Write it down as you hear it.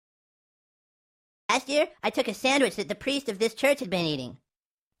Last year, I took a sandwich that the priest of this church had been eating.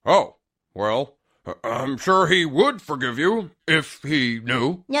 Oh, well, I'm sure he would forgive you if he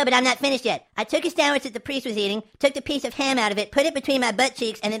knew. No, but I'm not finished yet. I took a sandwich that the priest was eating, took the piece of ham out of it, put it between my butt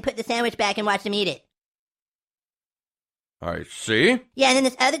cheeks, and then put the sandwich back and watched him eat it. I see. Yeah, and then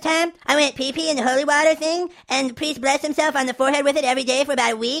this other time, I went pee-pee in the holy water thing, and the priest blessed himself on the forehead with it every day for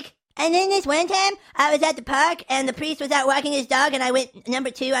about a week. And then this one time, I was at the park, and the priest was out walking his dog, and I went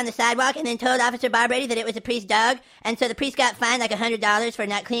number 2 on the sidewalk, and then told Officer Barbrady that it was the priest's dog, and so the priest got fined like $100 for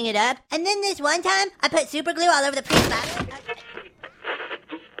not cleaning it up. And then this one time, I put super glue all over the priest's bottle.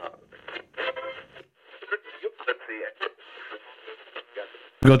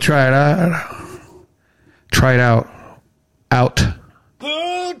 Go try it out. Try it out. Out.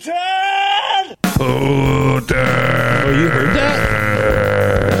 Putin! Putin! Oh, you heard that?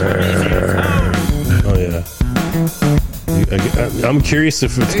 Oh, yeah. I'm curious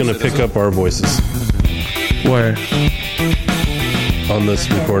if it's going to pick up our voices. Where? On this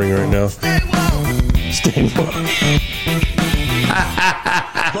recording right now. Stay woke.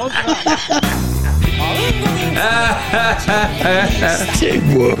 Stay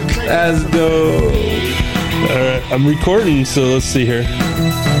woke. That's dope. Alright, I'm recording, so let's see here.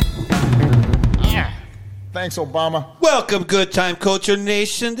 Thanks, Obama. Welcome, Good Time Culture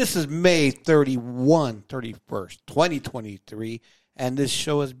Nation. This is May 31st, 2023, and this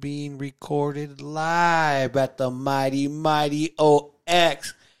show is being recorded live at the mighty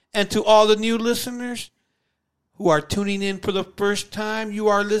OX. And to all the new listeners who are tuning in for the first time, you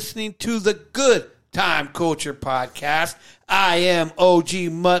are listening to the Good Time Culture Podcast. I am OG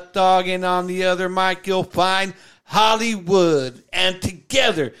Mutt Dog, and on the other mic you'll find Hollywood. And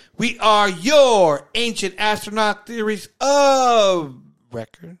together we are your ancient astronaut theories of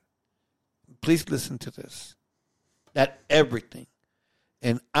record. Please listen to this. That everything,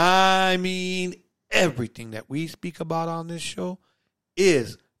 and I mean everything that we speak about on this show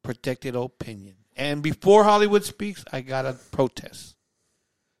is protected opinion. And before Hollywood speaks, I got to protest.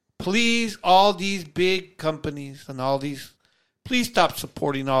 Please, all these big companies and all these, please stop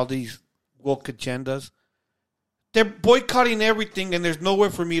supporting all these woke agendas. They're boycotting everything, and there's nowhere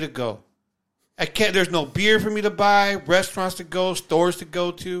for me to go. There's no beer for me to buy, restaurants to go, stores to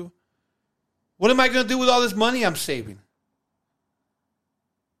go to. What am I going to do with all this money I'm saving?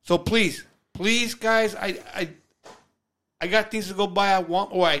 So please, guys, I got things to go buy at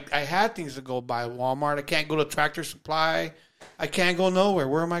Walmart. Or I had things to go buy at Walmart. I can't go to Tractor Supply. I can't go nowhere.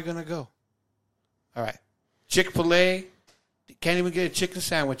 Where am I going to go? All right. Chick-fil-A. Can't even get a chicken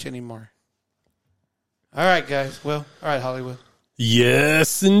sandwich anymore. All right, guys. Well, all right, Hollywood.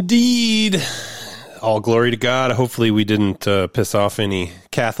 Yes, indeed. All glory to God. Hopefully we didn't piss off any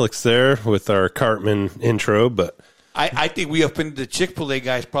Catholics there with our Cartman intro, but I think we offended the Chick-fil-A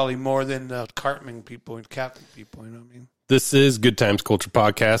guys probably more than the Cartman people and Catholic people. You know what I mean? this is Good Times Culture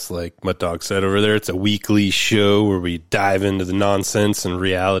Podcast. Like Mutt Dog said over there, it's a weekly show where we dive into the nonsense and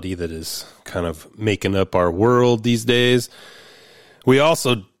reality that is kind of making up our world these days. We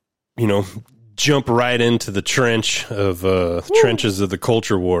also, jump right into the trenches of the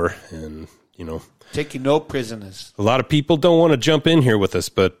culture war, and taking no prisoners. A lot of people don't want to jump in here with us,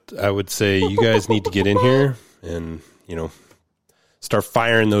 but I would say you guys need to get in here and start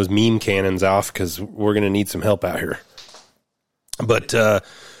firing those meme cannons off, because we're going to need some help out here. But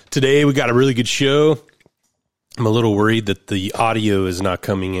today we got a really good show. I'm a little worried that the audio is not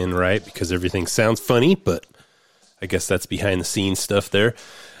coming in right because everything sounds funny, but I guess that's behind the scenes stuff there.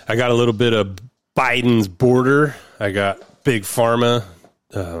 I got a little bit of Biden's border. I got Big Pharma,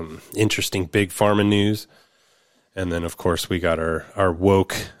 interesting Big Pharma news. And then, of course, we got our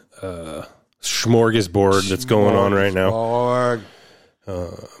woke smorgasbord that's going on right now.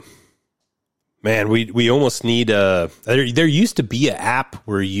 Man, we almost need there used to be an app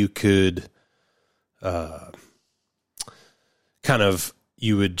where you could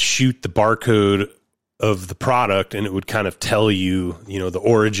you would shoot the barcode of the product and it would kind of tell you, the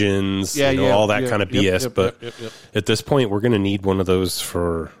origins, all that kind of BS. But at this point, we're going to need one of those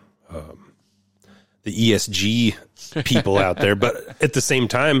for the ESG people out there. But at the same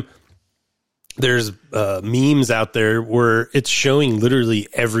time, there's memes out there where it's showing literally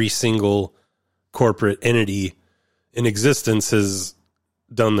every single corporate entity in existence has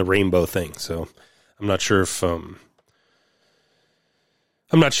done the rainbow thing. So I'm not sure if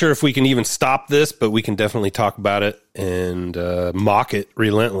we can even stop this, but we can definitely talk about it and mock it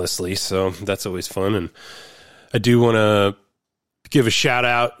relentlessly. So that's always fun. And I do want to give a shout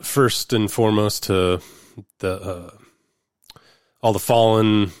out first and foremost to all the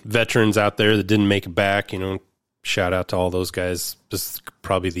fallen veterans out there that didn't make it back. Shout out to all those guys. This is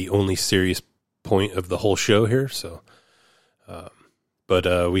probably the only serious point of the whole show here. So,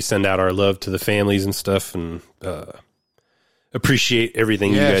 but we send out our love to the families and stuff, and appreciate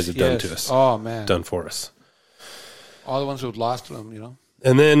everything you guys have done to us. Oh, man. Done for us. All the ones who've lost them, you know.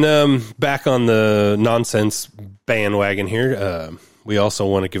 And then back on the nonsense bandwagon here, we also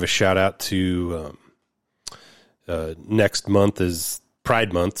want to give a shout out to next month is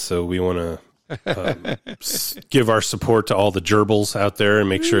Pride Month, so we want to give our support to all the gerbils out there and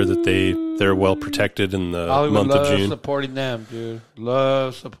make sure that they're well protected in the month of June. Love supporting them, dude.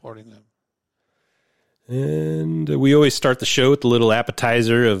 Love supporting them. And we always start the show with a little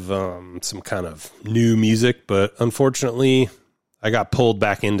appetizer of some kind of new music, but unfortunately, I got pulled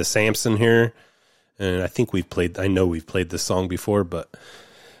back into Samson here, and I know we've played this song before, but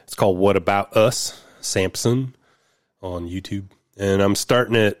it's called What About Us, Samson, on YouTube. And I'm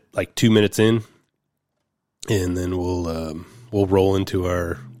starting it like 2 minutes in, and then we'll roll into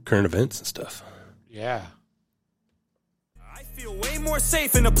our current events and stuff. Yeah. I feel way more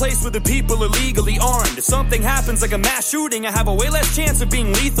safe in a place where the people are legally armed. If something happens like a mass shooting, I have a way less chance of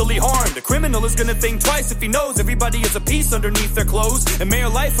being lethally harmed. A criminal is gonna think twice if he knows everybody is a piece underneath their clothes. And Mayor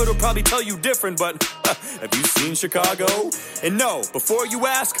Lightfoot will probably tell you different, but have you seen Chicago? And no, before you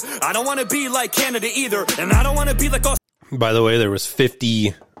ask, I don't want to be like Canada either, and I don't want to be like By the way, there was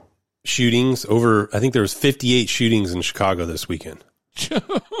 50 shootings I think there was 58 shootings in Chicago this weekend.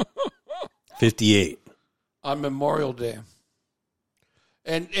 58. On Memorial Day.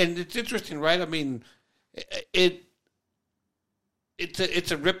 And it's interesting, right? I mean, it's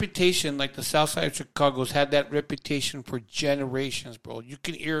a reputation, like the South Side of Chicago's had that reputation for generations, bro. You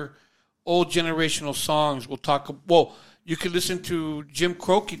can hear old generational songs. You can listen to Jim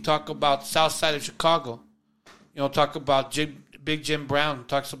Croce talk about South Side of Chicago. You know, talk about Big Jim Brown.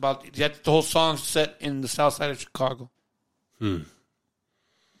 Talks about the whole song set in the South Side of Chicago.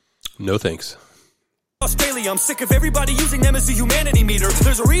 No thanks. Australia, I'm sick of everybody using them as a humanity meter.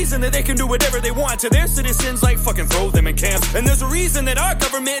 There's a reason that they can do whatever they want to their citizens, like fucking throw them in camps. And there's a reason that our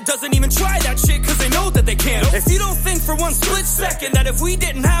government doesn't even try that shit, cause they know that they can't. If you don't think for one split second that if we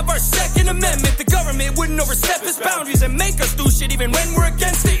didn't have our Second Amendment, the government wouldn't overstep its boundaries and make us do shit even when we're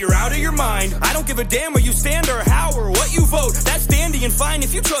against it, you're out of your mind. I don't give a damn where you stand or how or what you vote. That's dandy and fine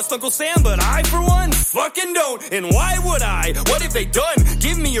if you trust Uncle Sam, but I, for one, fucking don't. And why would I? What have they done?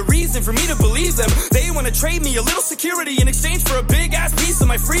 Give me a reason for me to believe them. They want to trade me a little security in exchange for a big ass piece of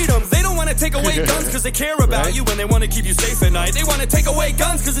my freedom. They don't want to take away guns because they care about you and they want to keep you safe at night. They want to take away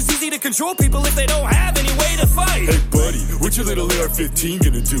guns because it's easy to control people if they don't have any way to fight. Hey buddy, what your little AR-15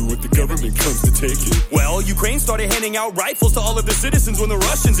 gonna do when the government comes to take it? Well, Ukraine started handing out rifles to all of the citizens when the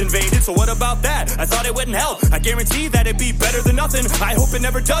Russians invaded, so what about that? I thought it wouldn't help. I guarantee that it'd be better than nothing. I hope it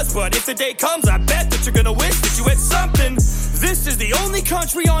never does, but if the day comes, I bet that you're gonna wish that you had something. This is the only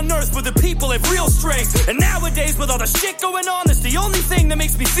country on earth where the people have real strength. And nowadays, with all the shit going on, that's the only thing that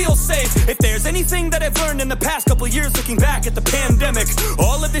makes me feel safe. If there's anything that I've learned in the past couple years looking back at the pandemic,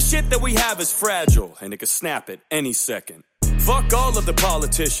 all of the shit that we have is fragile, and it could snap at any second. Fuck all of the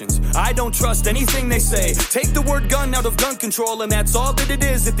politicians. I don't trust anything they say. Take the word gun out of gun control, and that's all that it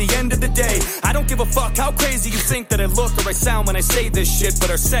is at the end of the day. I don't give a fuck how crazy you think that I look or I sound when I say this shit,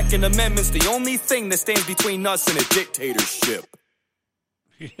 but our Second Amendment's the only thing that stands between us and a dictatorship.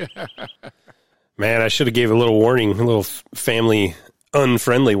 Man, I should have gave a little warning, a little family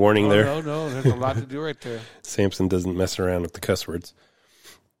unfriendly warning there. No, there's a lot to do right there. Samson doesn't mess around with the cuss words.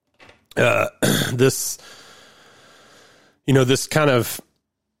 This kind of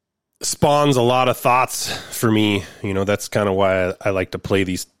spawns a lot of thoughts for me. You know, that's kind of why I like to play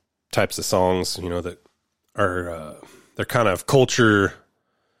these types of songs, you know, that are, they're kind of culture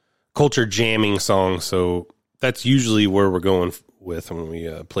jamming songs. So that's usually where we're going with when we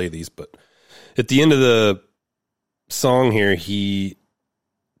play these. But at the end of the song here, he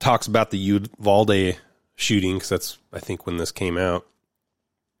talks about the Uvalde shooting, because that's, I think, when this came out.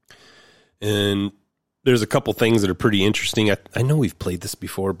 And there's a couple things that are pretty interesting. I know we've played this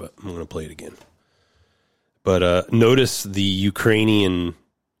before, but I'm going to play it again. But notice the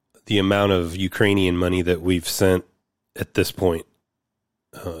amount of Ukrainian money that we've sent at this point.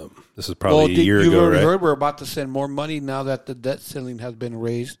 This is probably a year ago, right? You've already heard we're about to send more money now that the debt ceiling has been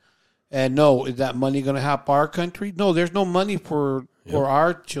raised. And no, is that money going to help our country? No, there's no money for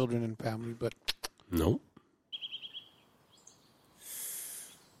our children and family. But no.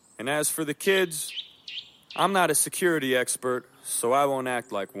 And as for the kids, I'm not a security expert, so I won't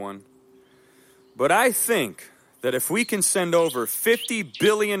act like one. But I think that if we can send over $50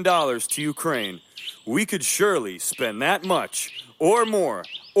 billion to Ukraine, we could surely spend that much, or more,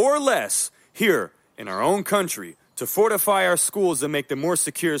 or less, here in our own country to fortify our schools and make them more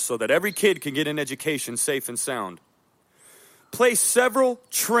secure so that every kid can get an education safe and sound. Place several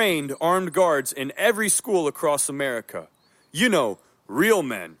trained armed guards in every school across America. You know, real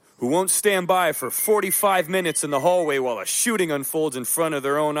men who won't stand by for 45 minutes in the hallway while a shooting unfolds in front of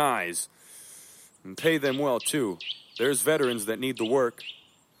their own eyes. And pay them well, too. There's veterans that need the work.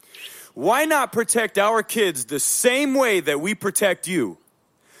 Why not protect our kids the same way that we protect you?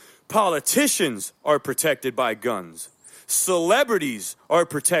 Politicians are protected by guns. Celebrities are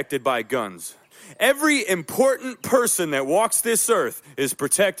protected by guns. Every important person that walks this earth is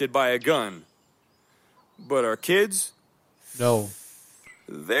protected by a gun. But our kids? No.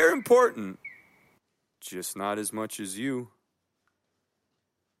 They're important. Just not as much as you.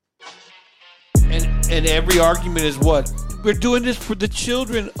 And every argument is what? We're doing this for the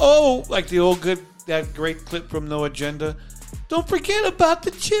children. Oh, like the old that great clip from No Agenda. Don't forget about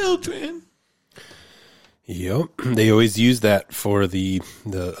the children. Yep. They always use that for the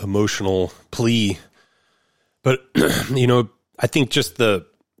emotional plea. But, I think just the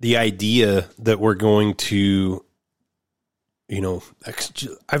idea that we're going to,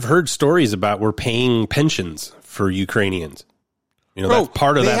 I've heard stories about we're paying pensions for Ukrainians. That's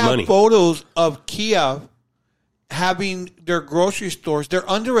part of that money. They have photos of Kiev having their grocery stores. They're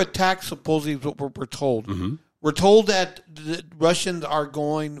under attack, supposedly, is what we're told. Mm-hmm. We're told that the Russians are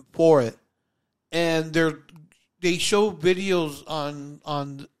going for it. And they show videos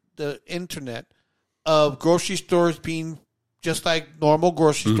on the internet of grocery stores being just like normal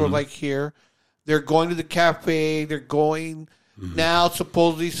grocery stores like here. They're going to the cafe. They're going now.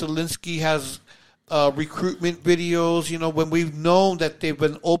 Supposedly, Zelensky has recruitment videos. When we've known that they've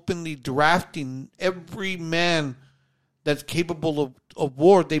been openly drafting every man that's capable of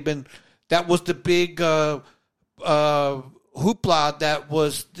war. That was the big hoopla. That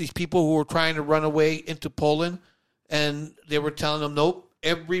was these people who were trying to run away into Poland, and they were telling them, nope.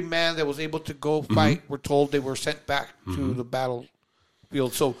 Every man that was able to go fight, we're told they were sent back to the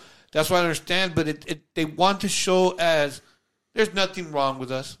battlefield. So that's what I understand. But they want to show as there's nothing wrong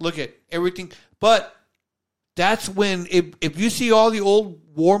with us. Look at everything. But that's when, if you see all the old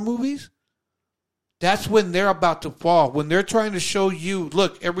war movies, that's when they're about to fall. When they're trying to show you,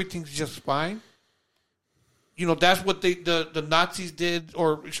 look, everything's just fine. That's what the Nazis did,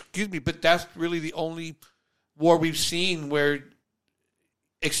 but that's really the only war we've seen where,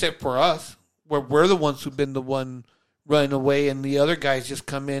 except for us, where we're the ones who've been the one running away and the other guys just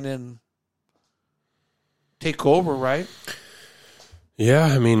come in and take over, right? Yeah,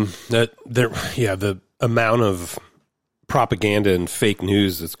 I mean, the amount of propaganda and fake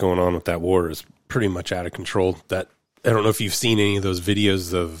news that's going on with that war is pretty much out of control. I don't know if you've seen any of those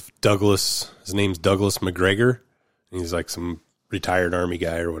videos of Douglas. His name's Douglas McGregor. He's like some retired Army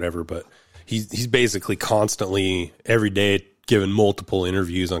guy or whatever, but he's basically constantly every day giving multiple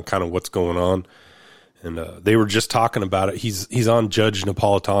interviews on kind of what's going on. And they were just talking about it. He's on Judge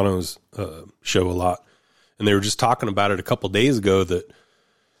Napolitano's show a lot. And they were just talking about it a couple days ago that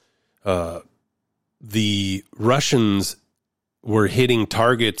the Russians were hitting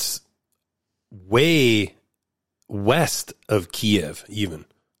targets way west of Kiev even.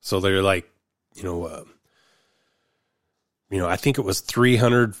 So they're like, I think it was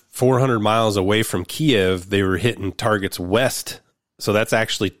 300, 400 miles away from Kiev. They were hitting targets west. So that's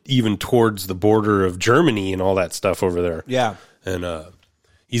actually even towards the border of Germany and all that stuff over there. Yeah. And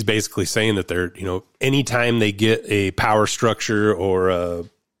he's basically saying that they're, anytime they get a power structure or a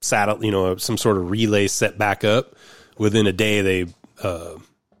satellite, some sort of relay set back up, within a day they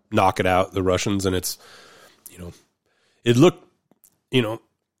knock it out, the Russians. And it's, it looked, I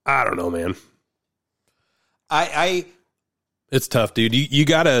don't know, man. It's tough, dude. You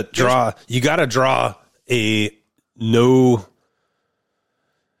gotta draw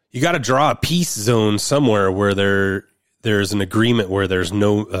a peace zone somewhere where there's an agreement where there's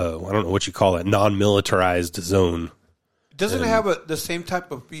no, I don't know what you call it, non-militarized zone. Doesn't it have the same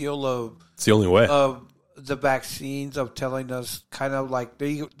type of feel of? It's the only way. Of the vaccines, of telling us kind of like,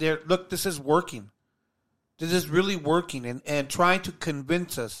 look, this is working. This is really working, and trying to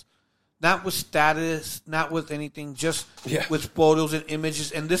convince us. Not with status, not with anything, just with photos and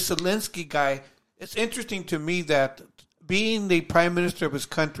images. And this Zelensky guy, it's interesting to me that being the prime minister of his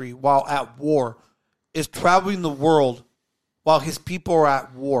country while at war is traveling the world while his people are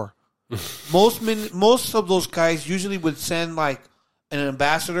at war. Most of those guys usually would send like an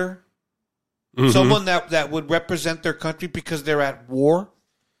ambassador, someone that would represent their country because they're at war,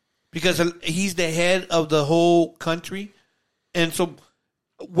 because he's the head of the whole country. And so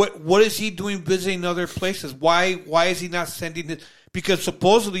what is he doing visiting other places? Why is he not sending it? Because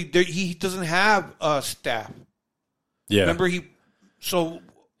supposedly he doesn't have staff. Yeah. Remember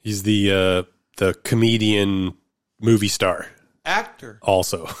he's the comedian movie star. Actor.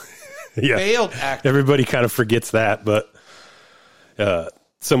 Also. Yeah. Failed actor. Everybody kind of forgets that, but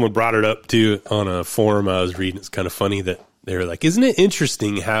someone brought it up too on a forum I was reading. It's kind of funny that they were like, isn't it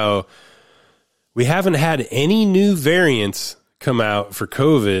interesting how we haven't had any new variants come out for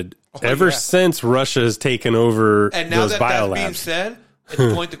COVID ever since Russia has taken over and now those that's biolabs? being said, it's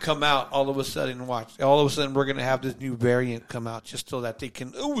going to come out all of a sudden. Watch. All of a sudden, we're going to have this new variant come out just so that they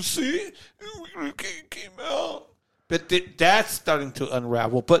can, it came out. But that's starting to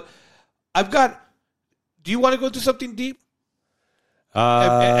unravel. But do you want to go to something deep?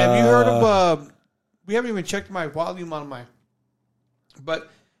 Have you heard of, we haven't even checked my volume on but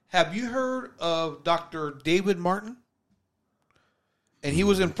have you heard of Dr. David Martin? And he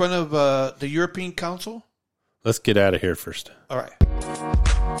was in front of the European Council. Let's get out of here first. All right.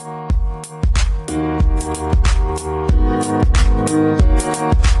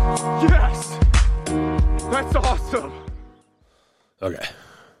 Yes! That's awesome! Okay.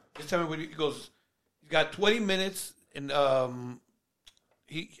 Just tell me what he goes. You got 20 minutes, and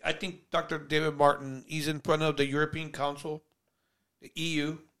I think Dr. David Martin, he's in front of the European Council, the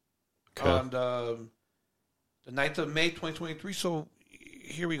EU, on the 9th of May, 2023. So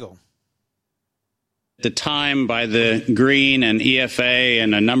here we go. At the time, by the Green and EFA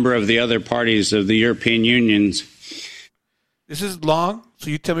and a number of the other parties of the European Unions. This is long,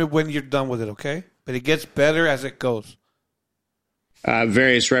 so you tell me when you're done with it, okay? But it gets better as it goes.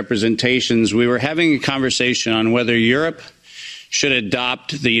 Various representations, we were having a conversation on whether Europe should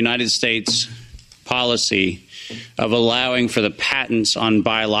adopt the United States policy of allowing for the patents on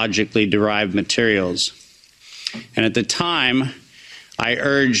biologically derived materials. And at the time, I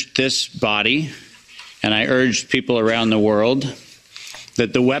urged this body, and I urged people around the world,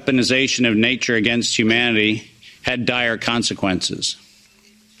 that the weaponization of nature against humanity had dire consequences.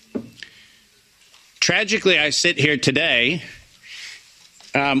 Tragically, I sit here today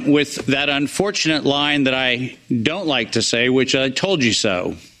with that unfortunate line that I don't like to say, which I told you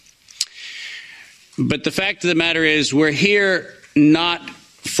so. But the fact of the matter is, we're here not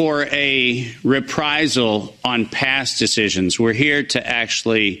for a reprisal on past decisions. We're here to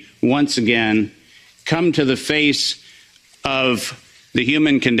actually, once again, come to the face of the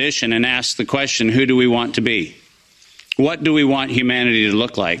human condition and ask the question, who do we want to be? What do we want humanity to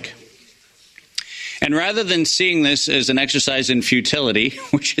look like? And rather than seeing this as an exercise in futility,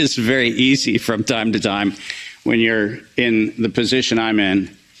 which is very easy from time to time when you're in the position I'm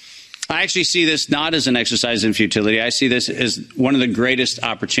in, I actually see this not as an exercise in futility. I see this as one of the greatest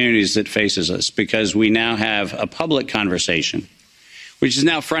opportunities that faces us, because we now have a public conversation, which is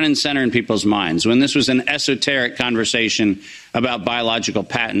now front and center in people's minds. When this was an esoteric conversation about biological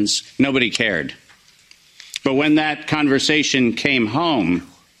patents, nobody cared. But when that conversation came home,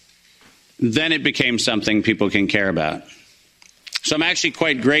 then it became something people can care about. So I'm actually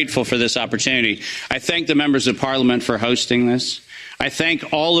quite grateful for this opportunity. I thank the members of Parliament for hosting this. I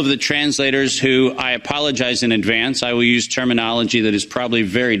thank all of the translators who, I apologize in advance. I will use terminology that is probably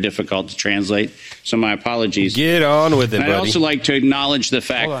very difficult to translate, so my apologies. Get on with it, and buddy. I'd also like to acknowledge the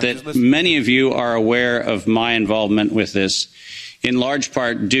fact that many of you are aware of my involvement with this, in large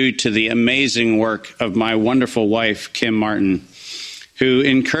part due to the amazing work of my wonderful wife, Kim Martin, who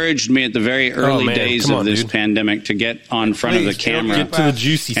encouraged me at the very early days of this pandemic to get on front of the camera get to the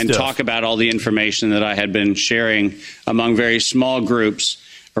juicy and stuff. talk about all the information that I had been sharing among very small groups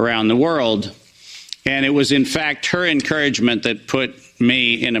around the world. And it was, in fact, her encouragement that put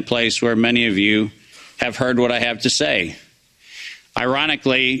me in a place where many of you have heard what I have to say.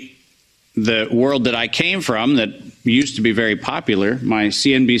 Ironically, the world that I came from, that used to be very popular, my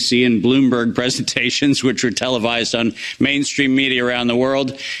CNBC and Bloomberg presentations, which were televised on mainstream media around the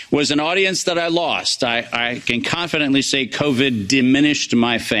world, was an audience that I lost. I can confidently say COVID diminished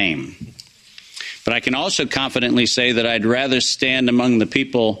my fame. But I can also confidently say that I'd rather stand among the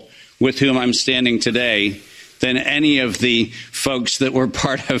people with whom I'm standing today than any of the folks that were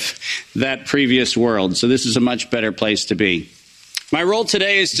part of that previous world. So this is a much better place to be. My role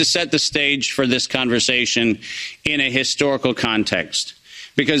today is to set the stage for this conversation in a historical context,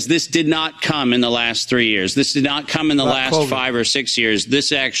 because this did not come in the last 3 years. This did not come in the last 5 or 6 years.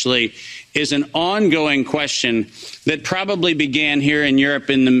 This actually is an ongoing question that probably began here in Europe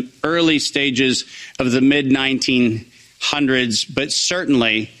in the early stages of the mid-1900s, but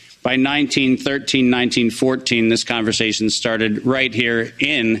certainly by 1913, 1914, this conversation started right here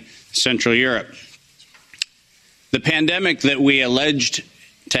in Central Europe. The pandemic that we alleged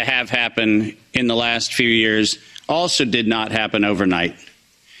to have happen in the last few years also did not happen overnight.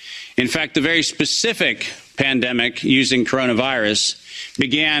 In fact, the very specific pandemic using coronavirus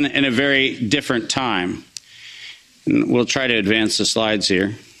began in a very different time. And we'll try to advance the slides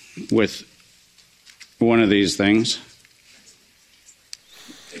here with one of these things.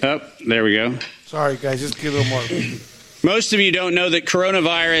 Oh, there we go. Sorry, guys. Just give a little more. Most of you don't know that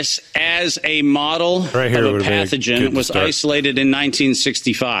coronavirus as a model of a pathogen was isolated in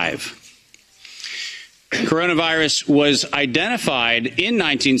 1965. Coronavirus was identified in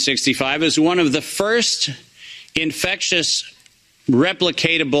 1965 as one of the first infectious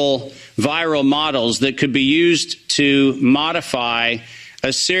replicatable viral models that could be used to modify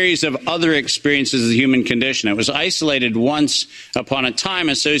a series of other experiences of the human condition. It was isolated once upon a time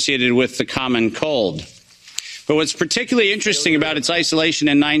associated with the common cold. But what's particularly interesting about its isolation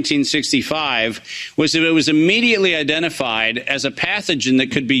in 1965 was that it was immediately identified as a pathogen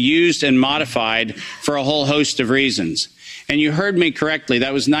that could be used and modified for a whole host of reasons. And you heard me correctly,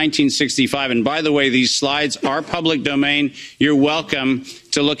 that was 1965. And by the way, these slides are public domain. You're welcome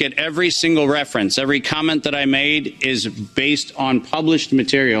to look at every single reference. Every comment that I made is based on published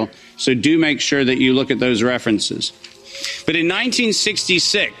material, so do make sure that you look at those references. But in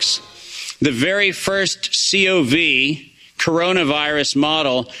 1966, the very first COV coronavirus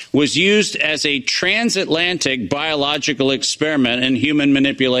model was used as a transatlantic biological experiment in human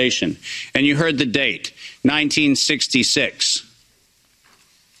manipulation. And you heard the date, 1966.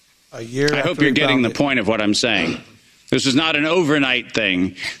 A year. I hope you're getting the point of what I'm saying. This is not an overnight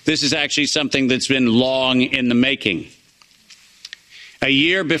thing. This is actually something that's been long in the making. A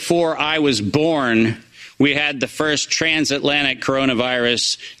year before I was born, we had the first transatlantic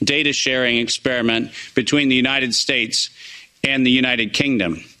coronavirus data sharing experiment between the United States and the United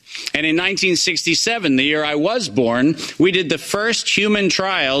Kingdom. And in 1967, the year I was born, we did the first human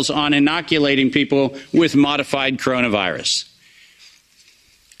trials on inoculating people with modified coronavirus.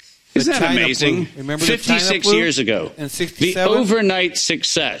 Isn't that amazing? 56 years ago, the overnight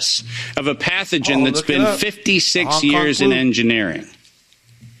success of a pathogen that's been 56 years in engineering.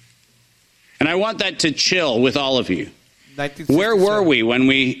 And I want that to chill with all of you. Where were we when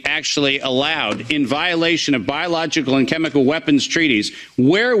we actually allowed, in violation of biological and chemical weapons treaties,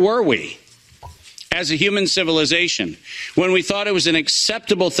 where were we as a human civilization when we thought it was an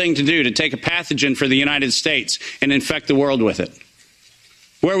acceptable thing to do to take a pathogen for the United States and infect the world with it?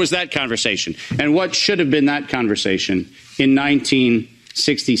 Where was that conversation? And what should have been that conversation in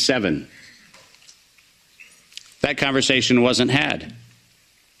 1967? That conversation wasn't had.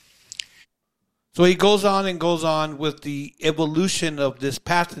 So he goes on and goes on with the evolution of this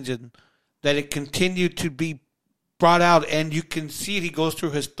pathogen, that it continued to be brought out, and you can see it. He goes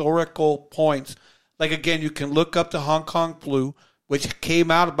through historical points. Like, again, you can look up the Hong Kong flu, which came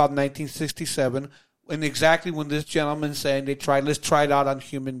out about 1967, and exactly when this gentleman's saying let's try it out on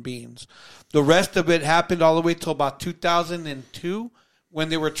human beings. The rest of it happened all the way till about 2002, when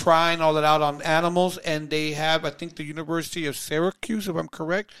they were trying all that out on animals, and they have, I think, the University of Syracuse, if I'm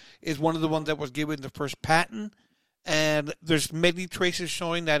correct, is one of the ones that was given the first patent. And there's many traces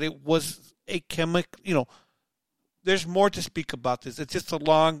showing that it was a chemical, there's more to speak about this. It's just a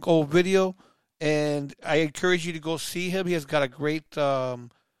long old video, and I encourage you to go see him. He has got a great Twitter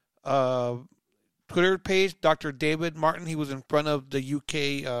page, Dr. David Martin. He was in front of the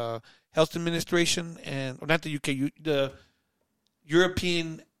UK Health Administration, or not the UK, the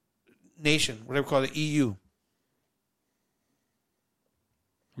European nation, whatever we call it, EU.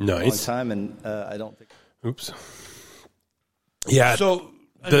 Nice. Long time, and I don't think. Oops. Yeah. So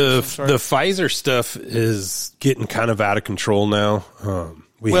the Pfizer stuff is getting kind of out of control now.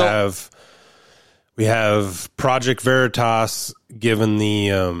 We have Project Veritas given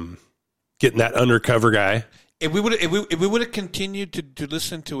the getting that undercover guy. If we would have continued to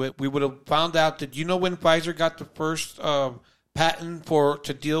listen to it, we would have found out that, when Pfizer got the first patent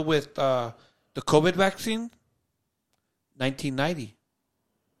to deal with the COVID vaccine? 1990.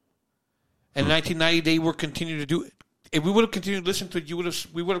 And in 1990, they were continuing to do it. If we would have continued to listen to it,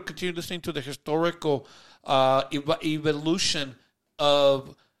 we would have continued listening to the historical evolution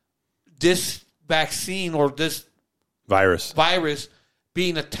of this vaccine or this virus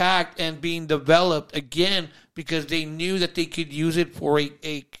being attacked and being developed again, because they knew that they could use it for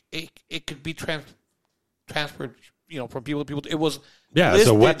it could be transferred, from people to people. It was as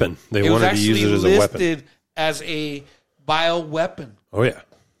a weapon. They wanted to use it as a weapon. Listed as a bioweapon. Oh yeah.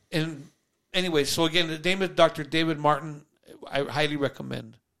 And anyway, so again, the name is Dr. David Martin. I highly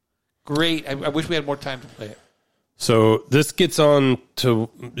recommend. Great. I wish we had more time to play it. So this gets on to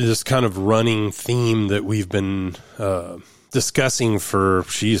this kind of running theme that we've been discussing for,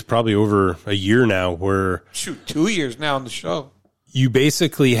 probably over a year now. 2 years now on the show. you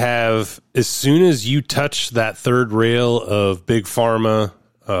basically have, as soon as you touch that third rail of big pharma,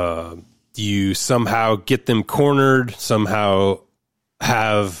 you somehow get them cornered, somehow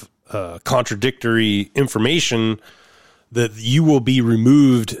have contradictory information, that you will be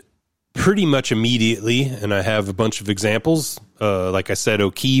removed pretty much immediately. And I have a bunch of examples. Like I said,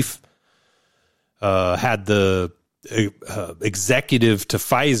 O'Keefe had the executive to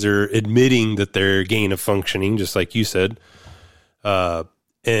Pfizer admitting that they're gain of functioning, just like you said.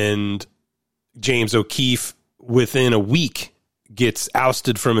 And James O'Keefe, within a week, gets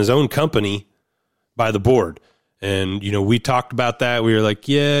ousted from his own company by the board. And, we talked about that. We were like,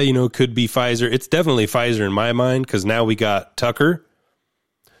 yeah, it could be Pfizer. It's definitely Pfizer in my mind, because now we got Tucker.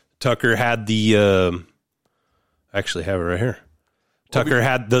 Tucker had the, I actually have it right here. Tucker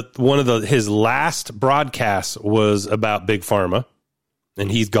had his last broadcast was about Big Pharma,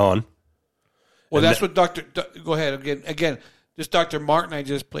 and he's gone. Well, that's what go ahead again. This Dr. Martin I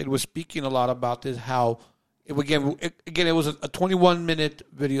just played was speaking a lot about this, how it was a 21-minute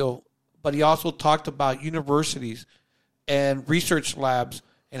video, but he also talked about universities and research labs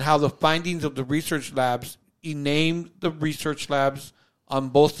and how the findings of the research labs, he named the research labs on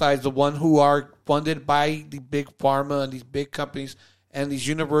both sides, the one who are funded by the big pharma and these big companies, and these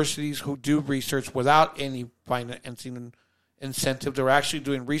universities who do research without any financing incentive. They're actually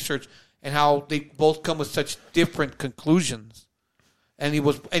doing research, and how they both come with such different conclusions. And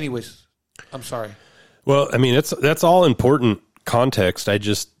anyways, I'm sorry. Well, I mean, that's all important context. I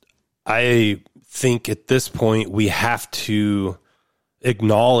think at this point we have to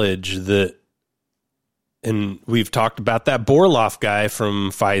acknowledge that, and we've talked about that Borlaug guy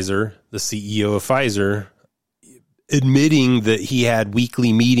from Pfizer, the CEO of Pfizer, admitting that he had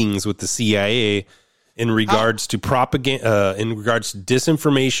weekly meetings with the CIA in regards to propaganda, in regards to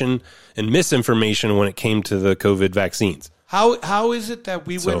disinformation and misinformation when it came to the COVID vaccines. How is it that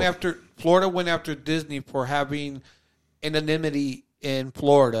Florida went after Disney for having anonymity in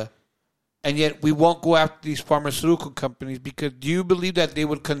Florida, and yet we won't go after these pharmaceutical companies? Because do you believe that they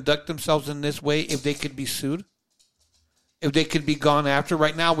would conduct themselves in this way if they could be sued? If they could be gone after?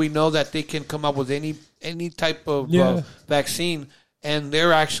 Right now, we know that they can come up with any type of vaccine, and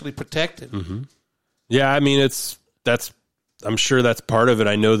they're actually protected. Mm-hmm. Yeah, I mean, I'm sure that's part of it.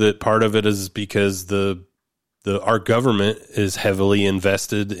 I know that part of it is because our government is heavily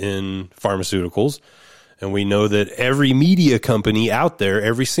invested in pharmaceuticals, and we know that every media company out there,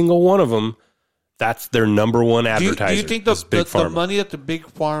 every single one of them, that's their number one advertiser. Do you think the money that the big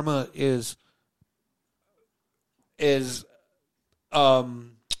pharma is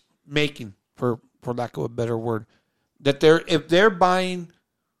making, for lack of a better word, that if they're buying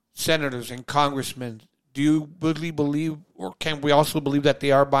senators and congressmen, do you really believe, or can we also believe that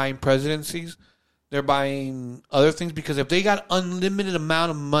they are buying presidencies? They're buying other things? Because if they got unlimited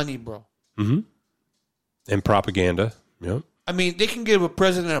amount of money, bro. Mm-hmm. And propaganda. Yep. I mean, they can give a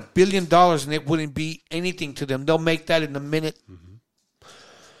president $1 billion and it wouldn't be anything to them. They'll make that in a minute. Mm-hmm.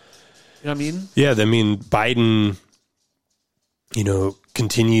 You know what I mean? Yeah, I mean, Biden,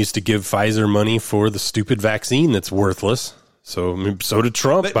 continues to give Pfizer money for the stupid vaccine that's worthless. So did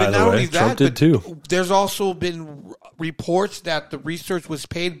Trump, by the way. Trump did too. There's also been reports that the research was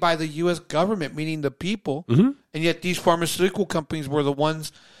paid by the U.S. government, meaning the people, mm-hmm. and yet these pharmaceutical companies were the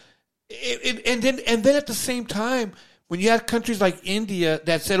ones. And then at the same time, when you had countries like India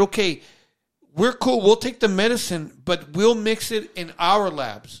that said, "Okay, we're cool, we'll take the medicine, but we'll mix it in our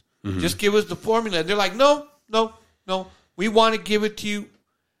labs. Mm-hmm. Just give us the formula." And they're like, "No, we want to give it to you."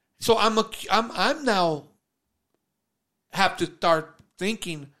 So I'm now have to start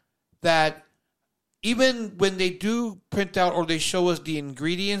thinking that even when they do print out or they show us the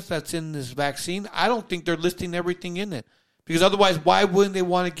ingredients that's in this vaccine, I don't think they're listing everything in it. Because otherwise, why wouldn't they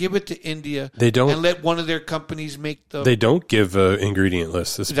want to give it to India and let one of their companies make the... They don't give an ingredient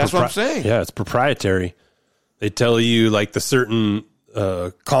list. That's what I'm saying. Yeah, it's proprietary. They tell you like the certain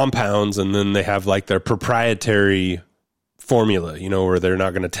compounds, and then they have like their proprietary formula, where they're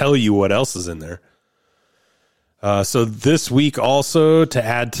not going to tell you what else is in there. So this week also, to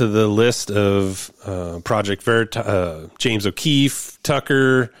add to the list of Project Veritas, James O'Keefe,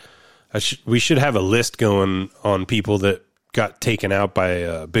 Tucker, we should have a list going on people that got taken out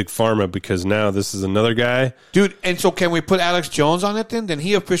by Big Pharma, because now this is another guy. Dude, and so can we put Alex Jones on it then? Then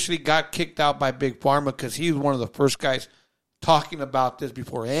he officially got kicked out by Big Pharma because he was one of the first guys talking about this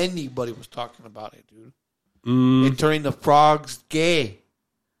before anybody was talking about it, dude. And turning the frogs gay.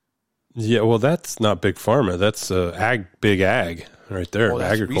 Yeah, well, that's not Big Pharma. That's big ag right there.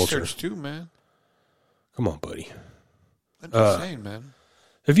 That's agriculture research too, man. Come on, buddy. I'm just saying, man.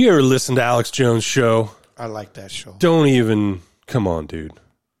 Have you ever listened to Alex Jones' show? I like that show. Don't even Come on, dude.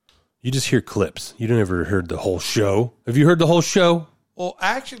 You just hear clips. You never heard the whole show. Have you heard the whole show? Well,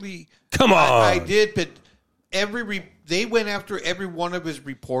 actually, come on. I did, but they went after every one of his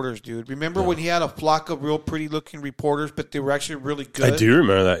reporters, dude. Remember when he had a flock of real pretty looking reporters, but they were actually really good? I do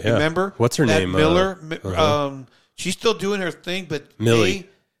remember that, yeah. Remember? What's her name? Miller. She's still doing her thing, but Millie,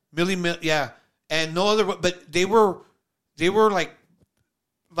 yeah. And no other, but they were like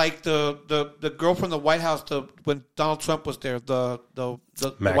the girl from the White House, when Donald Trump was there, the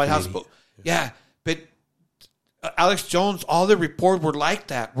White House. Yeah, but Alex Jones, all the reporters were like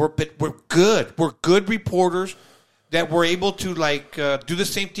that. We're good. We're good reporters that were able to do the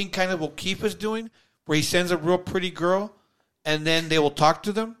same thing kind of O'Keefe is doing, where he sends a real pretty girl, and then they will talk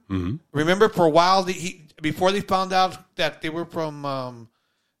to them. Mm-hmm. Remember, for a while, before they found out that they were from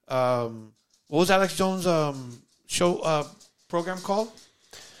what was Alex Jones' show program called?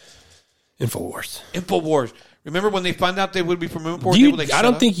 Infowars. Remember when they found out they would be from Infowars? I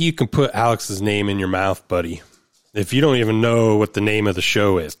don't think you can put Alex's name in your mouth, buddy, if you don't even know what the name of the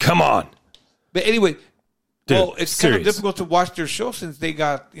show is. Come on. But anyway, dude, it's kind of difficult to watch their show since they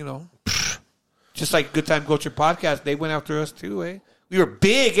got, just like Good Time Culture Podcast, they went after us too, eh? We were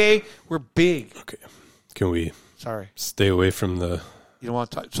big, eh? We're big. Okay. Can we stay away from the... You don't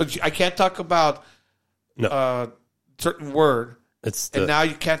want to talk... So I can't talk about certain word. And now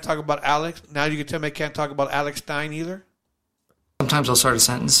you can't talk about Alex. Now you can tell me I can't talk about Alex Stein either. Sometimes I'll start a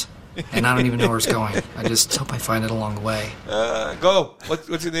sentence, and I don't even know where it's going. I just hope I find it along the way. Go.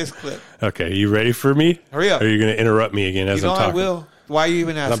 What's in this clip? Okay, you ready for me? Hurry up. Or are you going to interrupt me again as I'm talking? I will. Why are you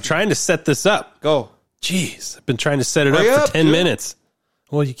even asking? I'm trying to set this up. Go. Jeez, I've been trying to set it up for 10 minutes.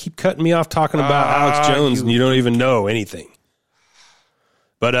 Well, you keep cutting me off talking about Alex Jones, and you don't even know anything.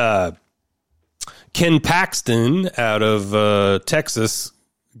 But Ken Paxton out of Texas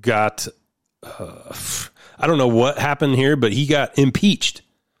got, I don't know what happened here, but he got impeached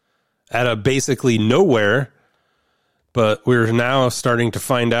out of basically nowhere. But we're now starting to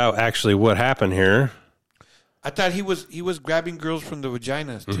find out actually what happened here. I thought he was grabbing girls from the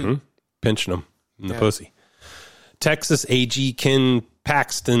vaginas too, mm-hmm. Pinching them in the pussy. Texas AG Ken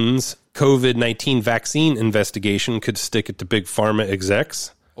Paxton's COVID-19 vaccine investigation could stick it to big pharma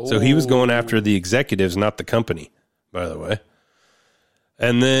execs. So he was going after the executives, not the company, by the way.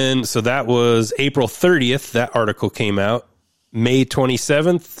 And then, so that was April 30th, that article came out. May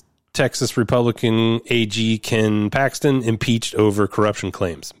 27th, Texas Republican AG Ken Paxton impeached over corruption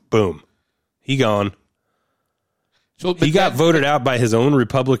claims. Boom. He gone. So he got voted out by his own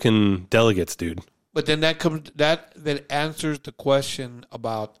Republican delegates, dude. But then that answers the question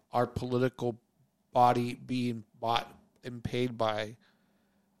about our political body being bought and paid by.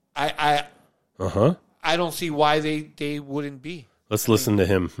 I don't see why they wouldn't be. Let's listen to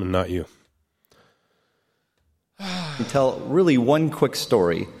him and not you. Tell really one quick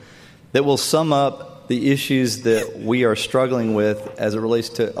story that will sum up the issues that we are struggling with as it relates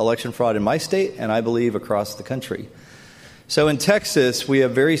to election fraud in my state and I believe across the country. So in Texas, we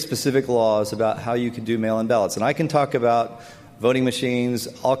have very specific laws about how you can do mail-in ballots. And I can talk about voting machines,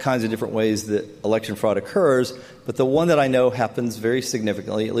 all kinds of different ways that election fraud occurs. But the one that I know happens very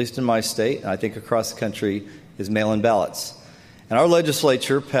significantly, at least in my state, and I think across the country, is mail-in ballots. And our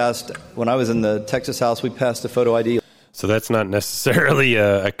legislature passed, when I was in the Texas House, we passed a photo ID. So that's not necessarily,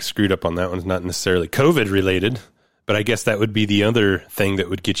 I screwed up on that one, it's not necessarily COVID related, but I guess that would be the other thing that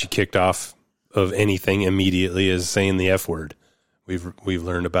would get you kicked off of anything immediately, is saying the F word. We've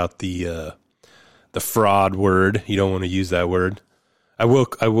learned about the fraud word. You don't want to use that word. I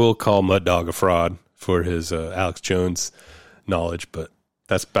will call Mud Dog a fraud for his Alex Jones knowledge, but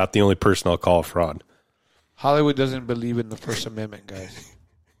that's about the only person I'll call a fraud. Hollywood doesn't believe in the First Amendment, guys.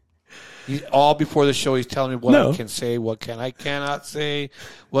 All before the show, he's telling me what I can say, what I cannot say,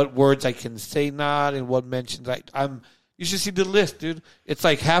 what words I can say not, and what mentions You should see the list, dude. It's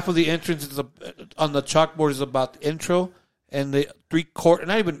like half of the entrance on the chalkboard is about the intro, and the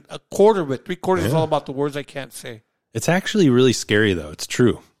not even a quarter of it, 3/4 is all about the words I can't say. It's actually really scary, though. It's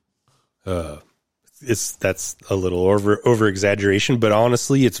true. That's a little over exaggeration, but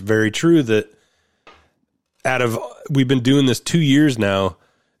honestly, it's very true that we've been doing this 2 years now,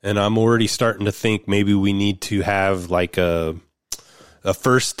 and I'm already starting to think maybe we need to have like a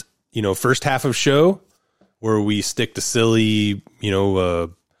first half of show where we stick to silly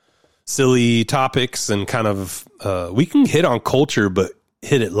topics and kind of, we can hit on culture, but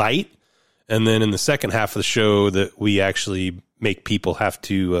hit it light. And then in the second half of the show that we actually make people have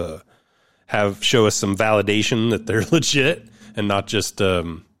to, show us some validation that they're legit and not just,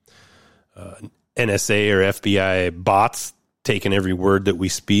 NSA or FBI bots taking every word that we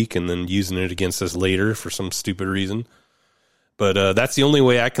speak and then using it against us later for some stupid reason. But that's the only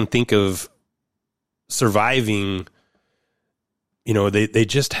way I can think of surviving. You know, they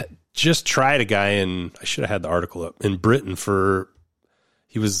just tried a guy in, I should have had the article up, in Britain for,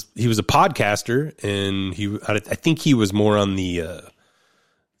 he was a podcaster, and I think he was more on the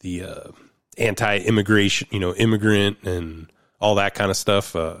anti-immigration, immigrant and all that kind of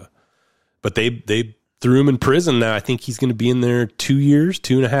stuff. But they threw him in prison now. I think he's going to be in there 2 years,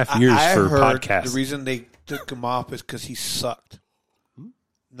 2.5 years for podcasts. The reason they took him off is because he sucked.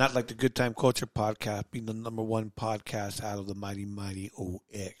 Not like the Good Time Culture podcast being the number one podcast out of the mighty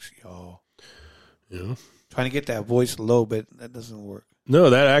OX, y'all. Yeah. Trying to get that voice low, but that doesn't work. No,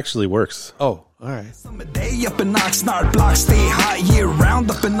 that actually works. Oh, all right. Day up in Oxnard, block stay hot year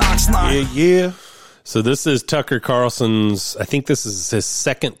round up in Oxnard. Yeah. So this is Tucker Carlson's, I think this is his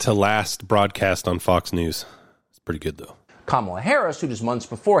second to last broadcast on Fox News. It's pretty good, though. Kamala Harris, who just months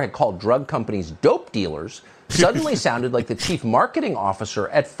before had called drug companies dope dealers, suddenly sounded like the chief marketing officer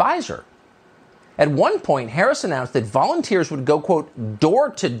at Pfizer. At one point, Harris announced that volunteers would go, quote, door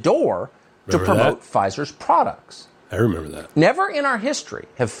to door to promote Pfizer's products. I remember that. Never in our history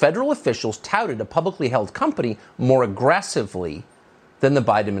have federal officials touted a publicly held company more aggressively than the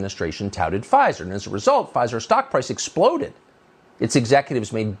Biden administration touted Pfizer. And as a result, Pfizer's stock price exploded. Its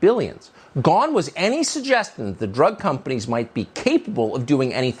executives made billions. Gone was any suggestion that the drug companies might be capable of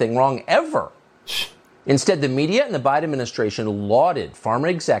doing anything wrong ever. Instead, the media and the Biden administration lauded pharma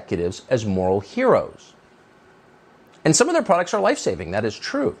executives as moral heroes. And some of their products are life-saving. That is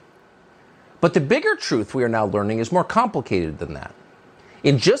true. But the bigger truth we are now learning is more complicated than that.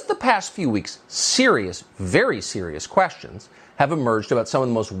 In just the past few weeks, serious, very serious questions have emerged about some of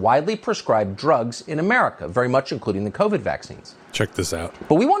the most widely prescribed drugs in America, very much including the COVID vaccines. Check this out.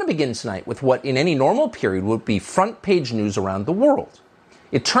 But we want to begin tonight with what in any normal period would be front-page news around the world.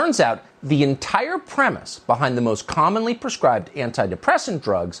 It turns out the entire premise behind the most commonly prescribed antidepressant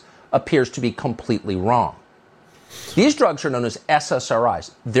drugs appears to be completely wrong. These drugs are known as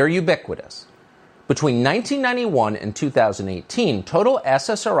SSRIs. They're ubiquitous. Between 1991 and 2018, total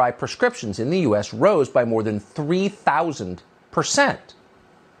SSRI prescriptions in the U.S. rose by more than 3,000%.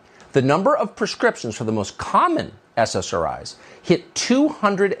 The number of prescriptions for the most common SSRIs hit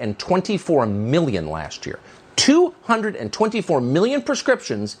 224 million last year. 224 million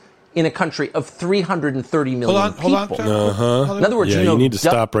prescriptions in a country of 330 million people. Uh-huh. In other words, you need to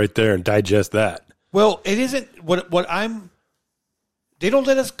stop right there and digest that. Well, it isn't what I'm. They don't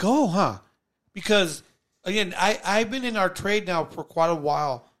let us go, huh? Because again, I've been in our trade now for quite a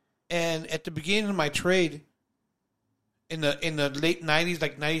while, and at the beginning of my trade, in the late 90s,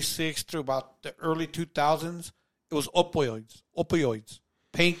 like 96 through about the early 2000s, it was opioids,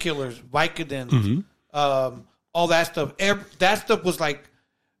 painkillers, Vicodin, all that stuff. That stuff was like,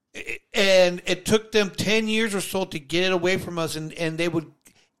 and it took them 10 years or so to get it away from us, and they would,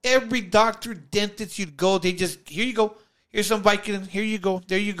 every doctor, dentist you'd go, they just, here you go, here's some Vicodin, here you go,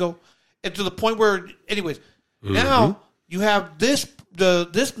 there you go. And to the point where, anyways, now you have this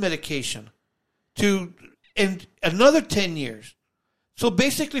medication in another 10 years. So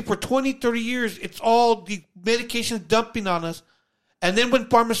basically for 20, 30 years, it's all the medications dumping on us. And then when the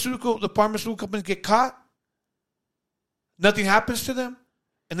pharmaceutical companies get caught, nothing happens to them.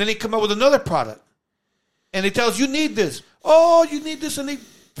 And then they come out with another product. And they tell us, you need this. Oh, you need this. And they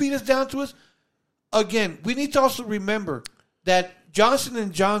feed us down to us. Again, we need to also remember that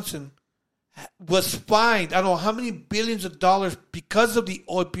Johnson & Johnson was fined, I don't know how many billions of dollars because of the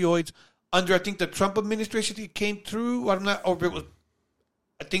opioids under, I think, the Trump administration. It came through. I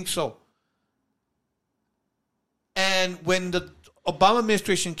think so. And when the Obama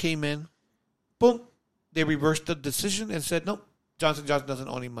administration came in, boom, they reversed the decision and said, nope, Johnson & Johnson doesn't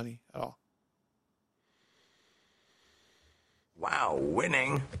owe any money at all. Wow,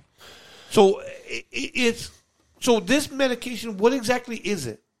 winning. So so this medication, what exactly is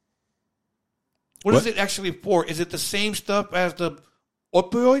it? What is it actually for? Is it the same stuff as the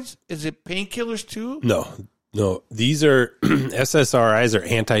opioids? Is it painkillers too? No. These are SSRIs are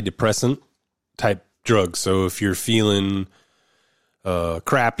antidepressant type drugs. So if you're feeling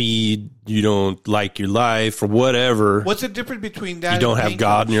crappy, you don't like your life or whatever. What's the difference between that? You don't have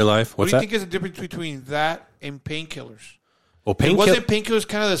God in your life. What do you think is the difference between that and painkillers? Well, wasn't painkillers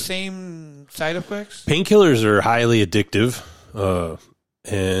kind of the same side effects? Painkillers are highly addictive,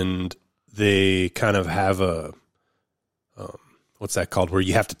 and they kind of have a what's that called? Where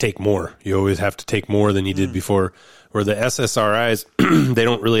you have to take more. You always have to take more than you did before. Where the SSRIs, they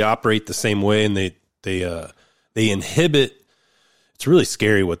don't really operate the same way, and they inhibit. It's really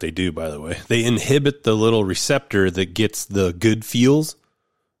scary what they do, by the way. They inhibit the little receptor that gets the good feels.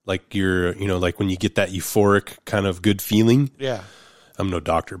 like like when you get that euphoric kind of good feeling. Yeah. I'm no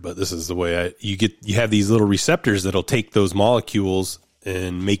doctor, but this is the way you have these little receptors that'll take those molecules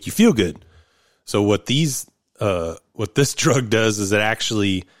and make you feel good. So what this drug does is it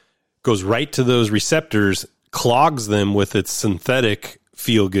actually goes right to those receptors, clogs them with its synthetic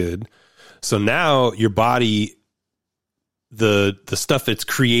feel good. So now your body, the stuff it's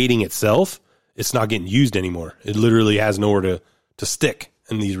creating itself, it's not getting used anymore. It literally has nowhere to stick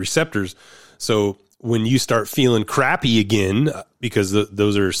in these receptors. So when you start feeling crappy again, because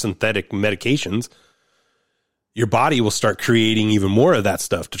those are synthetic medications, your body will start creating even more of that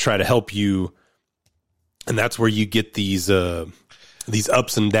stuff to try to help you. And that's where you get these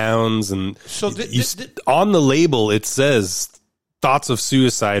ups and downs. And so on the label, it says thoughts of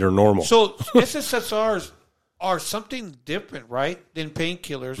suicide are normal. So SSRIs are something different, right, than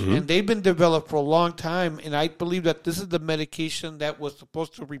painkillers. Mm-hmm. And they've been developed for a long time. And I believe that this is the medication that was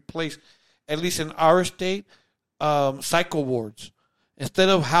supposed to replace, at least in our state, cycle wards. Instead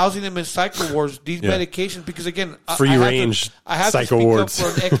of housing them in cycle wards, these medications, because again, free range cycle wards. I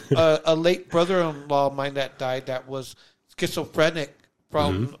have to speak up for a late brother-in-law of mine that died that was schizophrenic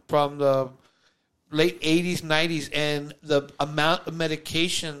from the late 80s, 90s, and the amount of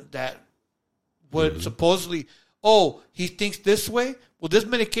medication that would supposedly, he thinks this way. Well, this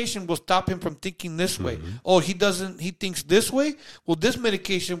medication will stop him from thinking this way. He thinks this way. Well, this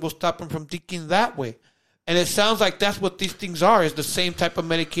medication will stop him from thinking that way. And it sounds like that's what these things are, is the same type of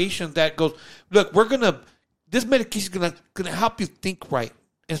medication that goes, look, this medication is gonna help you think right.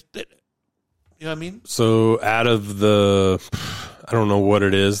 Instead, you know what I mean? So out of I don't know what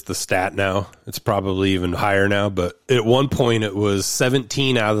it is, the stat now, it's probably even higher now, but at one point it was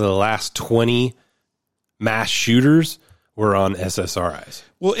 17 out of the last 20 mass shooters were on SSRIs.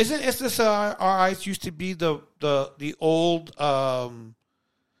 Well, isn't SSRIs used to be the old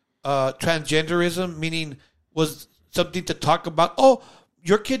transgenderism, meaning was something to talk about? Oh,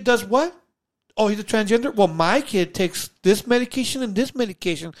 your kid does what? Oh, he's a transgender? Well, my kid takes this medication and this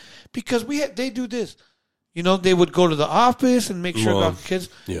medication because they do this. You know, they would go to the office and make sure about kids.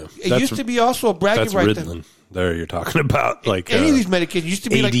 Yeah, it used to be also a bragging right. That's Ritalin. There you're talking about like any of these medications used to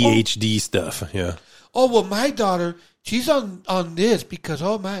be ADHD stuff. Yeah. Oh well, my daughter, she's on this because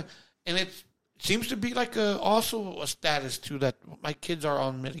and it seems to be like also a status too that my kids are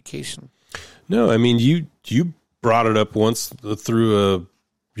on medication. No, I mean you brought it up once through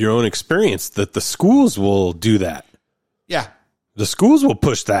your own experience that the schools will do that. Yeah, the schools will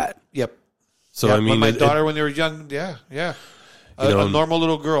push that. Yep. So yeah, I mean, my daughter when they were young, a normal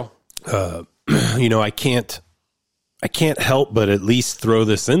little girl. I can't help but at least throw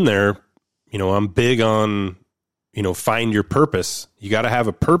this in there. You know, I'm big on, find your purpose. You got to have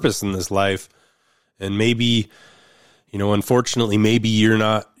a purpose in this life. And maybe, unfortunately, maybe you're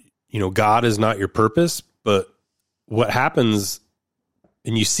not, God is not your purpose. But what happens,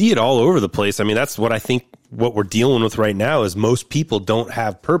 and you see it all over the place. I mean, that's what I think what we're dealing with right now is most people don't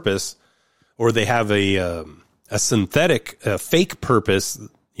have purpose, or they have a synthetic, fake purpose,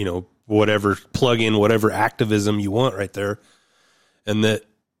 whatever, plug in whatever activism you want right there. And that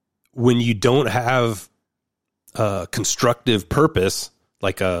when you don't have constructive purpose,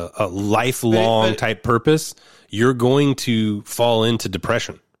 like a lifelong type purpose, you're going to fall into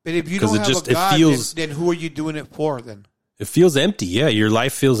depression. But if you don't have a God, then who are you doing it for then? It feels empty. Yeah, your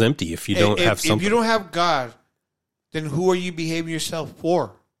life feels empty if you don't have something. If you don't have God, then who are you behaving yourself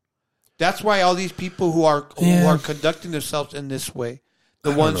for? That's why all these people who are conducting themselves in this way,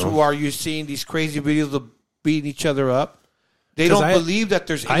 the ones who are you seeing these crazy videos of beating each other up, they don't believe that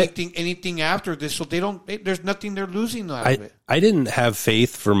there's anything after this, so there's nothing they're losing out of it. I didn't have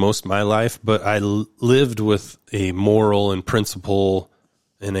faith for most of my life, but I lived with a moral and principle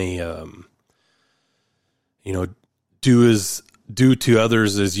and a do to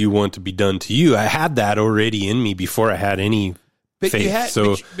others as you want to be done to you. I had that already in me before I had any faith.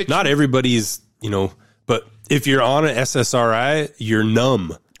 Not everybody's, but if you're on an SSRI, you're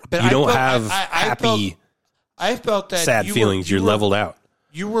numb. But you don't have happy, I felt that sad feelings. You're leveled out.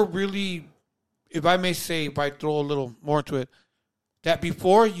 You were really, if I may say, if I throw a little more into it, that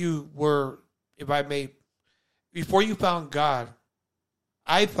before you found God,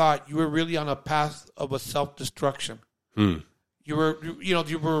 I thought you were really on a path of a self-destruction. You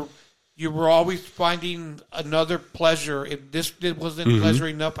were always finding another pleasure. If this wasn't pleasure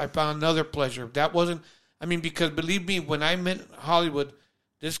enough, I found another pleasure. That wasn't. I mean, because believe me, when I met Hollywood,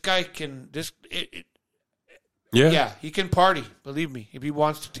 this guy can he can party. Believe me, if he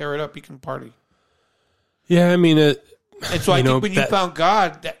wants to tear it up, he can party. Yeah, I mean it. And so I think when you found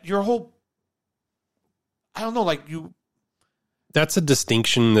God, that your whole, I don't know, like you. That's a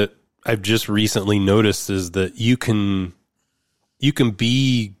distinction that I've just recently noticed, is that you can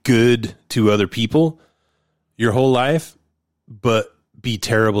be good to other people your whole life, but be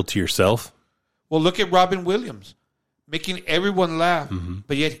terrible to yourself. Well, look at Robin Williams, making everyone laugh,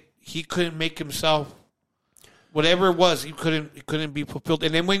 but yet he couldn't make himself, whatever it was, he couldn't be fulfilled.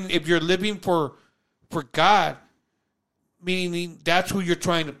 And then if you're living for God, meaning that's who you're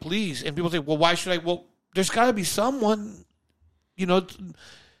trying to please, and people say, well, why should I? Well, there's got to be someone, I don't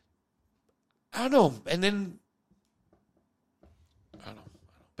know. And then, I don't know.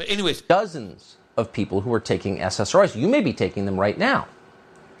 But anyways. Dozens of people who are taking SSRIs. You may be taking them right now.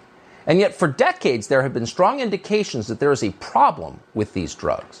 And yet for decades, there have been strong indications that there is a problem with these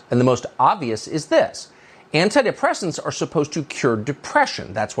drugs. And the most obvious is this. Antidepressants are supposed to cure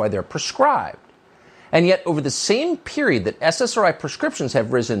depression. That's why they're prescribed. And yet over the same period that SSRI prescriptions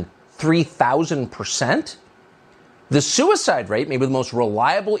have risen 3,000%, the suicide rate, maybe the most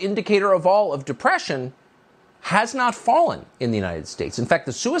reliable indicator of all of depression, has not fallen in the United States. In fact,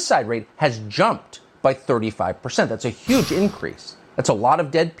 the suicide rate has jumped by 35%. That's a huge increase. That's a lot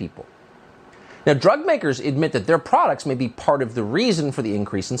of dead people. Now, drug makers admit that their products may be part of the reason for the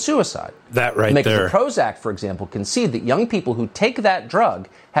increase in suicide. That right makers there. Makers of Prozac, for example, concede that young people who take that drug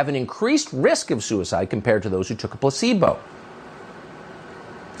have an increased risk of suicide compared to those who took a placebo.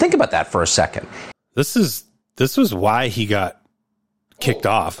 Think about that for a second. This was why he got kicked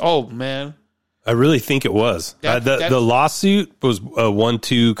off. Oh, man. I really think it was. The lawsuit was a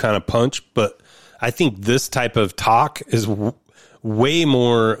 1-2 kind of punch, but I think this type of talk is way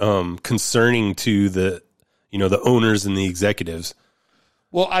more concerning to the owners and the executives.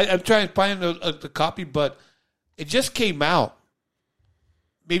 Well, I'm trying to find the copy, but it just came out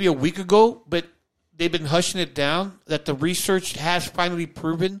maybe a week ago, but they've been hushing it down, that the research has finally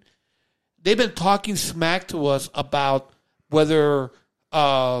proven. They've been talking smack to us about whether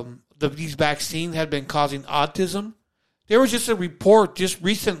these vaccines have been causing autism. There was just a report just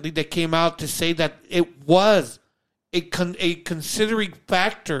recently that came out to say that it was a considering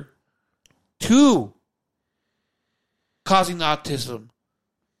factor to causing autism,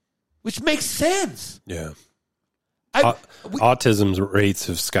 which makes sense. Yeah. Autism's rates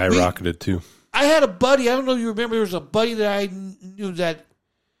have skyrocketed too. I had a buddy, I don't know if you remember, there was a buddy that I knew that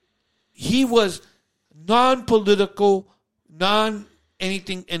he was non-political,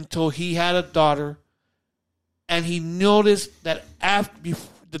 non-anything until he had a daughter, and he noticed that after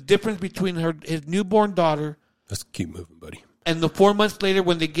the difference between his newborn daughter. Let's keep moving, buddy. And the 4 months later,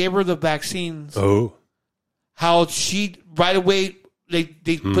 when they gave her the vaccines, how she right away they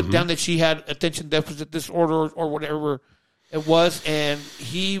put down that she had attention deficit disorder or whatever it was, and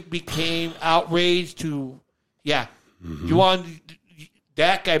he became outraged to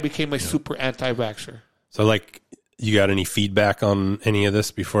that guy became a super anti-vaxxer. So, you got any feedback on any of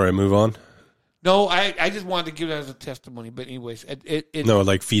this before I move on? No, I just wanted to give that as a testimony. But anyways,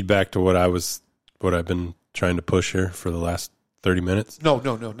 feedback to what I've been trying to push here for the last 30 minutes. No,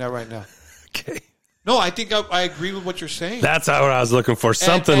 not right now. Okay. No, I think I agree with what you're saying. That's what I was looking for.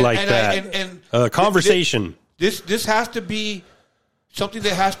 Something like that. Conversation. This has to be something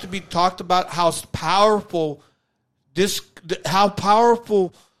that has to be talked about. How powerful just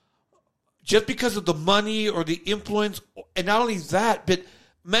because of the money or the influence, and not only that, but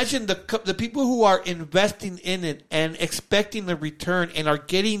imagine the people who are investing in it and expecting the return and are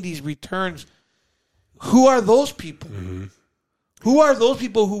getting these returns. Who are those people? Mm-hmm. Who are those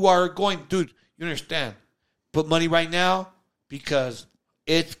people who are going, dude, you understand, put money right now because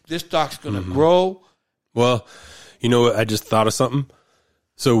this stock's going to grow. Well, I just thought of something.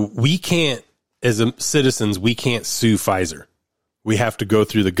 So we can't, as citizens, we can't sue Pfizer. We have to go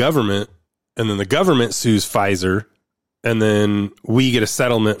through the government, and then the government sues Pfizer, and then we get a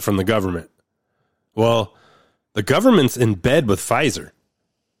settlement from the government. Well, the government's in bed with Pfizer.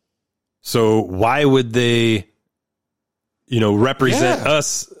 So why would they, represent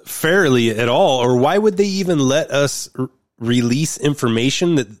us fairly at all? Or why would they even let us release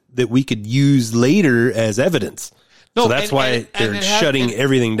information that we could use later as evidence? No, so that's why they're shutting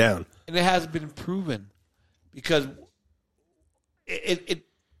everything down. And it has been proven because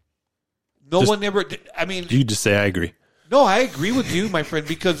no one ever. I mean, you just say I agree. No, I agree with you, my friend.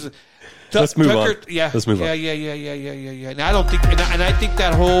 Because let's move on. Yeah, let's move on. Yeah. And I don't think, and I think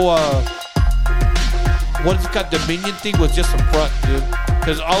that whole what it's got Dominion thing was just a front, dude.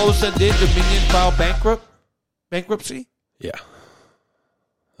 Because all of a sudden, did Dominion file bankruptcy? Yeah.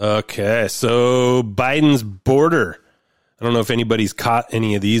 Okay, so Biden's border. I don't know if anybody's caught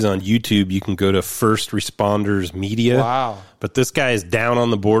any of these on YouTube. You can go to First Responders Media. Wow. But this guy is down on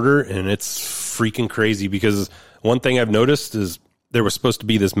the border, and it's freaking crazy because one thing I've noticed is there was supposed to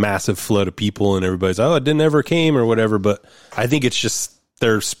be this massive flood of people, and everybody's, oh, it didn't ever came or whatever. But I think it's just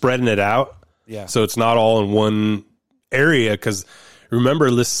they're spreading it out. Yeah. So it's not all in one area. Because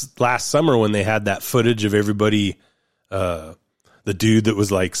remember this last summer when they had that footage of everybody, the dude that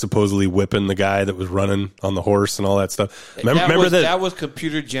was like supposedly whipping the guy that was running on the horse and all that stuff. Remember that was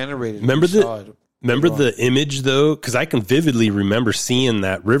computer generated. Remember the image though? Because I can vividly remember seeing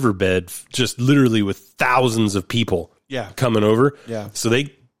that riverbed just literally with thousands of people coming over. Yeah. So they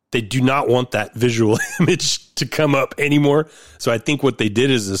do not want that visual image to come up anymore. So I think what they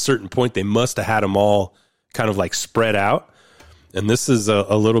did is at a certain point they must have had them all kind of like spread out. And this is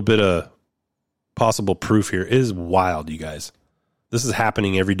a little bit of possible proof here. It is wild, you guys. This is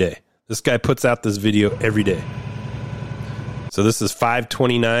happening every day. This guy puts out this video every day. So this is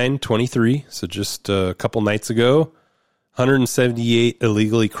 5/29/23. So just a couple nights ago, 178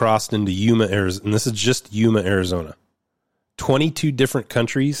 illegally crossed into Yuma, Arizona. And this is just Yuma, Arizona. 22 different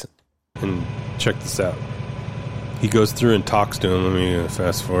countries. And check this out. He goes through and talks to him. Let me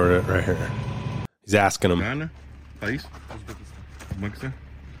fast forward it right here. He's asking him. Ghana, país, Uzbekistan,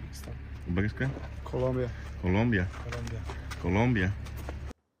 Uzbekistan, Colombia.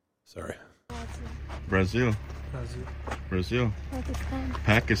 Sorry. Brazil.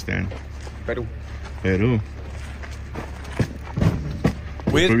 Pakistan. Peru.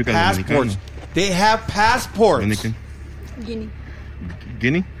 With passports. They have passports. Dominican.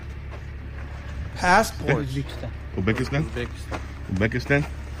 Guinea. Passports. Uzbekistan.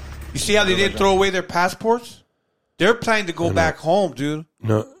 You see how they didn't throw away their passports? They're planning to go back home, dude.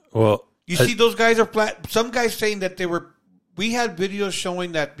 No, well, you see, those guys are some guys saying that they were. We had videos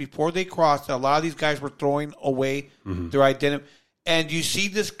showing that before they crossed, a lot of these guys were throwing away their identity. And you see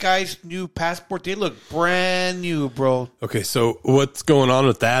this guy's new passport; they look brand new, bro. Okay, so what's going on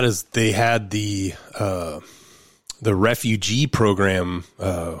with that is they had the refugee program.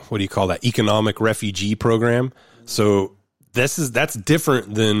 What do you call that? Economic refugee program. So that's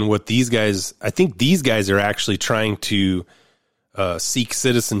different than what these guys. I think these guys are actually trying to seek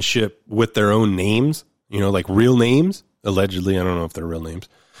citizenship with their own names. You know, like real names. Allegedly, I don't know if they're real names,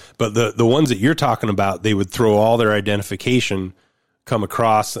 but the ones that you're talking about, they would throw all their identification, come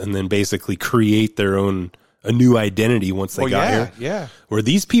across, and then basically create their own a new identity once they got here. Yeah. Where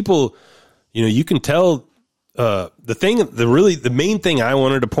these people, you know, you can tell the main thing I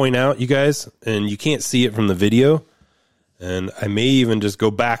wanted to point out, you guys, and you can't see it from the video, and I may even just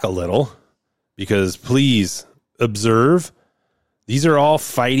go back a little because please observe, these are all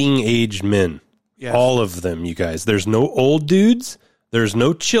fighting aged men. Yes. All of them, you guys. There's no old dudes. There's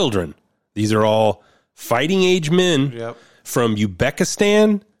no children. These are all fighting age men from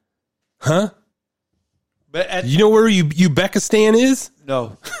Uzbekistan. Huh? But you know where Uzbekistan is?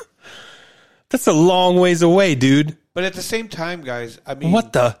 No. That's a long ways away, dude. But at the same time, guys, I mean,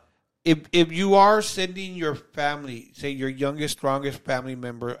 what the? If you are sending your family, say your youngest, strongest family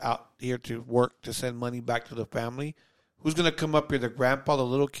member out here to work to send money back to the family, who's going to come up here? The grandpa, the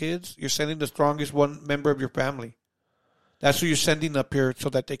little kids? You're sending the strongest one member of your family. That's who you're sending up here so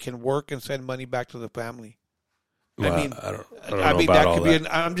that they can work and send money back to the family. Well, I mean, I don't know about all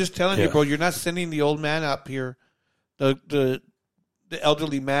that. I'm just telling you, bro. You're not sending the old man up here, the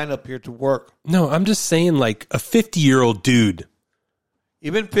elderly man up here to work. No, I'm just saying, like a 50-year-old dude.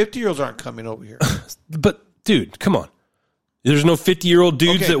 Even 50-year-olds aren't coming over here. But dude, come on. There's no 50-year-old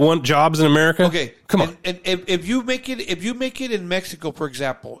dudes that want jobs in America. Okay, come on. And if you make it in Mexico, for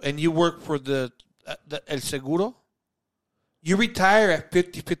example, and you work for the El Seguro, you retire at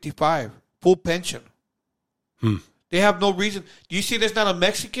 50, 55, full pension. They have no reason. Do you see there's not a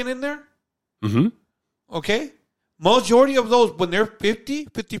Mexican in there? Mm-hmm. Okay. Majority of those, when they're 50,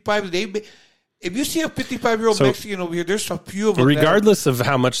 55, if you see a 55-year-old Mexican over here, there's a few of them. Regardless of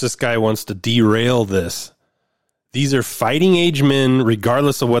how much this guy wants to derail this, these are fighting age men,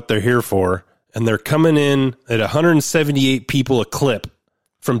 regardless of what they're here for, and they're coming in at 178 people a clip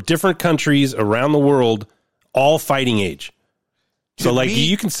from different countries around the world, all fighting age. So, like,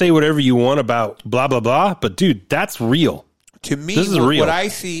 you can say whatever you want about blah, blah, blah, but, dude, that's real. To me, this is real. What I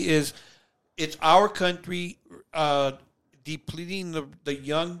see is it's our country depleting the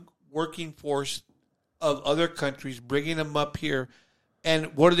young working force of other countries, bringing them up here.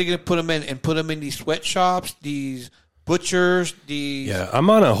 And what are they going to put them in? And put them in these sweatshops, these butchers, these... Yeah, I'm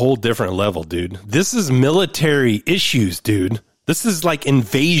on a whole different level, dude. This is military issues, dude. This is like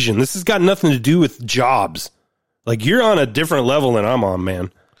invasion. This has got nothing to do with jobs. Like, you're on a different level than I'm on,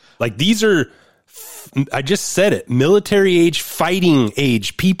 man. Like, these are, I just said it, military age, fighting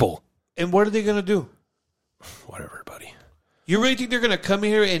age people. And what are they going to do? Whatever, buddy. You really think they're going to come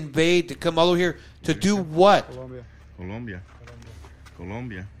here and invade, to come all over here to do what? Colombia.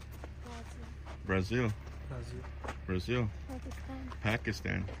 Brazil.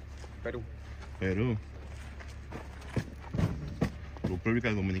 Pakistan. Peru.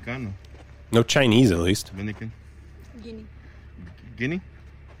 República Dominicana. No Chinese, at least. Dominican. Guinea.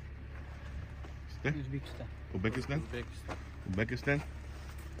 Uzbekistan.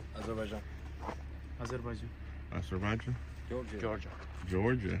 Azerbaijan.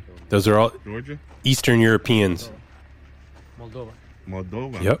 Georgia. Those are all Georgia. Eastern Europeans. Moldova.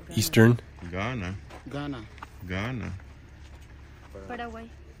 Yep, Eastern. Ghana. Paraguay.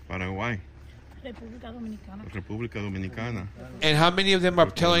 República Dominicana. And how many of them are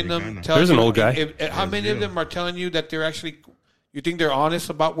telling them? There's an old guy. How many of them are telling you that they're actually? You think they're honest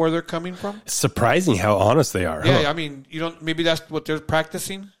about where they're coming from? It's surprising how honest they are. Yeah, huh? I mean, you don't. Maybe that's what they're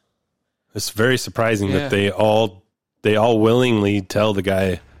practicing. It's very surprising that they all willingly tell the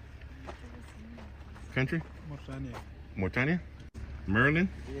guy. Country? Mauritania? Maryland?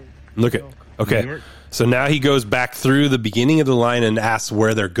 Look at okay. New York? So now he goes back through the beginning of the line and asks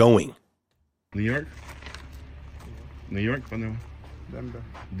where they're going. New York?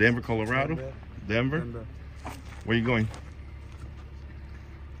 Denver, Colorado? Denver? Where are you going?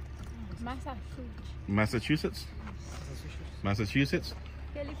 Massachusetts?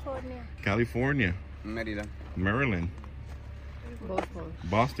 California? Maryland?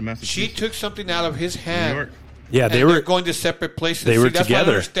 Boston, Massachusetts. She took something out of his hand. New York. Yeah, and they're going to separate places. They were that's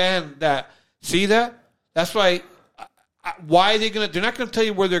together. Why I understand that. See that? That's why. Why are they gonna? They're not gonna tell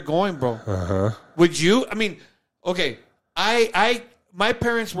you where they're going, bro. Would you? I mean, okay. My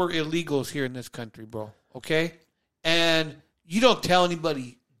parents were illegals here in this country, bro. Okay, and you don't tell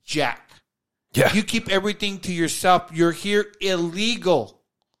anybody jack. Yeah, you keep everything to yourself. You're here illegal.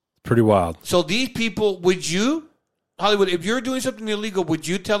 Pretty wild. So these people, would you, Hollywood, if you're doing something illegal, would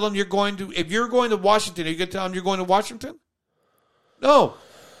you tell them you're going to? If you're going to Washington, are you gonna tell them you're going to Washington? No.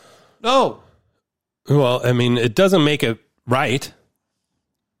 Well, I mean, it doesn't make it right.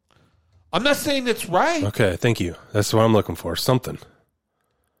 I'm not saying it's right. Okay, thank you. That's what I'm looking for. Something.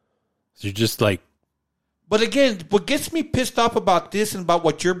 You're just like. But again, what gets me pissed off about this and about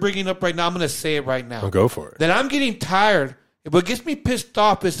what you're bringing up right now, I'm going to say it right now. I'll go for it. That I'm getting tired. What gets me pissed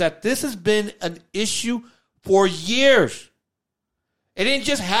off is that this has been an issue for years. It didn't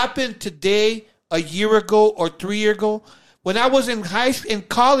just happen today, a year ago, or 3 years ago. When I was in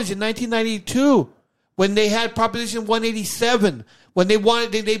college in 1992, when they had Proposition 187, when they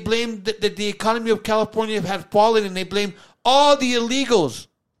blamed that the economy of California had fallen, and they blamed all the illegals.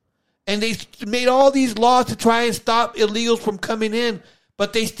 And they made all these laws to try and stop illegals from coming in.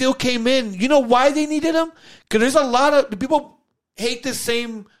 But they still came in. You know why they needed them? Because there's a lot of people hate the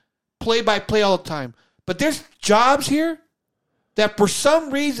same play-by-play all the time. But there's jobs here that for some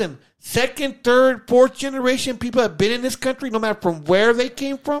reason, second, third, fourth generation people have been in this country, no matter from where they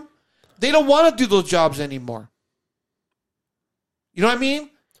came from, they don't want to do those jobs anymore. You know what I mean?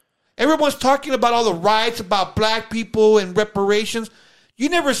 Everyone's talking about all the riots about black people and reparations. You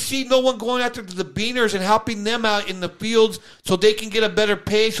never see no one going after the beaners and helping them out in the fields so they can get a better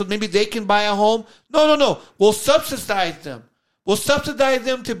pay, so maybe they can buy a home. No. We'll subsidize them. We'll subsidize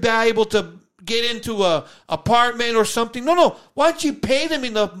them to be able to get into a apartment or something. No. Why don't you pay them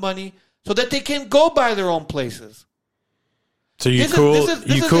enough money so that they can go buy their own places? So This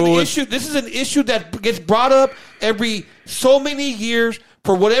is an issue that gets brought up every so many years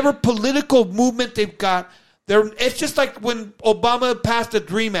for whatever political movement they've got. It's just like when Obama passed the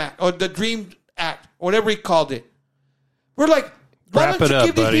Dream Act or the Dream Act, or whatever he called it. We're like, why don't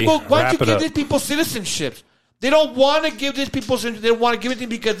you give these people citizenships? They don't want to give these people citizenship. They don't want to give it to them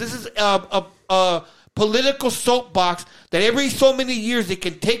because this is a political soapbox that every so many years they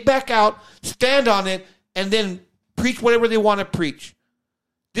can take back out, stand on it, and then preach whatever they want to preach.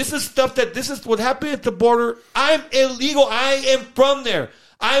 This is what happened at the border. I'm illegal. I am from there.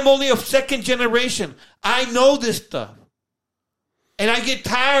 I'm only a second generation. I know this stuff. And I get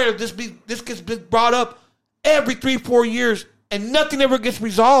tired of this. This gets brought up every 3-4 years, and nothing ever gets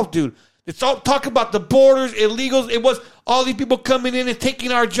resolved, dude. It's all talk about the borders, illegals. It was all these people coming in and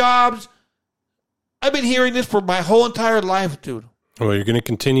taking our jobs. I've been hearing this for my whole entire life, dude. Well, you're going to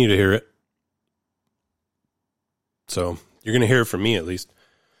continue to hear it. So you're going to hear it from me, at least.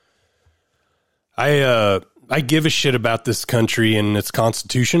 I give a shit about this country and its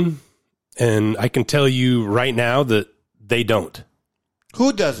constitution, and I can tell you right now that they don't.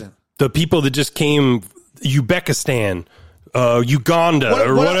 Who doesn't? The people that just came, Uzbekistan, Uganda,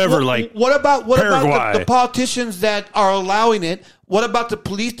 What about the politicians that are allowing it? What about the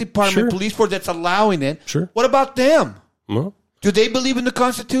police department, police force that's allowing it? Sure. What about them? Well, Do they believe in the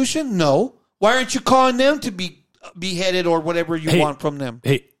Constitution? No. Why aren't you calling them to be beheaded or whatever you want from them?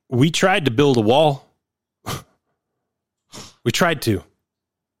 Hey, we tried to build a wall. We tried to.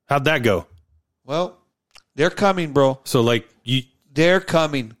 How'd that go? Well, they're coming, bro. So, they're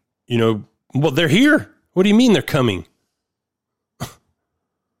coming. Well, they're here. What do you mean they're coming?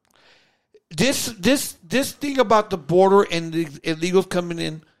 This thing about the border and the illegals coming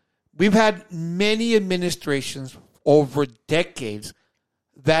in, we've had many administrations over decades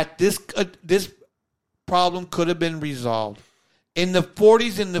that this problem could have been resolved. In the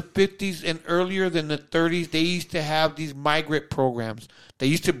 40s and the 50s and earlier than the 30s, they used to have these migrant programs. They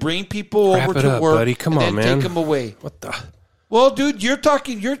used to bring people over to work, buddy. Come and on, then man. take them away. What the? Well, dude, you're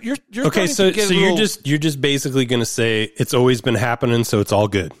talking. You're Okay, so you're just basically going to say it's always been happening, so it's all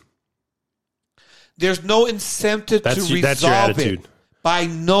good. There's no incentive to resolve that's your attitude. it by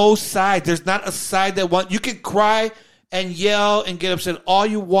no side. There's not a side that want. You can cry and yell and get upset all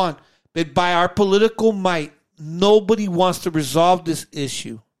you want, but by our political might, nobody wants to resolve this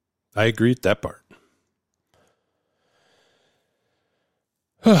issue. I agree with that part.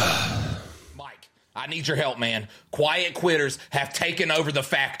 Mike, I need your help, man. Quiet quitters have taken over the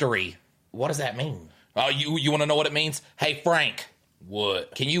factory. What does that mean? You want to know what it means? Hey, Frank.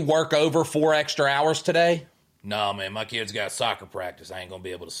 What? Can you work over 4 extra hours today? No, man, my kid's got soccer practice. I ain't going to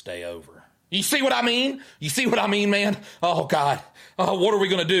be able to stay over. You see what I mean? You see what I mean, man? Oh, God. What are we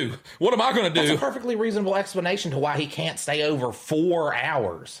going to do? What am I going to do? That's a perfectly reasonable explanation to why he can't stay over 4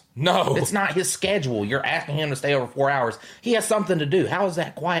 hours. No. It's not his schedule. You're asking him to stay over 4 hours. He has something to do. How is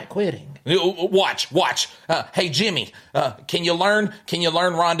that quiet quitting? Watch. Hey, Jimmy, can you learn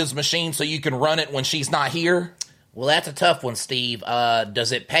Rhonda's machine so you can run it when she's not here? Well, that's a tough one, Steve.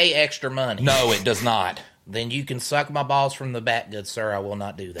 Does it pay extra money? No, it does not. Then you can suck my balls from the back, good sir. I will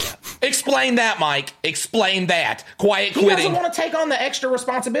not do that. Explain that, Mike. Explain that. Quiet He quitting. doesn't want to take on the extra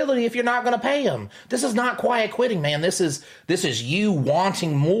responsibility if you're not going to pay him. This is not quiet quitting, man. This is you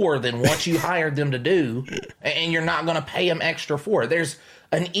wanting more than what you hired them to do, and you're not going to pay them extra for it. There's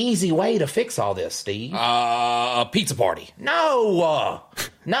an easy way to fix all this, Steve. A pizza party. No,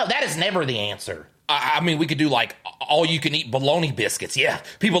 that is never the answer. I mean, we could do like all-you-can-eat bologna biscuits. Yeah,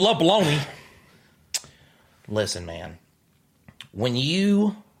 people love bologna. Listen, man, when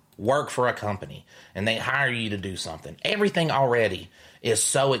you work for a company and they hire you to do something, everything already is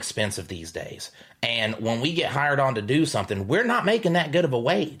so expensive these days. And when we get hired on to do something, we're not making that good of a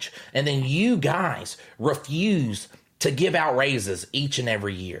wage. And then you guys refuse to give out raises each and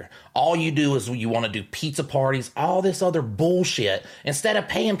every year. All you do is you want to do pizza parties, all this other bullshit, instead of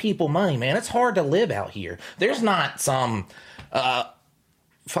paying people money, man. It's hard to live out here. There's not some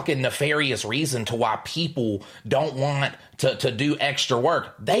fucking nefarious reason to why people don't want to do extra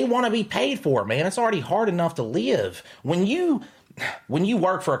work. They want to be paid for it, man. It's already hard enough to live. When you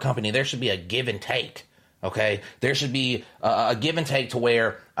work for a company, there should be a give and take. Okay, there should be a give and take to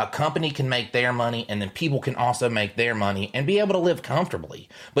where a company can make their money and then people can also make their money and be able to live comfortably.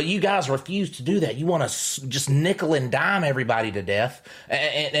 But you guys refuse to do that. You want to just nickel and dime everybody to death.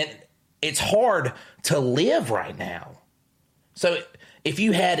 And it's hard to live right now. So if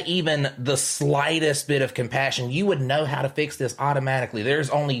you had even the slightest bit of compassion, you would know how to fix this automatically.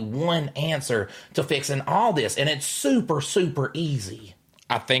 There's only one answer to fixing all this, and it's super, super easy.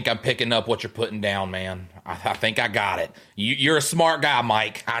 I think I'm picking up what you're putting down, man. I think I got it. You're a smart guy,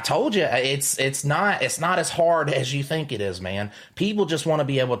 Mike. I told you, it's not as hard as you think it is, man. People just want to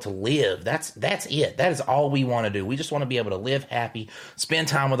be able to live. That's it. That is all we want to do. We just want to be able to live happy, spend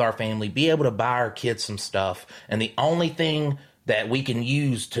time with our family, be able to buy our kids some stuff. And the only thing that we can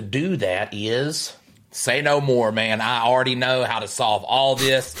use to do that is... Say no more, man. I already know how to solve all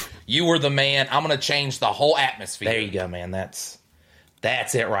this. You were the man. I'm going to change the whole atmosphere. There you go, man. That's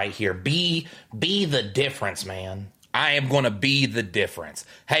it right here. Be the difference, man. I am going to be the difference.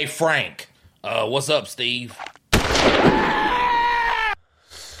 Hey, Frank. What's up, Steve?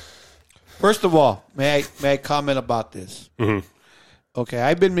 First of all, may I comment about this? Mm-hmm. Okay,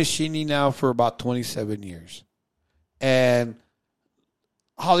 I've been machining now for about 27 years. And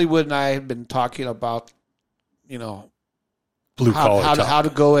Hollywood and I have been talking about, blue collar how to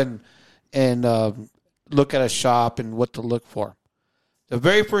go and look at a shop and what to look for. The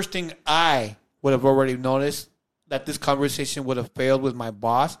very first thing I would have already noticed that this conversation would have failed with my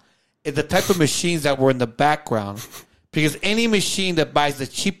boss is the type of machines that were in the background. Because any machine that buys the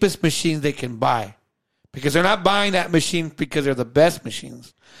cheapest machines they can buy, because they're not buying that machine because they're the best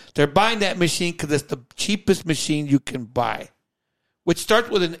machines. They're buying that machine because it's the cheapest machine you can buy, which starts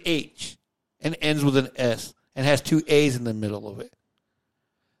with an H and ends with an S and has 2 A's in the middle of it.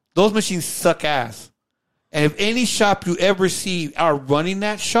 Those machines suck ass. And if any shop you ever see are running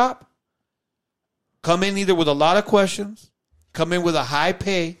that shop, come in either with a lot of questions, come in with a high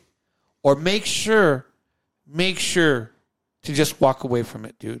pay, or make sure to just walk away from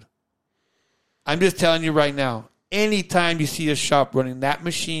it, dude. I'm just telling you right now, anytime you see a shop running that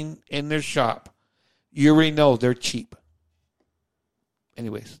machine in their shop, you already know they're cheap.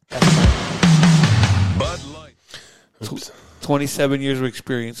 Anyways, that's Bud Light. 27 years of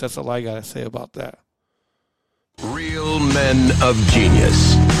experience. That's all I got to say about that. Real men of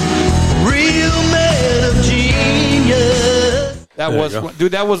genius. Real men of genius.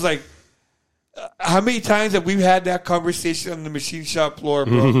 That was like, how many times have we had that conversation on the machine shop floor,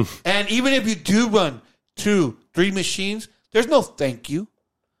 bro? And even if you do run 2, 3 machines, there's no thank you.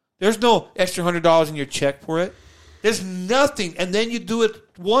 There's no extra $100 in your check for it. There's nothing. And then you do it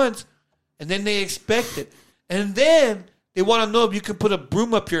once, and then they expect it. And then they want to know if you can put a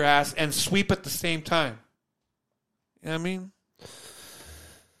broom up your ass and sweep at the same time. You know what I mean?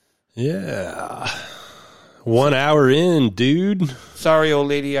 Yeah. 1 hour in, dude. Sorry, old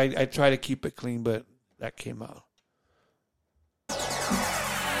lady. I try to keep it clean, but that came out.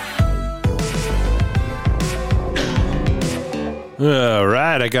 All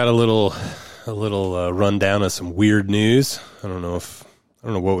right, I got a little rundown of some weird news. I don't know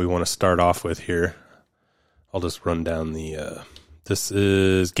what we want to start off with here. I'll just run down the. This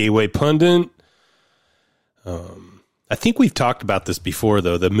is Gateway Pundit. I think we've talked about this before,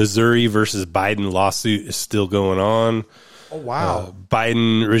 though. The Missouri versus Biden lawsuit is still going on. Oh, wow.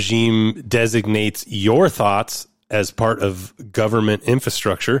 Biden regime designates your thoughts as part of government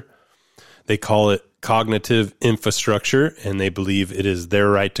infrastructure. They call it cognitive infrastructure, and they believe it is their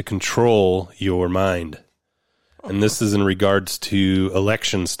right to control your mind. And this is in regards to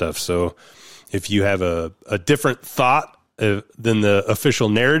election stuff. So if you have a different thought than the official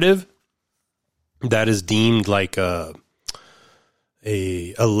narrative, that is deemed like a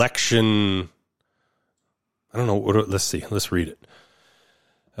election. I don't know. Let's see. Let's read it.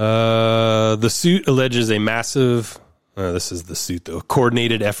 The suit alleges a massive, this is the suit though,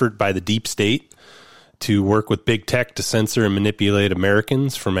 coordinated effort by the deep state to work with big tech to censor and manipulate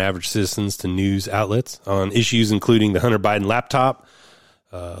Americans, from average citizens to news outlets, on issues including the Hunter Biden laptop,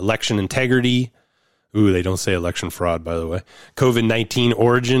 election integrity. Ooh, they don't say election fraud, by the way. COVID-19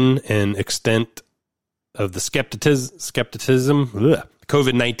 origin and extent of the skepticism.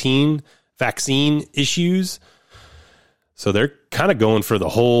 COVID-19 vaccine issues. So they're kind of going for the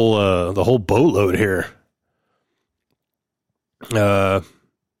whole boatload here.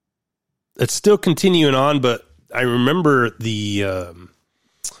 It's still continuing on, but I remember the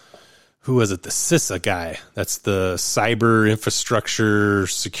who was it? The CISA guy. That's the Cyber Infrastructure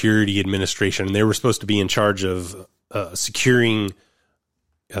Security Administration. They were supposed to be in charge of securing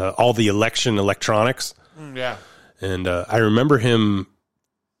all the election electronics. Yeah. And I remember him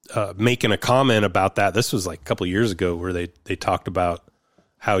making a comment about that. This was like a couple of years ago, where they talked about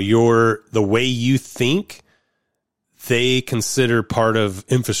how the way you think, they consider part of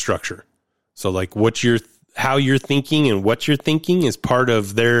infrastructure. So like how you're thinking and what you're thinking is part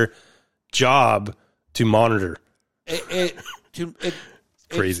of their job to monitor. It's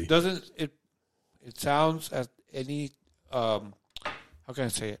crazy. It sounds as any how can I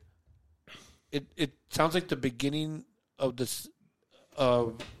say it? It sounds like the beginning of this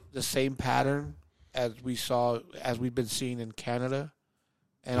the same pattern as we've been seeing in Canada,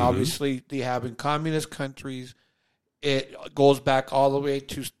 and obviously they have in communist countries. It goes back all the way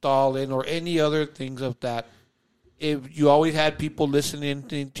to Stalin or any other things of that. If you always had people listening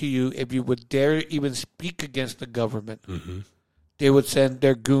to you, if you would dare even speak against the government, they would send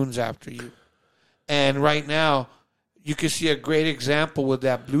their goons after you. And right now, you can see a great example with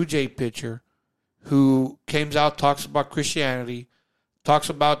that Blue Jay pitcher who comes out, talks about Christianity, talks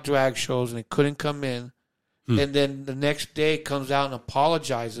about drag shows, and he couldn't come in. And then the next day comes out and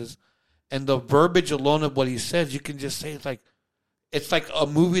apologizes. And the verbiage alone of what he says, you can just say it's like a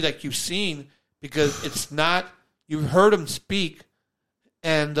movie like you've seen, because it's not, you've heard him speak,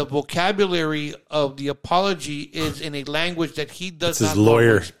 and the vocabulary of the apology is in a language that he does not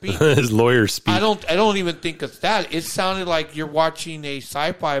normally speak. His lawyer speak. I don't even think it's that. It sounded like you're watching a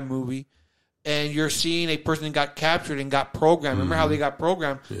sci-fi movie and you're seeing a person that got captured and got programmed. Remember how they got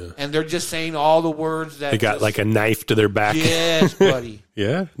programmed? Yeah. And they're just saying all the words that... They got like a knife to their back. Yes, buddy.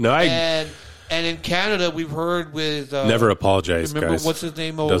 Yeah? No, And in Canada, we've heard with... never apologize, remember, guys. what's his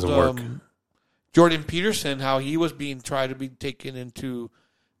name? Doesn't work. Jordan Peterson, how he was tried to be taken into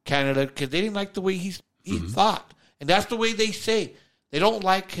Canada because they didn't like the way he thought. And that's the way they say. They don't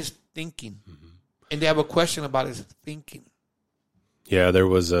like his thinking. And they have a question about his thinking. Yeah, there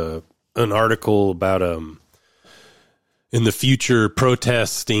was an article about in the future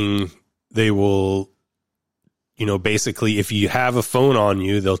protesting, they will, basically if you have a phone on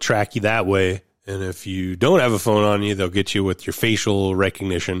you, they'll track you that way. And if you don't have a phone on you, they'll get you with your facial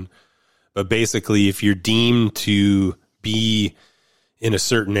recognition. But basically, if you're deemed to be in a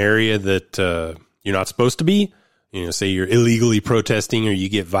certain area that you're not supposed to be, say you're illegally protesting or you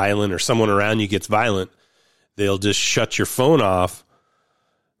get violent or someone around you gets violent, they'll just shut your phone off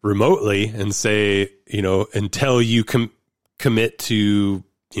remotely and say, until you commit to,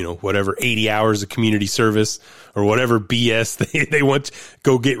 whatever 80 hours of community service or whatever BS they want,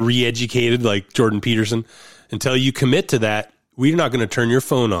 go get re-educated like Jordan Peterson. Until you commit to that, we're not going to turn your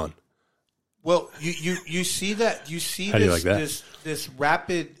phone on. Well, you see that How do you like that? This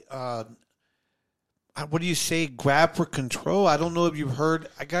rapid what do you say, grab for control? I don't know if you've heard.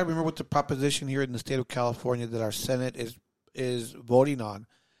 I got to remember what the proposition here in the state of California that our Senate is voting on,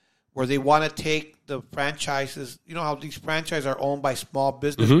 where they want to take the franchises. You know how these franchises are owned by small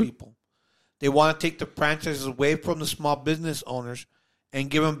business people. They want to take the franchises away from the small business owners and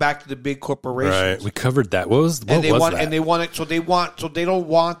give them back to the big corporations. Right, we covered that. What was that? And they want it. So they don't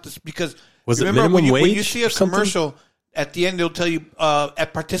want this because was remember it minimum wage when you see a commercial at the end, they'll tell you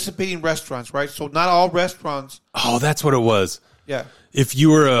at participating restaurants, right? So not all restaurants. Oh, that's what it was. Yeah. If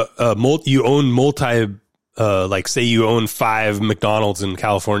you were you own like say you own 5 McDonald's in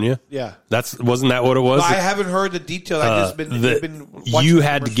California. Yeah. Wasn't that what it was? No, I haven't heard the detail. I just been you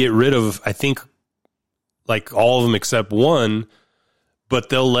had to get rid of, I think, like all of them except one. But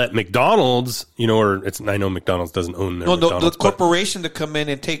they'll let McDonald's, I know McDonald's doesn't own their McDonald's. The corporation to come in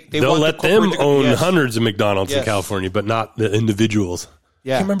and take. They'll let them own hundreds of McDonald's in California, but not the individuals.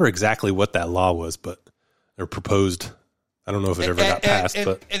 Yeah. I can't remember exactly what that law was, but they're proposed. I don't know if it ever got passed,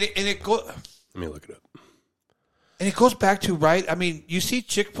 but let me look it up. And it goes back to, right? I mean, you see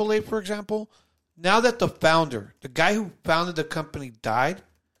Chick-fil-A, for example. Now that the founder, the guy who founded the company, died,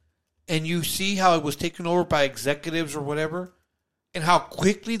 and you see how it was taken over by executives or whatever. And how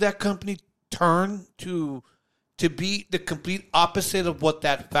quickly that company turned to be the complete opposite of what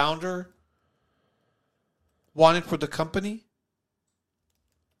that founder wanted for the company.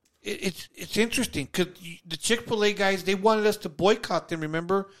 It's interesting because the Chick-fil-A guys, they wanted us to boycott them,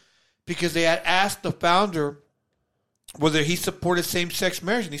 remember? Because they had asked the founder whether he supported same-sex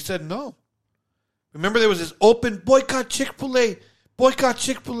marriage, and he said no. Remember, there was this open boycott Chick-fil-A.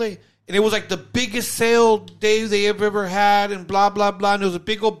 And it was like the biggest sale day they ever had and blah, blah, blah. And it was a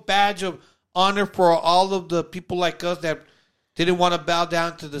big old badge of honor for all of the people like us that didn't want to bow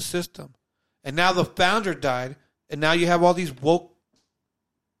down to the system. And now the founder died. And now you have all these woke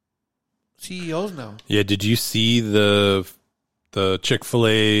CEOs now. Yeah, did you see the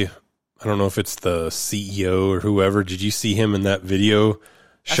Chick-fil-A, I don't know if it's the CEO or whoever, did you see him in that video?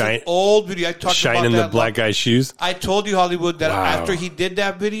 That's an old video. I talked shining about that the black guy's shoes. I told you, Hollywood, that Wow. after he did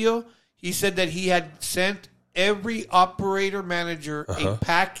that video, he said that he had sent every operator manager a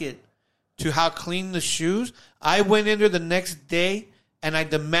packet to how clean the shoes. I went in there the next day and I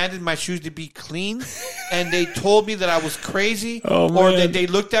demanded my shoes to be clean, and they told me that I was crazy, or that they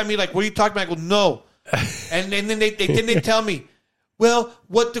looked at me like, "What are you talking about?" I go, "No," and then they tell me, "Well,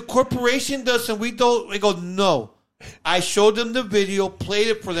 what the corporation does and we don't." I go, "No." I showed them the video, played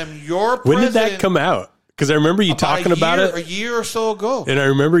it for them. When did that come out? Because I remember you talking about it a year or so ago. And I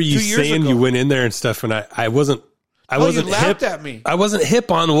remember you saying you went in there and stuff, and I wasn't you laughed hip. at me. I wasn't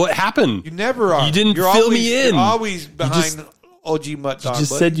hip on what happened. You never are. You didn't fill me in. You're always behind OG Mutt Dog. You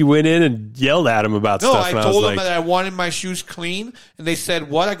just said you went in and yelled at him about stuff. No, I told them that I wanted my shoes clean, and they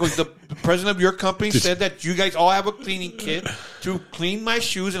said, "What?" I go, "The president of your company said that you guys all have a cleaning kit to clean my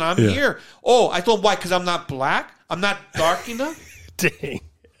shoes, and I'm here." Oh, I told them, "Why? Because I'm not black? I'm not dark enough?" Dang.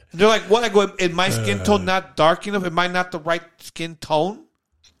 They're like, "What?" I go, "Is my skin tone not dark enough? Am I not the right skin tone?"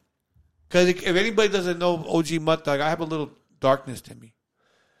 Because if anybody doesn't know OG Mutt Dog, I have a little darkness to me.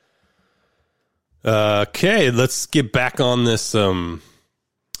 Okay, let's get back on this.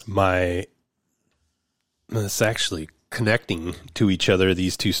 It's actually connecting to each other,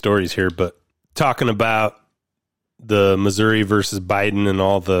 these two stories here, but talking about the Missouri versus Biden and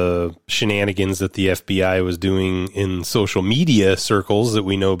all the shenanigans that the FBI was doing in social media circles that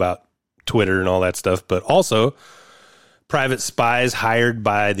we know about, Twitter and all that stuff, but also private spies hired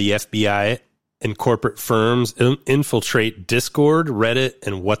by the FBI and corporate firms infiltrate Discord, Reddit,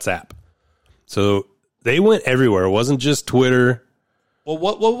 and WhatsApp. So they went everywhere. It wasn't just Twitter. Well,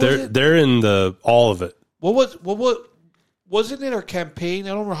 what was it? They're in all of it. Wasn't it our campaign? I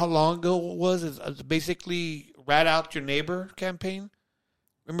don't remember how long ago it was. It's basically rat out your neighbor campaign.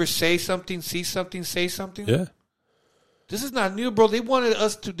 Remember, say something, see something, say something. Yeah. This is not new, bro. They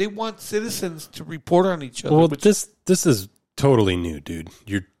want citizens to report on each other. Well, this is totally new, dude.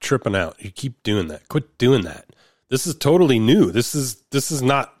 You're tripping out. You keep doing that. Quit doing that. This is totally new. This is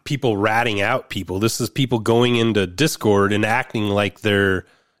not people ratting out people. This is people going into Discord and acting like they're,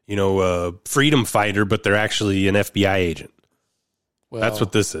 a freedom fighter, but they're actually an FBI agent. Well, that's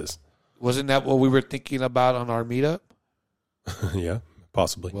what this is. Wasn't that what we were thinking about on our meetup? Yeah,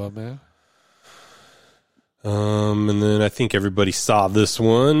 possibly. Well, man. And then I think everybody saw this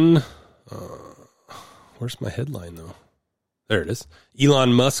one. Where's my headline, though? There it is.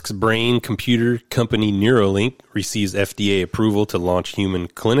 Elon Musk's brain computer company Neuralink receives FDA approval to launch human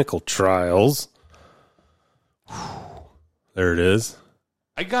clinical trials. There it is.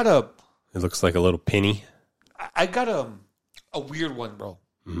 It looks like a little penny. I got a weird one, bro.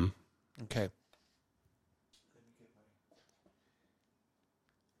 Mm-hmm. Okay.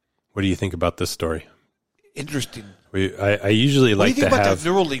 What do you think about this story? Interesting. I usually like to have... What do you think about that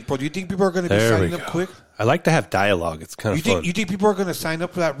Neuralink, bro? Do you think people are going to be signing up quick? I like to have dialogue. It's kind of fun. You think people are going to sign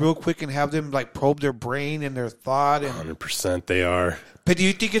up for that real quick and have them like probe their brain and their thought? 100% they are. But do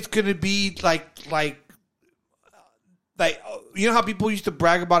you think it's going to be like you know how people used to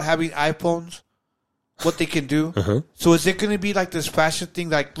brag about having iPhones, what they can do? Uh-huh. So is it going to be like this fashion thing?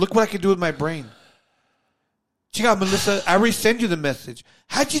 Like, look what I can do with my brain. Check out, Melissa. I already sent you the message.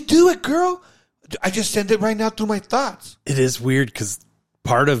 How'd you do it, girl? I just sent it right now through my thoughts. It is weird because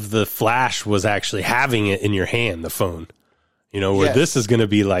part of the flash was actually having it in your hand, the phone. Where Yes. this is going to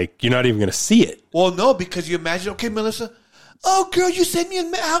be like, you're not even going to see it. Well, no, because you imagine, okay, Melissa, oh, girl, you sent me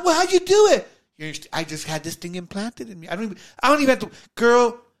how'd you do it? I just had this thing implanted in me. I don't even have to,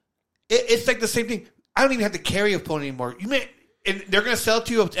 girl, it's like the same thing. I don't even have to carry a phone anymore. And they're going to sell it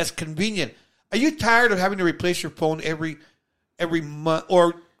to you as convenient. Are you tired of having to replace your phone every month,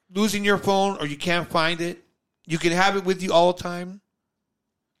 or losing your phone, or you can't find it? You can have it with you all the time.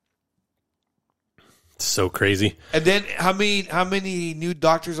 It's so crazy. And then how many new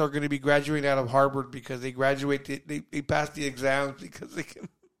doctors are going to be graduating out of Harvard because they they passed the exams because they can.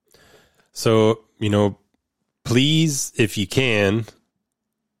 So, please, if you can,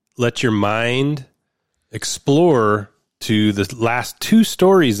 let your mind explore to the last two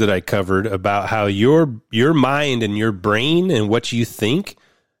stories that I covered about how your mind and your brain and what you think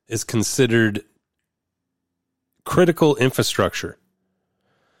is considered critical infrastructure.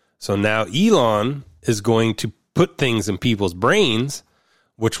 So now Elon is going to put things in people's brains,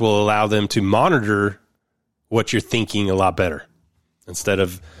 which will allow them to monitor what you're thinking a lot better. Instead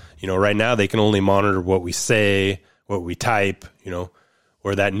of, right now they can only monitor what we say, what we type,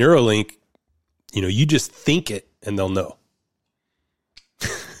 or that Neuralink, you just think it and they'll know.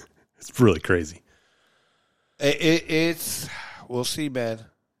 It's really crazy. It's we'll see, man.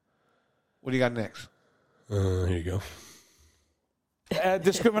 What do you got next? Here you go.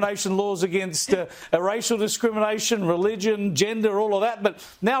 Discrimination laws against racial discrimination, religion, gender, all of that. But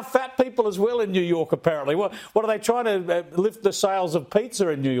now fat people as well in New York, apparently. What are they trying to lift the sales of pizza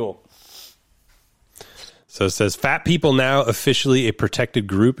in New York? So it says, fat people now officially a protected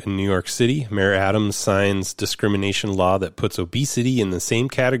group in New York City. Mayor Adams signs discrimination law that puts obesity in the same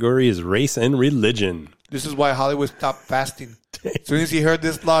category as race and religion. This is why Hollywood stopped fasting. As soon as he heard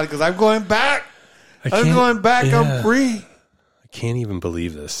this law, he goes, I'm going back. I'm going back. Yeah. I'm free. I can't even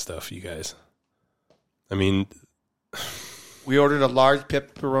believe this stuff, you guys. I mean, we ordered a large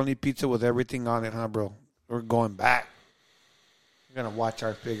pepperoni pizza with everything on it, huh, bro? We're going back. We're going to watch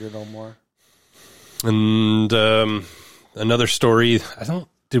our figure no more. And another story.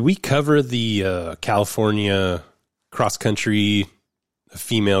 Did we cover the California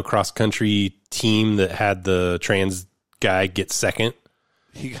female cross country team that had the trans guy get second?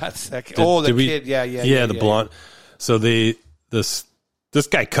 He got second. Kid. Yeah, the blonde. So this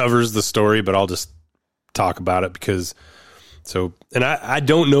guy covers the story, but I'll just talk about it because I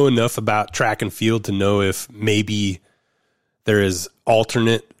don't know enough about track and field to know if maybe there is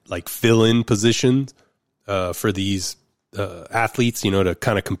alternate like fill-in positions for these athletes, to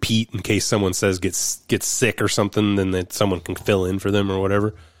kind of compete in case someone says gets sick or something, then that someone can fill in for them or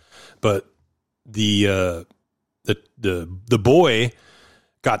whatever. But the boy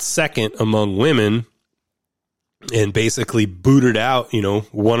got second among women and basically booted out,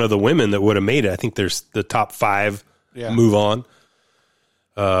 one of the women that would have made it. I think there's the top 5 move on.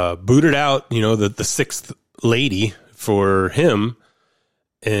 Booted out, the sixth lady for him.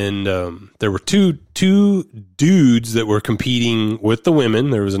 And there were two dudes that were competing with the women.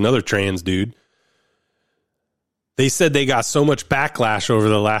 There was another trans dude. They said they got so much backlash over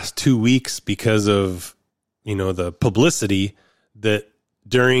the last 2 weeks because of, the publicity that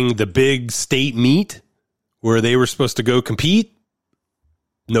during the big state meet where they were supposed to go compete,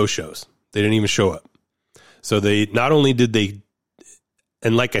 no shows. They didn't even show up. So they not only did they,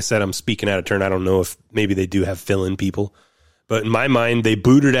 and like I said, I'm speaking out of turn. I don't know if maybe they do have fill-in people, but in my mind, they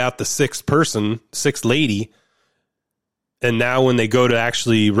booted out the sixth lady. And now when they go to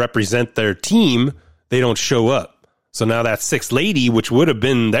actually represent their team, they don't show up. So now that sixth lady, which would have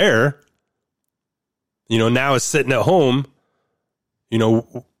been there, now is sitting at home.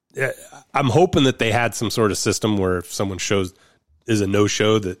 I'm hoping that they had some sort of system where if someone is a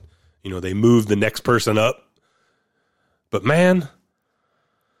no-show that, they move the next person up. But man,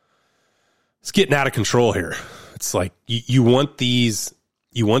 it's getting out of control here. It's like you want these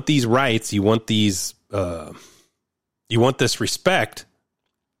rights, you want these, you want this respect,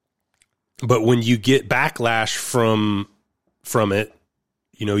 but when you get backlash from it,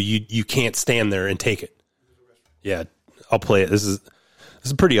 you can't stand there and take it. Yeah, I'll play it. This is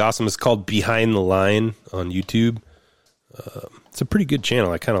pretty awesome. It's called Behind the Line on YouTube. It's a pretty good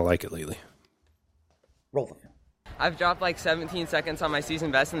channel. I kind of like it lately. Roll them. I've dropped like 17 seconds on my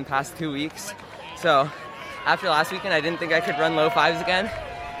season best in the past 2 weeks. So after last weekend, I didn't think I could run low fives again.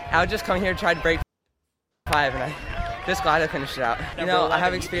 I would just come here to try to break 5, and I'm just glad I finished it out. I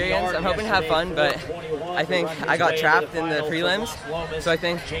have experience. I'm hoping to have fun, but I think I got trapped in the prelims. So I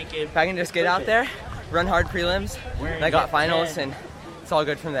think if I can just get out there, run hard prelims, and I got finals, and it's all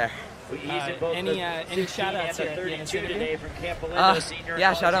good from there. Any shout-outs here at the end of the interview?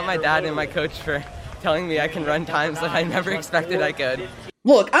 Yeah, shout out my dad and my coach for telling me I can run times that I never expected I could.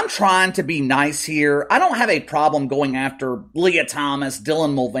 Look, I'm trying to be nice here. I don't have a problem going after Leah Thomas,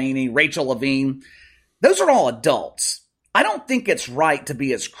 Dylan Mulvaney, Rachel Levine. Those are all adults. I don't think it's right to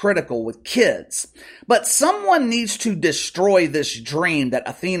be as critical with kids. But someone needs to destroy this dream that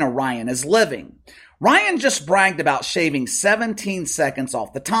Athena Ryan is living. Ryan just bragged about shaving 17 seconds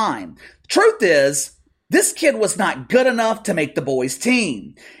off the time. The truth is, this kid was not good enough to make the boys'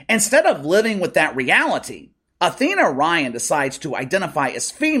 team. Instead of living with that reality, Athena Ryan decides to identify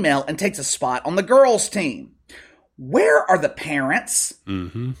as female and takes a spot on the girls' team. Where are the parents?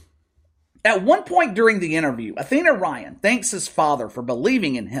 Mm-hmm. At one point during the interview, Athena Ryan thanks his father for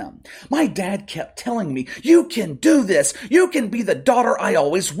believing in him. My dad kept telling me, you can do this. You can be the daughter I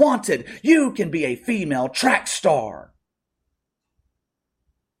always wanted. You can be a female track star.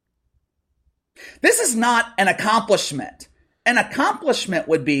 This is not an accomplishment. An accomplishment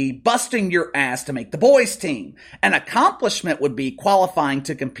would be busting your ass to make the boys' team. An accomplishment would be qualifying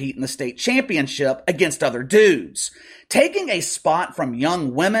to compete in the state championship against other dudes. Taking a spot from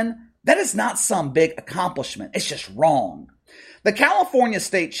young women, that is not some big accomplishment. It's just wrong. The California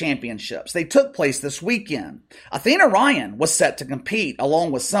State Championships, they took place this weekend. Athena Ryan was set to compete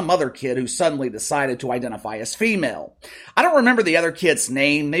along with some other kid who suddenly decided to identify as female. I don't remember the other kid's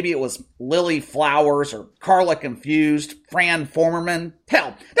name. Maybe it was Lily Flowers or Carla Confused, Fran Formerman.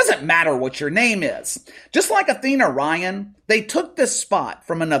 Hell, it doesn't matter what your name is. Just like Athena Ryan, they took this spot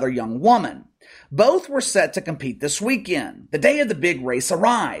from another young woman. Both were set to compete this weekend. The day of the big race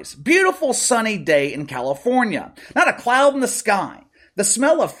arrives. Beautiful sunny day in California. Not a cloud in the sky. The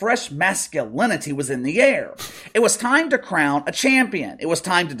smell of fresh masculinity was in the air. It was time to crown a champion. It was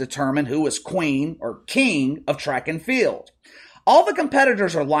time to determine who was queen or king of track and field. All the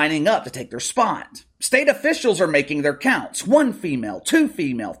competitors are lining up to take their spot. State officials are making their counts. 1 female, 2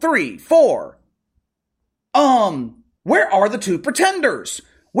 female, 3, 4. Where are the 2 pretenders?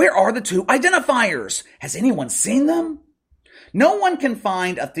 Where are the 2 identifiers? Has anyone seen them? No one can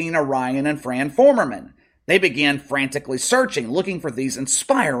find Athena Ryan and Fran Formerman. They began frantically searching, looking for these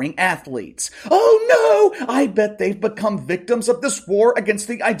inspiring athletes. Oh no! I bet they've become victims of this war against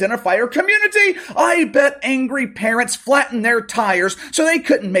the identifier community! I bet angry parents flattened their tires so they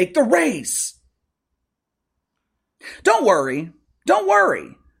couldn't make the race! Don't worry.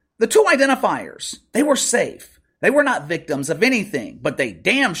 The 2 identifiers, they were safe. They were not victims of anything, but they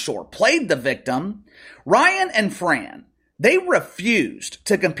damn sure played the victim. Ryan and Fran, they refused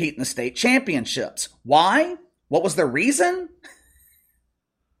to compete in the state championships. Why? What was their reason?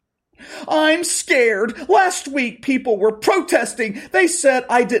 I'm scared. Last week, people were protesting. They said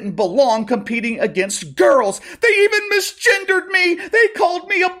I didn't belong competing against girls. They even misgendered me. They called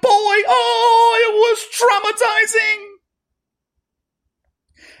me a boy. Oh, it was traumatizing.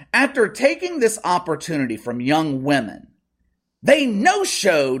 After taking this opportunity from young women, they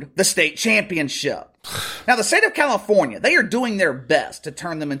no-showed the state championship. Now, the state of California, they are doing their best to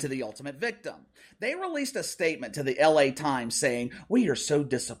turn them into the ultimate victim. They released a statement to the LA Times saying, we are so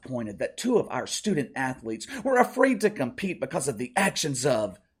disappointed that 2 of our student athletes were afraid to compete because of the actions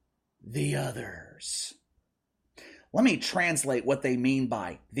of the others. Let me translate what they mean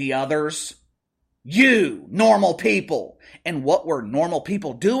by the others. You, normal people. And what were normal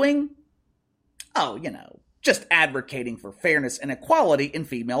people doing? Oh, just advocating for fairness and equality in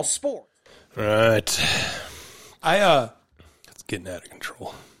female sports. Right. It's getting out of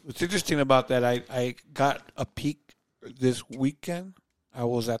control. What's interesting about that, I got a peek this weekend. I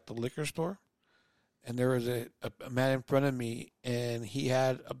was at the liquor store, and there was a man in front of me, and he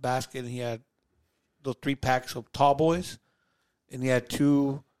had a basket, and he had the 3 packs of Tall Boys, and he had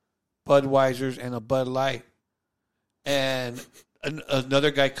 2 Budweisers and a Bud Light. And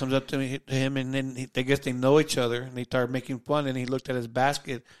another guy comes up to him, and then I guess they know each other, and they started making fun, and he looked at his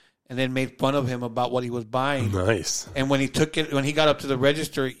basket and then made fun of him about what he was buying. Nice. And when he got up to the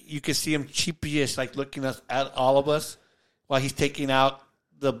register, you could see him sheepish, like looking at all of us while he's taking out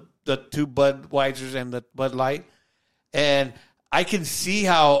the 2 Budweisers and the Bud Light. And I can see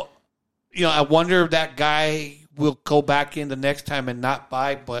how, I wonder if that guy will go back in the next time and not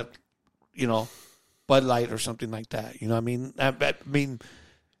buy Bud Light or something like that. You know what I mean?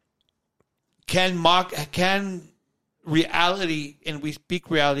 Can reality, and we speak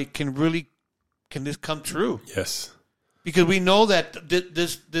reality, can this come true? Yes. Because we know that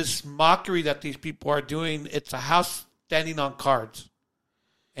this mockery that these people are doing, it's a house standing on cards.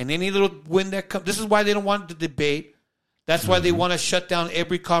 And any little win that comes, this is why they don't want the debate. That's why they want to shut down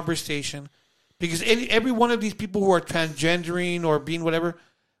every conversation. Because every one of these people who are transgendering or being whatever,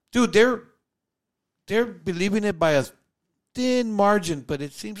 dude, they're believing it by a thin margin, but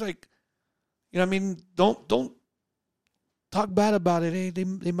it seems like, don't talk bad about it.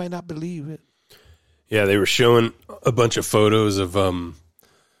 They might not believe it. Yeah, they were showing a bunch of photos of the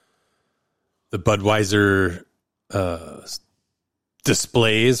Budweiser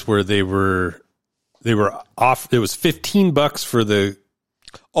displays where they were off. It was $15 for the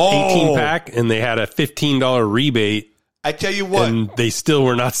 18 pack, and they had a $15 rebate. I tell you what, and they still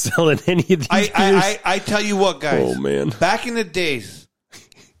were not selling any of these beers. I tell you what, guys. Oh man! Back in the days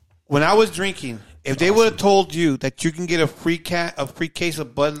when I was drinking, if they would have told you that you can get a free case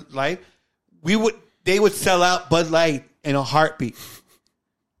of Bud Light, they would sell out Bud Light in a heartbeat.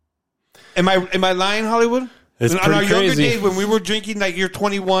 Am I lying, Hollywood? It's on pretty our younger crazy. days when we were drinking, like you're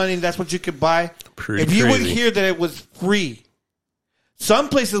 21 and that's what you could buy. Pretty you would crazy. hear that it was free, some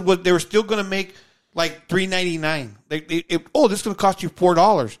places they were still going to make like $3.99. This is going to cost you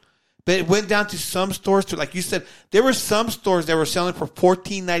 $4. But it went down to some stores to, like you said, there were some stores that were selling for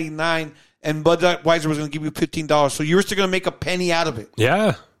 $14.99, and Budweiser was going to give you $15. So you were still going to make a penny out of it.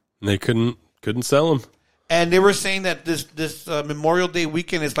 Yeah, they couldn't sell them. And they were saying that this Memorial Day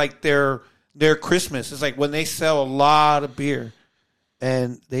weekend is like their Christmas. It's like when they sell a lot of beer,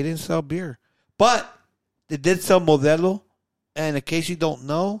 and they didn't sell beer, but they did sell Modelo. And in case you don't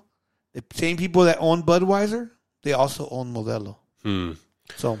know, the same people that own Budweiser, they also own Modelo.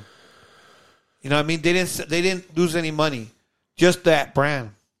 So, you know what I mean? They didn't lose any money, just that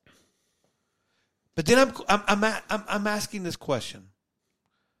brand. But then I'm asking this question: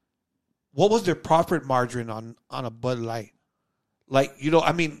 what was their profit margin on a Bud Light? Like,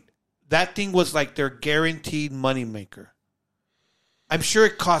 that thing was like their guaranteed moneymaker. I'm sure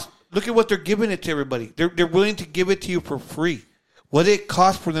it cost. Look at what they're giving it to everybody. They're willing to give it to you for free. What did it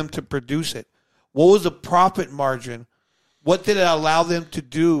cost for them to produce it? What was the profit margin? What did it allow them to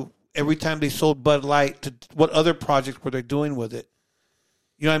do every time they sold Bud Light? What other projects were they doing with it?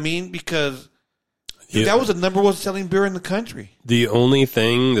 You know what I mean? Because that was the number one selling beer in the country. The only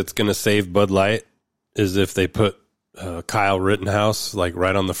thing that's going to save Bud Light is if they put Kyle Rittenhouse like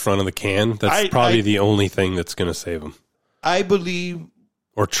right on the front of the can. That's probably the only thing that's going to save them. I believe.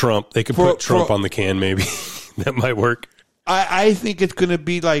 Or Trump. They could put Trump on the can maybe. That might work. I think it's going to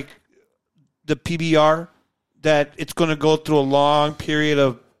be like the PBR, that it's going to go through a long period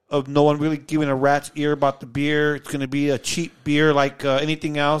of no one really giving a rat's ear about the beer. It's going to be a cheap beer like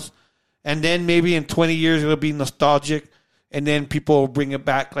anything else. And then maybe in 20 years it'll be nostalgic, and then people will bring it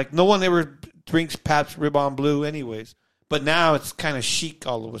back. Like no one ever drinks Pabst Ribbon Blue anyways. But now it's kind of chic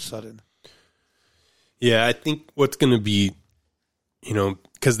all of a sudden. Yeah, I think what's going to be,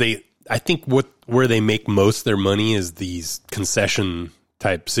 because I think where they make most of their money is these concession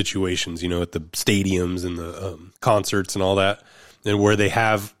type situations, at the stadiums and the concerts and all that, and where they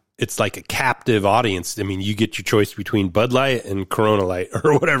have, it's like a captive audience. I mean, you get your choice between Bud Light and Corona Light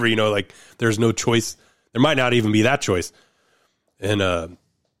or whatever, like there's no choice. There might not even be that choice. And,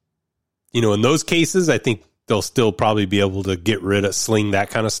 in those cases, I think they'll still probably be able to sling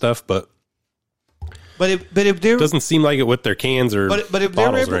that kind of stuff, but if they're, doesn't seem like it with their cans or but if bottles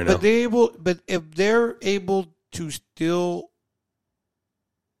they're able, right now. But if they're able to still,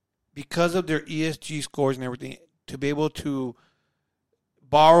 because of their ESG scores and everything, to be able to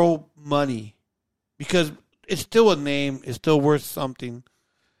borrow money because it's still a name. It's still worth something.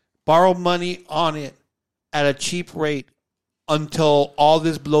 Borrow money on it at a cheap rate until all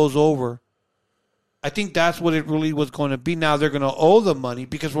this blows over. I think that's what it really was going to be. Now they're going to owe the money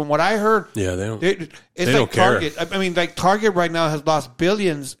because from what I heard, yeah, they don't. It's they like don't care. Target. I mean, like Target right now has lost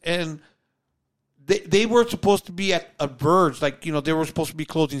billions, and they were supposed to be at a verge. Like, you know, they were supposed to be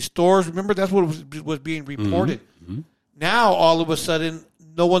closing stores. Remember, that's what was being reported. Mm-hmm. Now all of a sudden,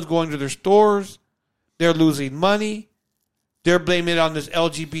 no one's going to their stores. They're losing money. They're blaming it on this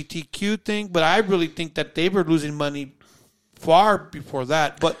LGBTQ thing, but I really think that they were losing money far before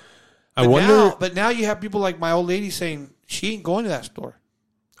that. But now you have people like my old lady saying she ain't going to that store.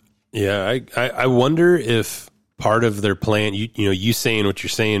 Yeah, I wonder if part of their plan, you saying what you're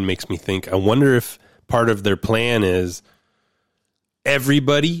saying makes me think, I wonder if part of their plan is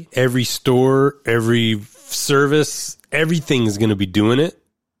everybody, every store, every service, everything's going to be doing it.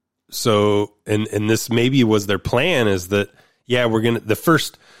 So, and this maybe was their plan, is that, yeah, we're going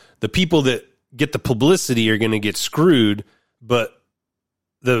to, the people that get the publicity are going to get screwed, but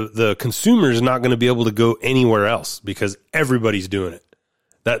the consumer is not going to be able to go anywhere else because everybody's doing it.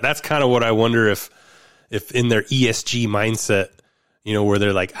 That's kind of what I wonder if in their ESG mindset, you know, where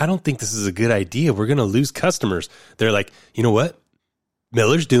they're like, I don't think this is a good idea. We're going to lose customers. They're like, you know what?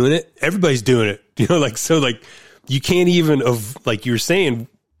 Miller's doing it. Everybody's doing it. You know, like, so like you can't even, like you were saying,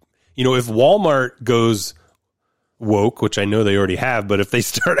 you know, if Walmart goes woke, which I know they already have, but if they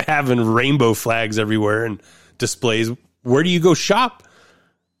start having rainbow flags everywhere and displays, where do you go shop?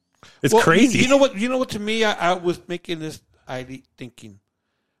 It's crazy. You know what? To me, I was making this idea thinking.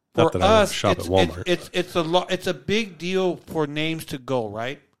 For Not that I us, shop at Walmart. It's a big deal for names to go,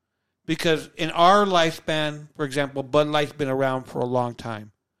 right? Because in our lifespan, for example, Bud Light's been around for a long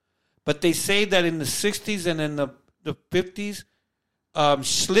time. But they say that in the 60s and in the 50s,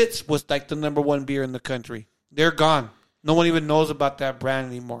 Schlitz was like the number one beer in the country. They're gone. No one even knows about that brand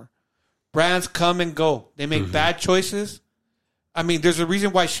anymore. Brands come and go. They make bad choices. I mean, there's a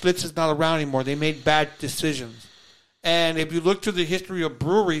reason why Schlitz is not around anymore. They made bad decisions. And if you look to the history of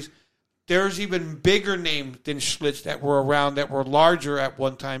breweries, there's even bigger names than Schlitz that were around, that were larger at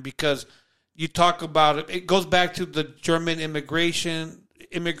one time, because you talk about it. It goes back to the German immigrants,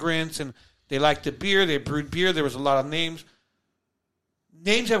 and they liked the beer. They brewed beer. There was a lot of names.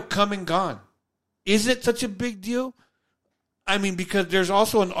 Names have come and gone. Is it such a big deal? I mean, because there's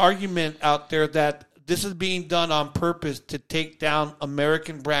also an argument out there that this is being done on purpose to take down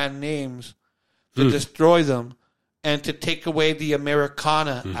American brand names, to destroy them, and to take away the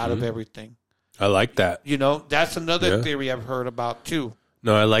Americana out of everything. I like that. You know, that's another theory I've heard about too.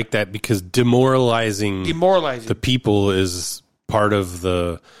 No, I like that because demoralizing the people is part of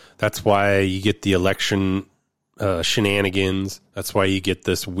that's why you get the election shenanigans. That's why you get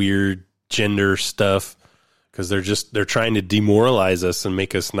this weird gender stuff, because they're trying to demoralize us and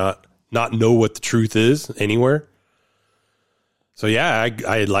make us not know what the truth is anywhere. So yeah,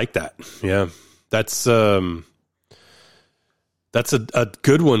 I like that. Yeah, that's a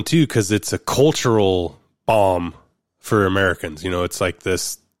good one too, because it's a cultural bomb for Americans. You know, it's like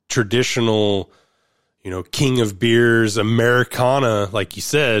this traditional, you know, king of beers, Americana, like you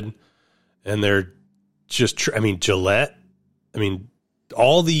said, and they're just, Gillette. I mean,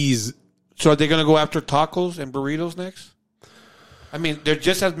 all these. So are they going to go after tacos and burritos next? I mean, they're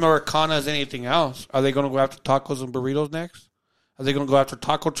just as Americana as anything else. Are they going to go after tacos and burritos next? Are they going to go after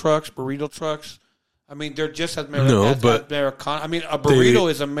taco trucks, burrito trucks? I mean, they're just as Americana. I mean, a burrito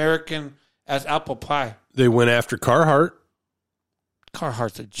is American as apple pie. They went after Carhartt.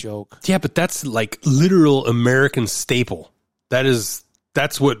 Carhartt's a joke. Yeah, but that's like literal American staple. That's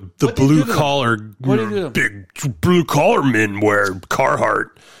what the blue collar, big blue collar men wear, Carhartt.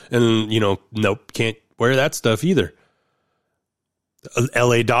 And, you know, nope, can't wear that stuff either.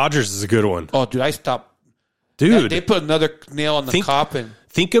 LA Dodgers is a good one. Oh, dude, I stopped. Dude. They put another nail on the coffin.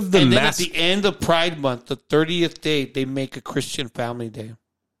 Think of the and then at the end of Pride Month, the 30th day, they make a Christian Family Day.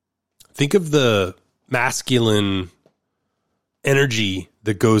 Think of the masculine energy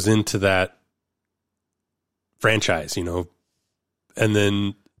that goes into that franchise, you know, and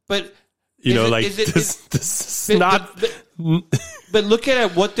then, but you know, like this is not. But look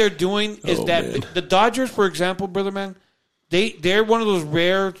at what they're doing is that the Dodgers, for example, brother man, they're one of those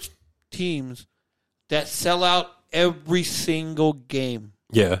rare teams that sell out every single game.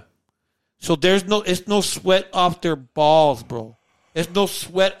 Yeah. So it's no sweat off their balls, bro. There's no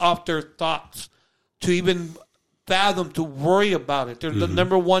sweat off their thoughts to even fathom, to worry about it. They're the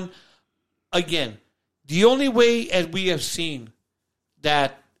number one. Again, the only way, as we have seen,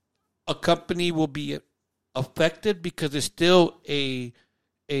 that a company will be affected, because it's still a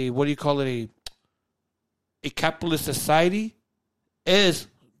what do you call it, a capitalist society is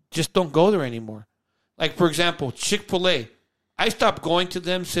just don't go there anymore. Like, for example, Chick-fil-A. I stopped going to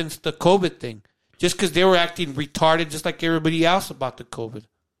them since the COVID thing just because they were acting retarded just like everybody else about the COVID.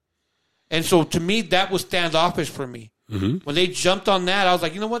 And so to me, that was standoffish for me. Mm-hmm. When they jumped on that, I was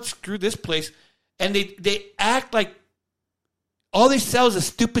like, you know what? Screw this place. And they act like all they sell is a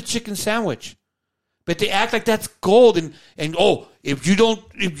stupid chicken sandwich. But they act like that's gold. And if you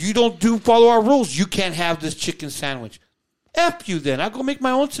don't follow our rules, you can't have this chicken sandwich. F you then. I'll go make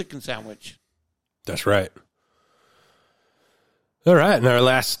my own chicken sandwich. That's right. All right, and our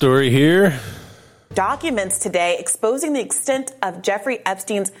last story here. Documents today exposing the extent of Jeffrey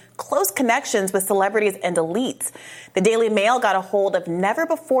Epstein's close connections with celebrities and elites. The Daily Mail got a hold of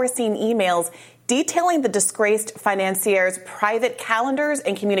never-before-seen emails detailing the disgraced financier's private calendars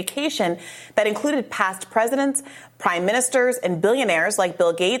and communication that included past presidents, prime ministers, and billionaires like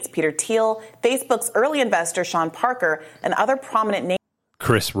Bill Gates, Peter Thiel, Facebook's early investor Sean Parker, and other prominent names.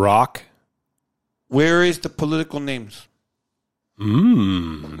 Chris Rock. Where is the political names?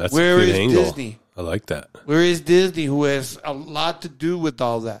 That's Where a good is angle. Disney? I like that. Where is Disney, who has a lot to do with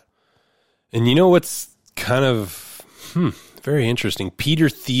all that? And you know what's kind of very interesting? Peter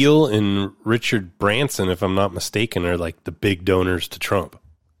Thiel and Richard Branson, if I'm not mistaken, are like the big donors to Trump.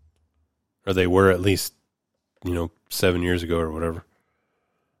 Or they were at least, 7 years ago or whatever.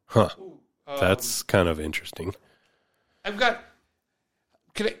 Huh. That's kind of interesting. I've got...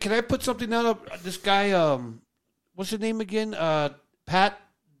 Can I put something out of this guy, what's his name again? Pat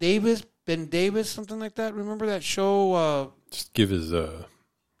Davis, Ben Davis, something like that. Remember that show? Just give his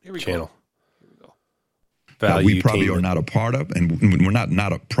channel. That we probably are not a part of, and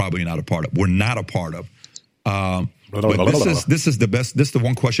we're probably not a part of. We're not a part of. But this is the best. This is the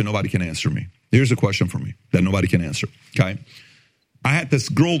one question nobody can answer me. Here's a question for me that nobody can answer. Okay, I had this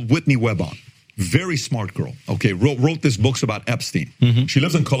girl Whitney Webb on. Very smart girl. Okay, wrote this books about Epstein. Mm-hmm. She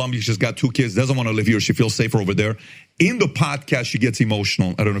lives in Colombia. She's got 2 kids. Doesn't want to live here. She feels safer over there. In the podcast, she gets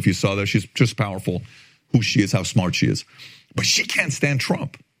emotional. I don't know if you saw that. She's just powerful. Who she is, how smart she is. But she can't stand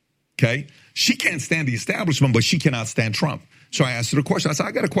Trump. Okay, she can't stand the establishment, but she cannot stand Trump. So I asked her a question. I said,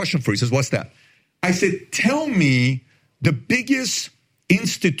 I got a question for you. He says, what's that? I said, tell me the biggest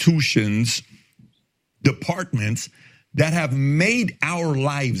institutions, departments that have made our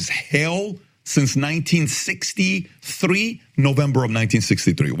lives hell since 1963, November of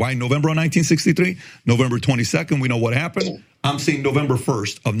 1963. Why November of 1963? November 22nd, we know what happened. I'm saying November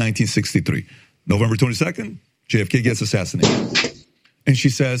 1st of 1963. November 22nd, JFK gets assassinated. And she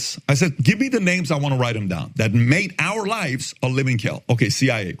says, I said, give me the names, I want to write them down, that made our lives a living hell. Okay,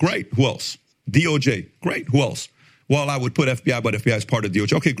 CIA, great. Who else? DOJ, great. Who else? Well, I would put FBI, but FBI is part of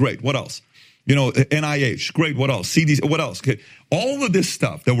DOJ. Okay, great. What else? NIH, great. What else? CDC, what else? Okay. All of this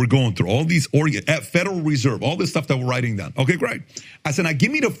stuff that we're going through, all these Federal Reserve, all this stuff that we're writing down. Okay, great. I said, now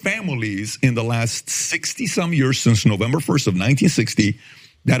give me the families in the last 60-some years since November 1st of 1960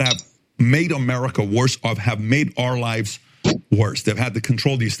 that have made America worse, or have made our lives worse. They've had to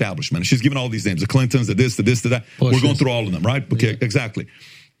control the establishment. And she's given all these names, the Clintons, the this, the this, the that. We're going through all of them, right? Okay, exactly.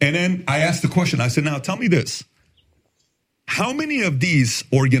 And then I asked the question, I said, now tell me this. How many of these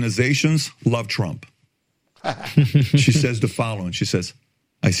organizations love Trump? She says the following. She says,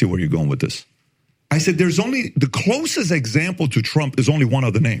 I see where you're going with this. I said, the closest example to Trump is only one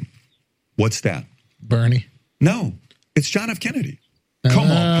other name. What's that? Bernie. No, it's John F. Kennedy. Come on,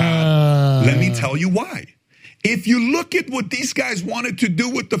 Pat. Let me tell you why. If you look at what these guys wanted to do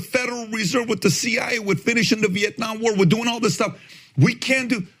with the Federal Reserve, with the CIA, with finishing the Vietnam War, with doing all this stuff, we can't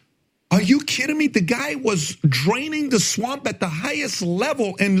do... Are you kidding me? The guy was draining the swamp at the highest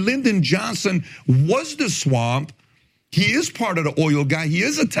level, and Lyndon Johnson was the swamp. He is part of the oil guy. He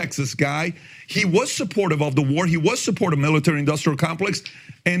is a Texas guy. He was supportive of the war. He was supportive of military-industrial complex.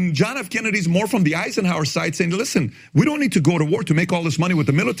 And John F. Kennedy's more from the Eisenhower side saying, listen, we don't need to go to war to make all this money with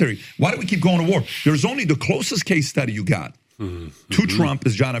the military. Why do we keep going to war? There's only the closest case study you got to Trump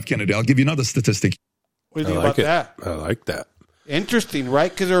is John F. Kennedy. I'll give you another statistic. What do you think about that? I like that. Interesting,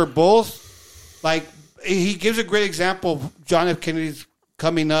 right? Because they're both, like, he gives a great example of John F. Kennedy's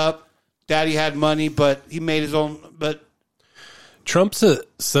coming up. Daddy had money, but he made his own. But Trump's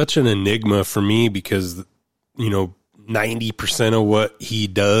such an enigma for me because, 90% of what he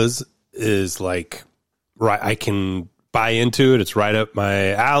does is like, right, I can buy into it. It's right up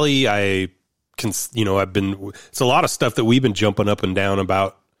my alley. I can, it's a lot of stuff that we've been jumping up and down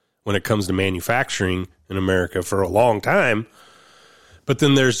about when it comes to manufacturing in America for a long time. But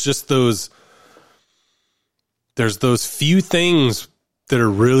then there's just those few things that are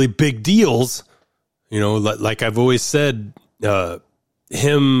really big deals, like I've always said,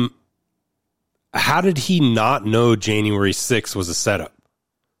 him how did he not know January 6th was a setup?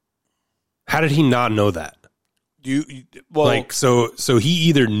 How did he not know that? So he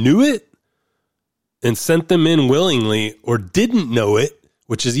either knew it and sent them in willingly, or didn't know it,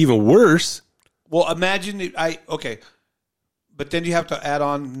 which is even worse. Well, imagine but then you have to add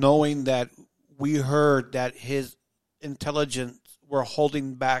on knowing that we heard that his intelligence were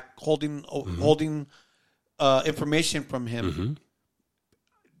holding information from him.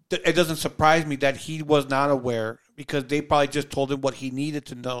 It doesn't surprise me that he was not aware, because they probably just told him what he needed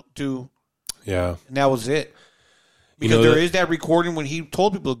to know. Yeah, and that was it. Because there is that recording when he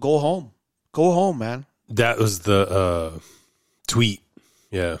told people to go home, man. That was the tweet.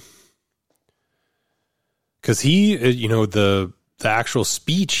 Yeah. Because he, the actual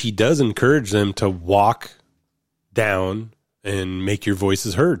speech, he does encourage them to walk down and make your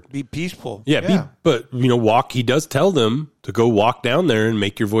voices heard. Be peaceful. Yeah. Walk. He does tell them to go walk down there and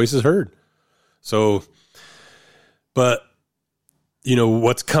make your voices heard. So, but,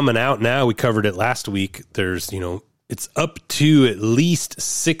 what's coming out now, we covered it last week. There's, it's up to at least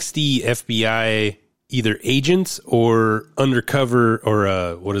 60 FBI either agents or undercover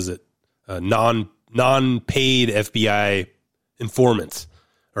or non-paid FBI informants,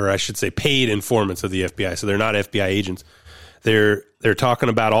 or I should say paid informants of the FBI. So they're not FBI agents. They're talking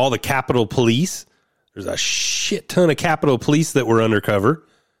about all the Capitol Police. There's a shit ton of Capitol Police that were undercover.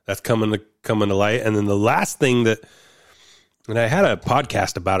 That's coming to light. And then the last thing and I had a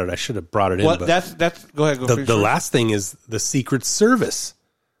podcast about it. I should have brought it in. Well, that's go ahead. The last thing is the Secret Service.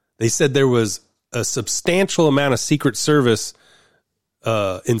 They said there was a substantial amount of Secret Service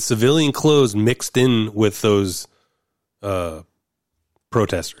in civilian clothes mixed in with those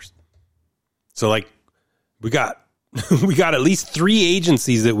protesters. So, we got at least 3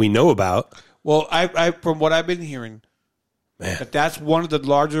 agencies that we know about. Well, I from what I've been hearing, man, that's one of the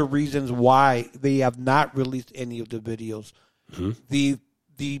larger reasons why they have not released any of the videos. Mm-hmm.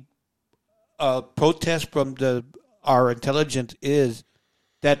 The protest from our intelligence is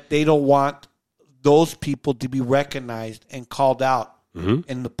that they don't want those people to be recognized and called out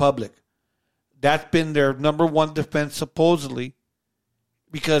in the public. That's been their number one defense, supposedly,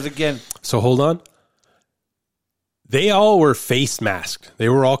 because again. So hold on. They all were face masked. They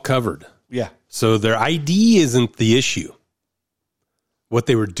were all covered. Yeah. So their ID isn't the issue. What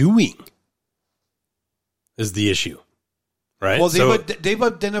they were doing is the issue, right? Well, they've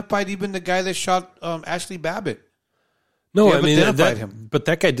identified even the guy that shot Ashley Babbitt. No, I mean him. But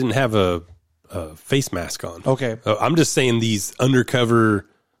that guy didn't have a face mask on. Okay, I'm just saying these undercover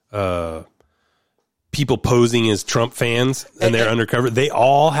people posing as Trump fans, and they're undercover. They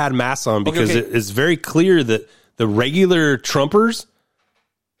all had masks on because it's very clear that the regular Trumpers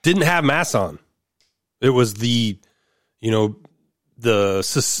didn't have masks on. It was the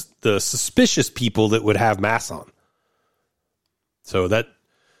suspicious people that would have masks on. So that.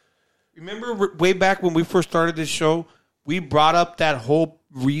 Remember way back when we first started this show, we brought up that whole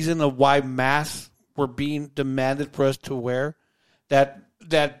reason of why masks were being demanded for us to wear. That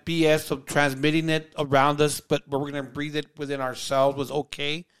BS of transmitting it around us, but we're going to breathe it within ourselves was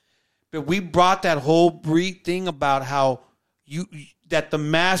okay. But we brought that whole thing about how that the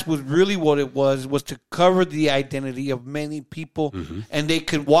mask was really what it was to cover the identity of many people, and they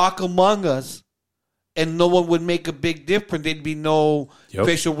could walk among us, and no one would make a big difference. There'd be no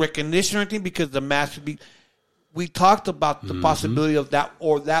facial recognition or anything because the mask would be. We talked about the possibility of that,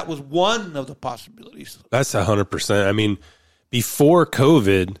 or that was one of the possibilities. That's 100%. I mean, before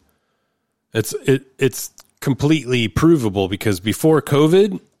COVID, it's completely provable because before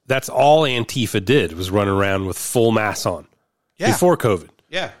COVID, that's all Antifa did was run around with full masks on. Yeah. Before COVID.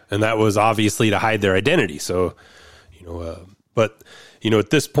 Yeah. And that was obviously to hide their identity. So, but at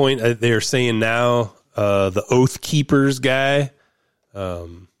this point, they're saying now the Oath Keepers guy,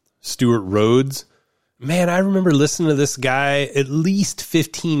 Stuart Rhodes. Man, I remember listening to this guy at least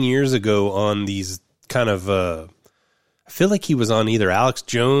 15 years ago on these kind of, I feel like he was on either Alex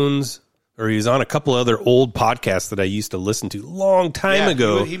Jones or he was on a couple other old podcasts that I used to listen to a long time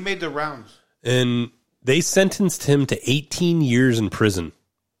ago. He made the rounds. And they sentenced him to 18 years in prison.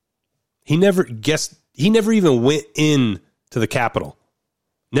 He never even went in to the Capitol.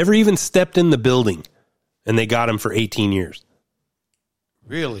 Never even stepped in the building. And they got him for 18 years.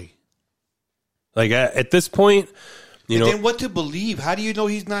 Really? Like at this point, then what to believe? How do you know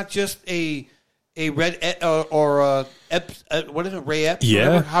he's not just a Red or what is it, Ray Epps? Yeah.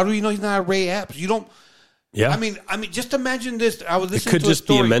 Whatever? How do you know he's not a Ray Epps? You don't. Yeah. I mean, just imagine this. I was listening to a story. It could just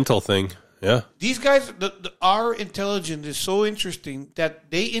be a mental thing. Yeah. These guys, our intelligence is so interesting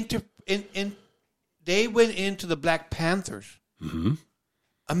that they they went into the Black Panthers. Mm-hmm.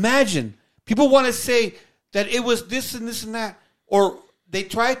 Imagine People want to say that it was this and this and that, or they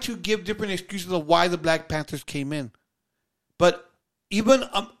try to give different excuses of why the Black Panthers came in. But even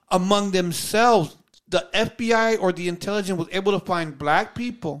among themselves, the FBI or the intelligence was able to find black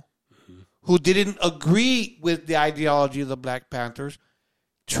people who didn't agree with the ideology of the Black Panthers,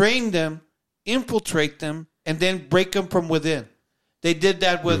 train them, infiltrate them, and then break them from within. They did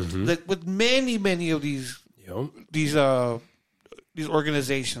that with many of these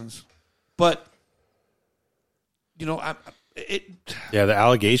organizations. But the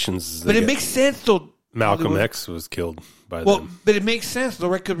allegations. But it makes sense though. Malcolm X was killed by them. But it makes sense though,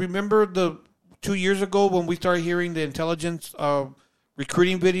 right? Because remember 2 years ago when we started hearing the intelligence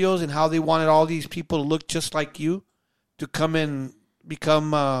recruiting videos and how they wanted all these people to look just like you to come and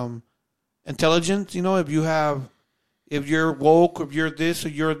become intelligent. If you're woke, if you're this or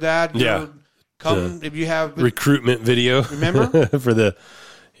you're that, if you have recruitment video. Remember for the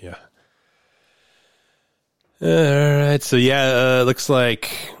All right, so looks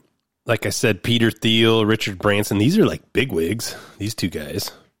like I said, Peter Thiel, Richard Branson. These are like bigwigs. These two guys,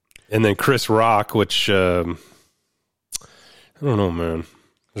 and then Chris Rock, which I don't know, man.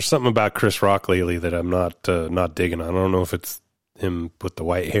 There's something about Chris Rock lately that I'm not digging on. I don't know if it's him with the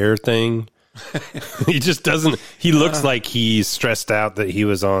white hair thing. He just doesn't. He looks like he's stressed out that he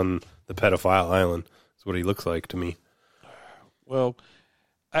was on the pedophile island. That's what he looks like to me. Well,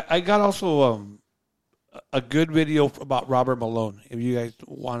 I got also a good video about Robert Malone. If you guys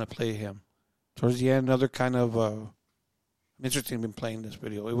want to play him, towards the end, another kind of I'm interested in playing this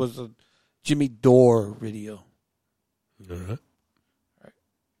video. It was a Jimmy Dore video. All right.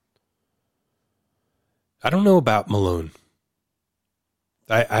 I don't know about Malone.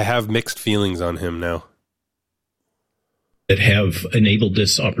 I have mixed feelings on him now. That have enabled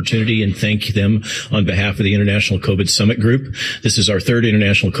this opportunity, and thank them on behalf of the International COVID Summit Group. This is our third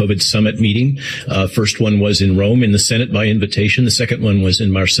International COVID Summit meeting. First one was in Rome in the Senate by invitation. The second one was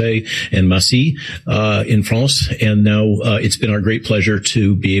in Marseille and Massy in France. And now it's been our great pleasure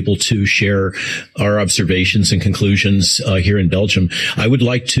to be able to share our observations and conclusions here in Belgium. I would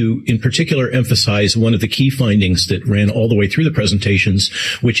like to, in particular, emphasize one of the key findings that ran all the way through the presentations,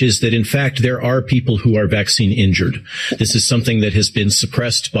 which is that, in fact, there are people who are vaccine injured. This is something that has been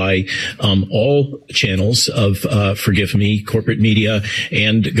suppressed by all channels of, forgive me, corporate media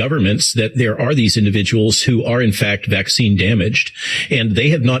and governments, that there are these individuals who are in fact vaccine damaged, and they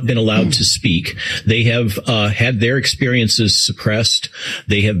have not been allowed to speak. They have had their experiences suppressed.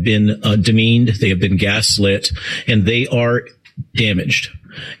 They have been demeaned. They have been gaslit, and they are damaged.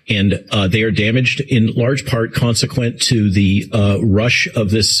 And they are damaged in large part consequent to the rush of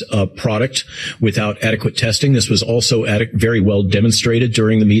this product without adequate testing. This was also very well demonstrated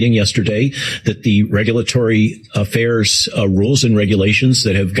during the meeting yesterday, that the regulatory affairs rules and regulations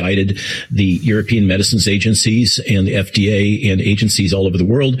that have guided the European medicines agencies and the FDA and agencies all over the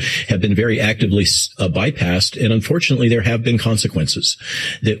world have been very actively bypassed. And unfortunately, there have been consequences.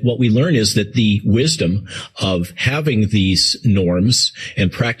 That what we learn is that the wisdom of having these norms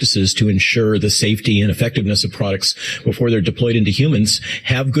and practices to ensure the safety and effectiveness of products before they're deployed into humans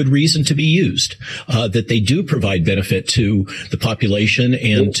have good reason to be used, that they do provide benefit to the population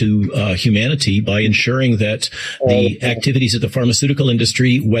and to humanity by ensuring that the activities of the pharmaceutical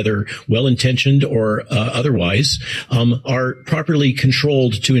industry, whether well-intentioned or otherwise, are properly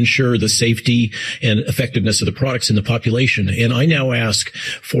controlled to ensure the safety and effectiveness of the products in the population. And I now ask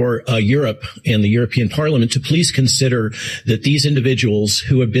for Europe and the European Parliament to please consider that these individuals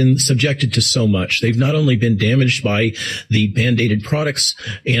who have been subjected to so much, they've not only been damaged by the mandated products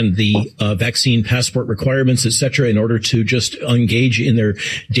and the vaccine passport requirements, etc., in order to just engage in their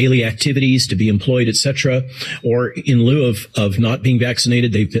daily activities, to be employed, etc., or in lieu of not being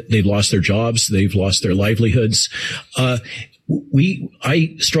vaccinated, they've lost their jobs, they've lost their livelihoods.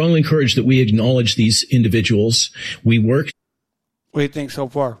 I strongly encourage that we acknowledge these individuals. We work. What do you think so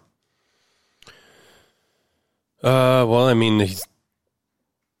far? Well, I mean, he's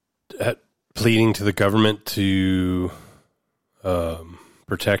pleading to the government to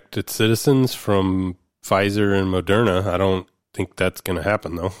protect its citizens from Pfizer and Moderna. I don't think that's going to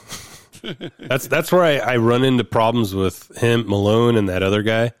happen, though. That's where I run into problems with him, Malone, and that other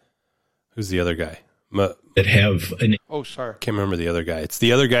guy. Who's the other guy? That have an... Oh, sorry. Can't remember the other guy. It's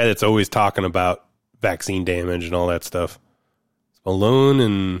the other guy that's always talking about vaccine damage and all that stuff. It's Malone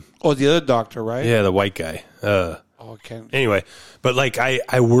and... Oh, the other doctor, right? Yeah, the white guy. Okay. Anyway, but like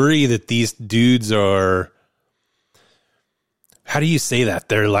I worry that these dudes are... How do you say that?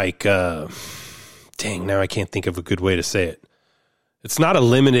 They're like... dang, now I can't think of a good way to say it. It's not a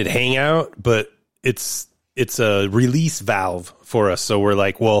limited hangout, but it's a release valve for us. So we're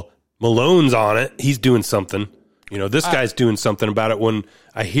like, well, Malone's on it. He's doing something. You know, this guy's doing something about it. When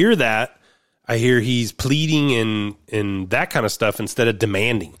I hear that, I hear he's pleading and that kind of stuff instead of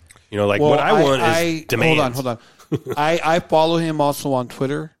demanding. You know, like what I want is demand. Hold on. I follow him also on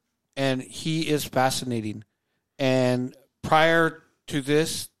Twitter, and he is fascinating. And prior to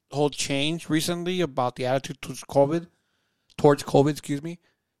this whole change recently about the attitude towards COVID,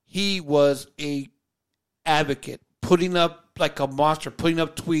 he was a advocate, putting up like a monster, putting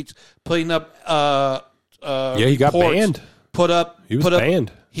up tweets, putting up he got reports, banned. He was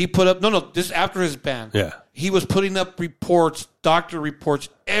banned. He put up this is after his ban. Yeah. He was putting up reports, doctor reports,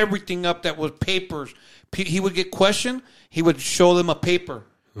 everything up that was papers. He would get questioned. He would show them a paper,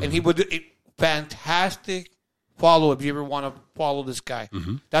 and he would fantastic follow if you ever want to follow this guy.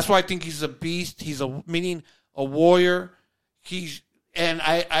 That's why I think he's a beast. He's a warrior.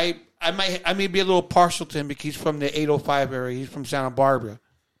 I may be a little partial to him because he's from the 805 area. He's from Santa Barbara,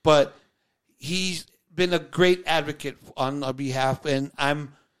 but he's been a great advocate on our behalf, and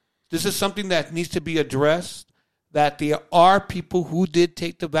this is something that needs to be addressed, that there are people who did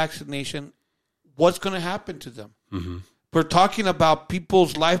take the vaccination. What's going to happen to them? We're talking about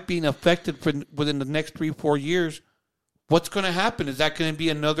people's life being affected within the next 3-4 years. What's going to happen? Is that going to be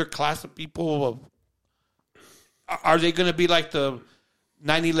another class of people? Are they going to be like the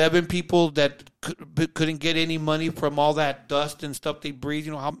 9/11 people that couldn't get any money from all that dust and stuff they breathe?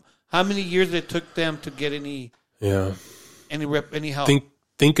 You know, how many years it took them to get any help?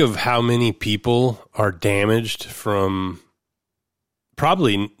 Think of how many people are damaged from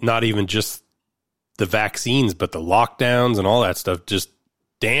probably not even just the vaccines, but the lockdowns and all that stuff, just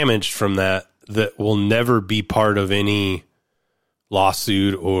damaged from that will never be part of any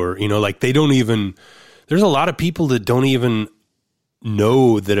lawsuit or, you know, like there's a lot of people that don't even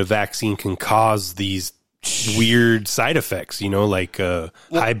know that a vaccine can cause these weird side effects, you know, like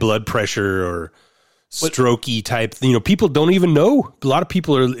high blood pressure or strokey type. You know, people don't even know. A lot of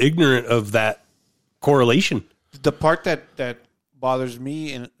people are ignorant of that correlation. The part that bothers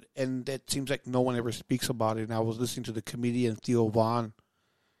me, and that seems like no one ever speaks about it, and I was listening to the comedian Theo Vaughn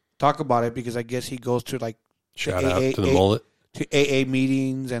talk about it because I guess he goes to like shout out to the mullet, to AA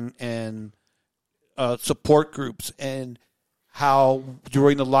meetings and support groups, and how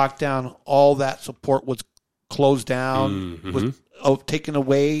during the lockdown all that support was closed down, was taken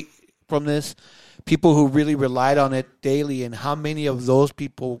away from this. People who really relied on it daily, and how many of those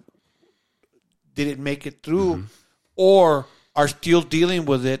people didn't make it through or are still dealing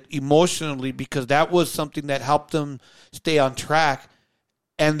with it emotionally because that was something that helped them stay on track.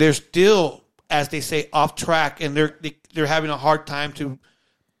 And they're still, as they say, off track, and they're having a hard time to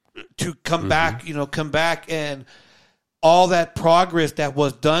come back, and all that progress that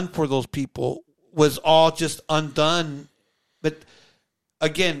was done for those people was all just undone. But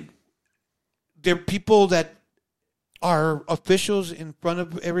again, there are people that are officials in front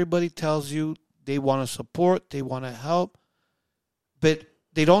of everybody, tells you they want to support, they want to help, but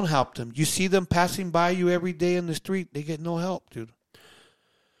they don't help them. You see them passing by you every day in the street. They get no help, dude.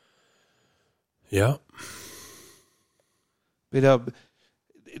 Yeah. But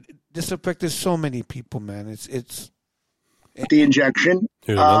this affected so many people, man. It's the injection.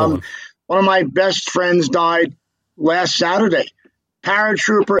 One of my best friends died last Saturday.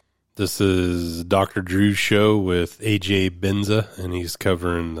 Paratrooper. This is Dr. Drew's show with AJ Benza, and he's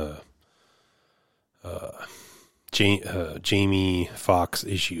covering the Jamie Foxx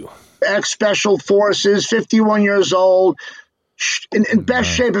issue. Ex-Special Forces, 51 years old, in best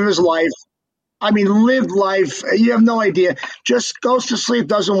shape of his life. I mean, lived life. You have no idea. Just goes to sleep,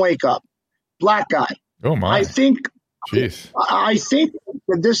 doesn't wake up. Black guy. Oh, my. I think that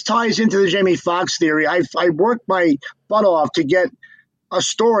this ties into the Jamie Foxx theory. I worked my butt off to get a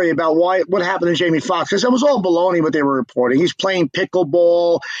story about what happened to Jamie Foxx, because it was all baloney what they were reporting. He's playing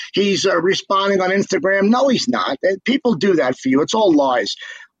pickleball. He's responding on Instagram. No, he's not. People do that for you. It's all lies.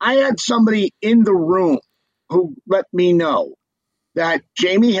 I had somebody in the room who let me know that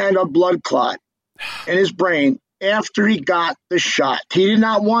Jamie had a blood clot in his brain after he got the shot. He did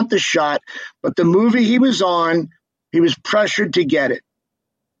not want the shot, but the movie he was on, he was pressured to get it.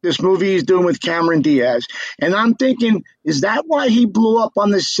 This movie he's doing with Cameron Diaz. And I'm thinking, is that why he blew up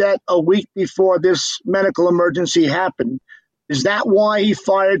on the set a week before this medical emergency happened? Is that why he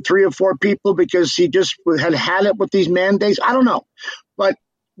fired 3 or 4 people because he just had it with these mandates? I don't know. But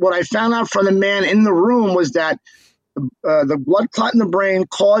what I found out from the man in the room was that the blood clot in the brain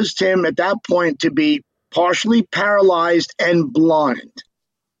caused him at that point to be partially paralyzed and blind.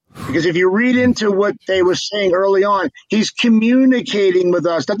 Because if you read into what they were saying early on, he's communicating with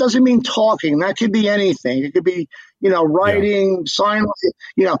us. That doesn't mean talking. That could be anything. It could be, writing, sign,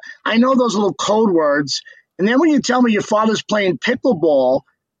 I know those little code words. And then when you tell me your father's playing pickleball,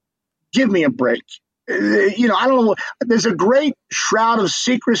 give me a break. I don't know. There's a great shroud of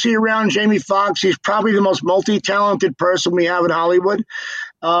secrecy around Jamie Foxx. He's probably the most multi-talented person we have in Hollywood.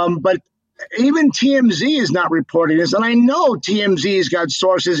 But even TMZ is not reporting this. And I know TMZ has got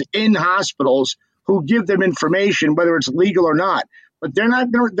sources in hospitals who give them information, whether it's legal or not. But they're not.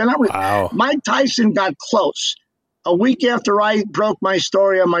 Wow. Mike Tyson got close. A week after I broke my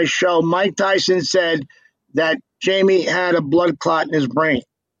story on my show, Mike Tyson said that Jamie had a blood clot in his brain.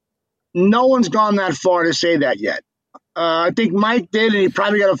 No one's gone that far to say that yet. I think Mike did, and he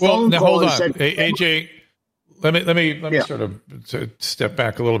probably got a phone call. Hold on, and said, AJ. Let me sort of step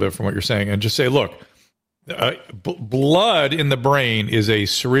back a little bit from what you're saying and just say, look, blood in the brain is a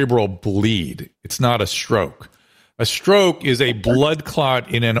cerebral bleed. It's not a stroke. A stroke is a blood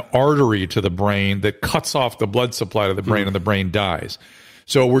clot in an artery to the brain that cuts off the blood supply to the brain, and the brain dies.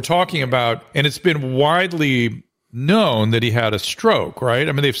 So we're talking about, and it's been widely known that he had a stroke, right?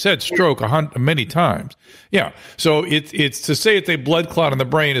 I mean, they've said stroke many times. Yeah. So it's to say it's a blood clot in the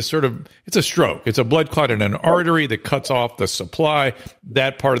brain is it's a stroke. It's a blood clot in an artery that cuts off the supply.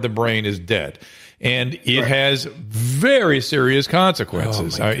 That part of the brain is dead. And it has very serious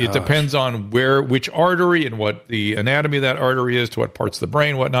consequences. It depends on which artery and what the anatomy of that artery is, to what parts of the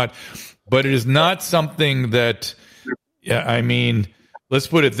brain, whatnot. But it is not something that, let's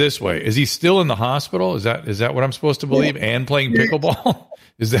put it this way. Is he still in the hospital? Is that what I'm supposed to believe? And playing pickleball?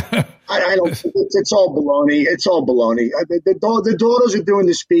 Is that? I don't. It's all baloney. It's all baloney. The daughters are doing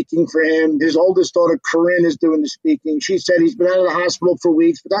the speaking for him. His oldest daughter, Corinne, is doing the speaking. She said he's been out of the hospital for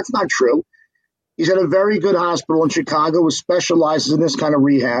weeks, but that's not true. He's at a very good hospital in Chicago who specializes in this kind of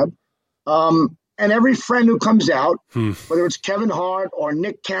rehab. And every friend who comes out, whether it's Kevin Hart or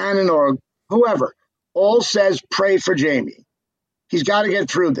Nick Cannon or whoever, all says pray for Jamie. He's got to get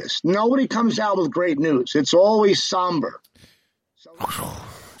through this. Nobody comes out with great news. It's always somber.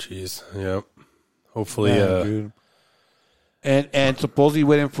 Jeez. Yep. Hopefully. Dude. And supposedly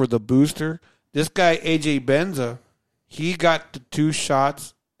waiting for the booster. This guy, AJ Benza, he got the 2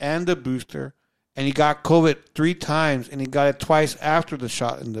 shots and the booster, and he got COVID 3 times, and he got it twice after the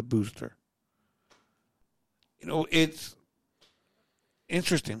shot and the booster. It's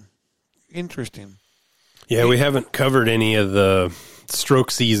interesting. Yeah, we haven't covered any of the stroke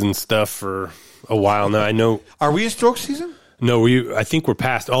season stuff for a while now. I know. Are we in stroke season? No, I think we're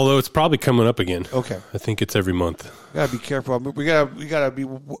past. Although it's probably coming up again. Okay, I think it's every month. We gotta be careful. We gotta be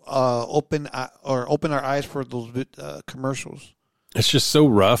open our eyes for those commercials. It's just so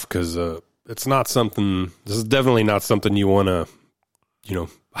rough because it's not something. This is definitely not something you want to,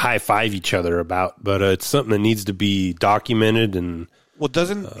 high five each other about. But it's something that needs to be documented and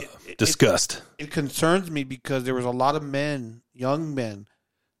discussed. It concerns me because there was a lot of young men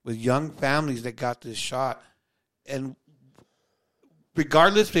with young families that got this shot, and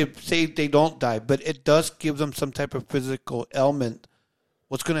regardless, they say they don't die, but it does give them some type of physical ailment.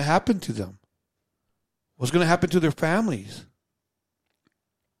 What's going to happen to them? What's going to happen to their families?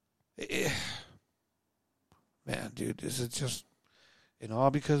 Man, dude, this is just,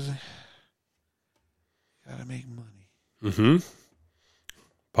 all because you got to make money. Mm-hmm.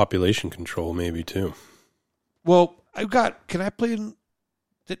 Population control, maybe, too. Well, can I play,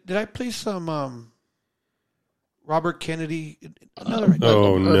 did I play some Robert Kennedy?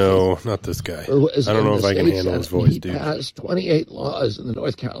 No, not this guy. I don't know if I can handle his voice, dude. He passed 28 laws in the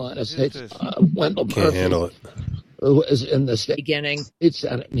North Carolina State. Wendell Can't Murphy, handle it. who was in the state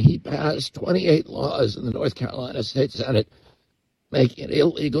Senate, and he passed 28 laws in the North Carolina State Senate, making it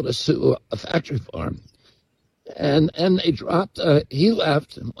illegal to sue a factory farm. And they dropped, he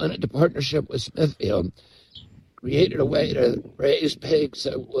left and went into partnership with Smithfield, created a way to raise pigs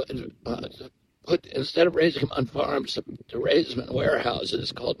that would instead of raising them on farms, to raise them in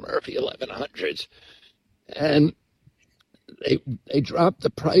warehouses called Murphy 1100s. And they dropped the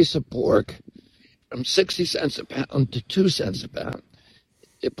price of pork from 60 cents a pound to 2 cents a pound.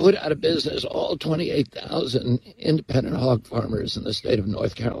 It put out of business all 28,000 independent hog farmers in the state of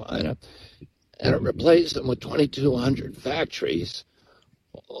North Carolina, and it replaced them with 2,200 factories,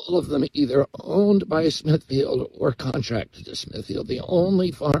 all of them either owned by Smithfield or contracted to Smithfield. The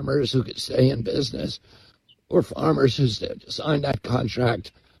only farmers who could stay in business were farmers who signed that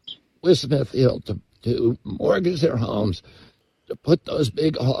contract with Smithfield to mortgage their homes, to put those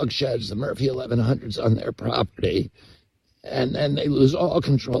big hog sheds, the Murphy 1100s, on their property, and then they lose all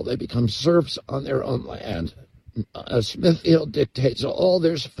control. They become serfs on their own land. Smithfield dictates all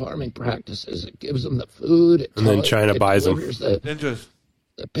their farming practices. It gives them the food. And then China buys them.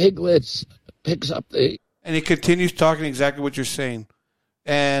 The piglets, picks up the And he continues talking exactly what you're saying.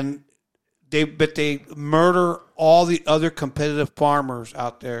 And they murder all the other competitive farmers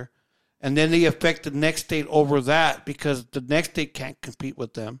out there. And then they affect the next state over that because the next state can't compete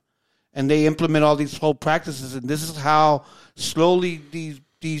with them. And they implement all these whole practices. And this is how slowly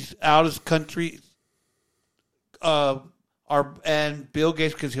these out of country are, and Bill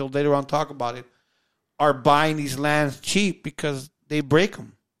Gates, because he'll later on talk about it, are buying these lands cheap because they break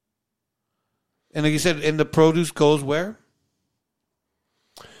them. And like you said, and the produce goes where?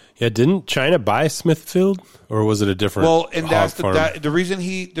 Yeah, didn't China buy Smithfield, or was it a different? Well, and that's farm? the reason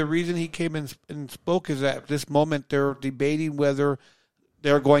he came and spoke is that at this moment they're debating whether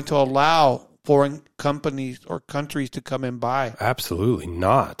they're going to allow foreign companies or countries to come and buy. Absolutely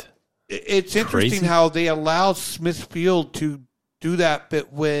not. It's interesting how they allowed Smithfield to do that,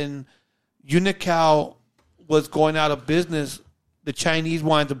 but when Unocal was going out of business, the Chinese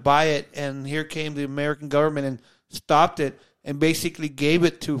wanted to buy it, and here came the American government and stopped it and basically gave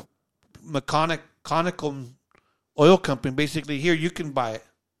it to Conoco Oil Company. Basically, here, you can buy it.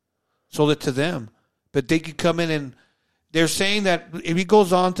 Sold it to them. But they could come in and they're saying that, if he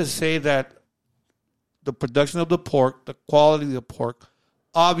goes on to say that the production of the pork, the quality of the pork,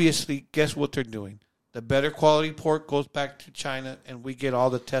 obviously, guess what they're doing? The better quality pork goes back to China, and we get all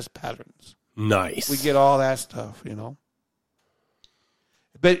the test patterns. Nice. We get all that stuff, you know.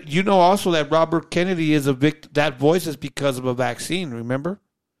 But you know also that Robert Kennedy is a victim. That voice is because of a vaccine, remember?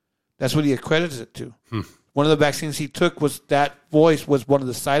 That's what he accredits it to. One of the vaccines he took was that voice was one of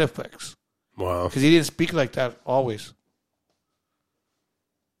the side effects. Wow. Because he didn't speak like that always.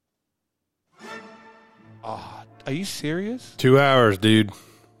 Oh, are you serious? 2 hours, dude.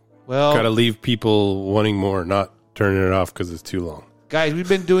 Well, got to leave people wanting more, not turning it off because it's too long. Guys, we've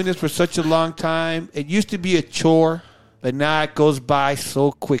been doing this for such a long time. It used to be a chore, but now it goes by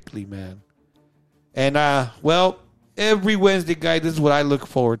so quickly, man. And, well, every Wednesday, guys, this is what I look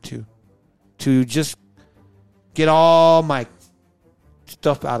forward to just get all my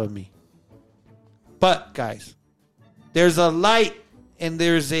stuff out of me. But, guys, there's a light and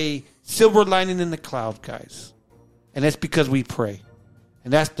there's a silver lining in the cloud, guys. And that's because we pray.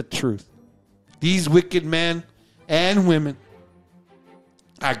 And that's the truth. These wicked men and women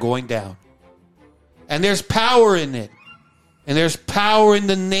are going down. And there's power in it. And there's power in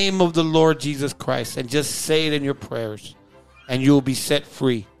the name of the Lord Jesus Christ. And just say it in your prayers. And you will be set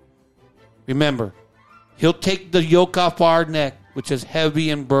free. Remember, he'll take the yoke off our neck, which is heavy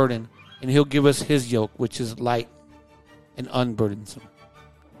and burdened. And he'll give us his yoke, which is light and unburdensome.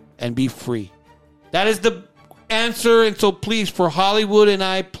 And be free. That is the answer. And so please, for Hollywood and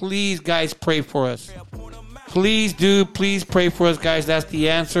I, please, guys, pray for us. Please do. Please pray for us, guys. That's the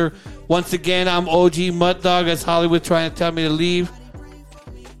answer. Once again, I'm OG Mud Dog. That's Hollywood trying to tell me to leave.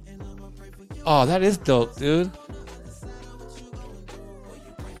 Oh, that is dope, dude.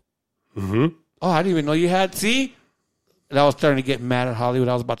 Mm-hmm. Oh, I didn't even know you had. See? And I was starting to get mad at Hollywood.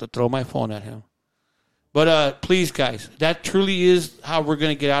 I was about to throw my phone at him. But please, guys, that truly is how we're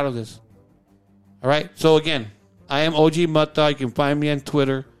going to get out of this. All right? So, again, I am OG Mud Dog. You can find me on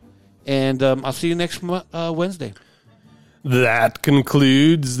Twitter. And I'll see you next Wednesday. That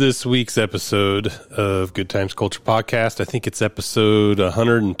concludes this week's episode of Good Times Culture Podcast. I think it's episode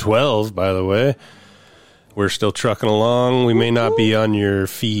 112, by the way. We're still trucking along. We may not be on your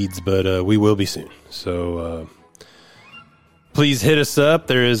feeds, but we will be soon. So please hit us up.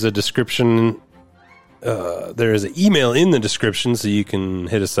 There is a description. There is an email in the description, so you can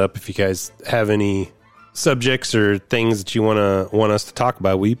hit us up if you guys have any subjects or things that you want us to talk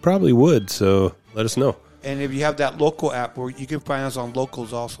about. We probably would, so let us know. And if you have that local app, where you can find us on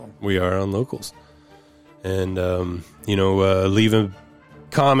Locals also. We are on Locals. And, leave a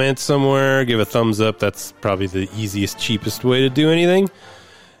comment somewhere, give a thumbs up. That's probably the easiest, cheapest way to do anything.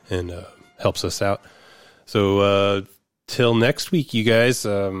 And helps us out. So till next week, you guys,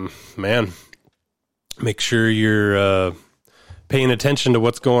 make sure you're paying attention to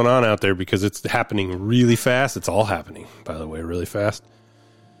what's going on out there, because it's happening really fast. It's all happening, by the way, really fast.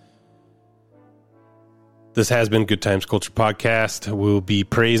 This has been Good Times Culture Podcast. We'll be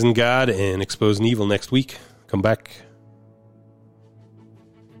praising God and exposing evil next week. Come back.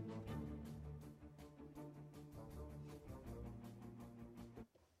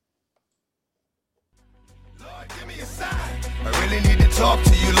 I really need to talk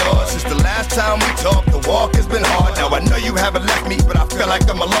to you, Lord. Since the last time we talked, the walk has been hard. Now I know you haven't left me, but I feel like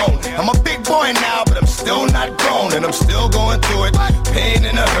I'm alone. I'm a big boy now, but I'm still not grown, and I'm still going through it. Pain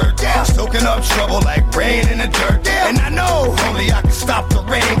and a hurt, soaking up trouble like rain in the dirt. And I know only I can stop the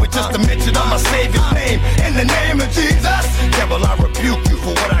rain with just a mention of my Savior's name. In the name of Jesus, devil, I rebuke you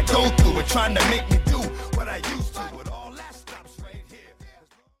for what I go through and trying to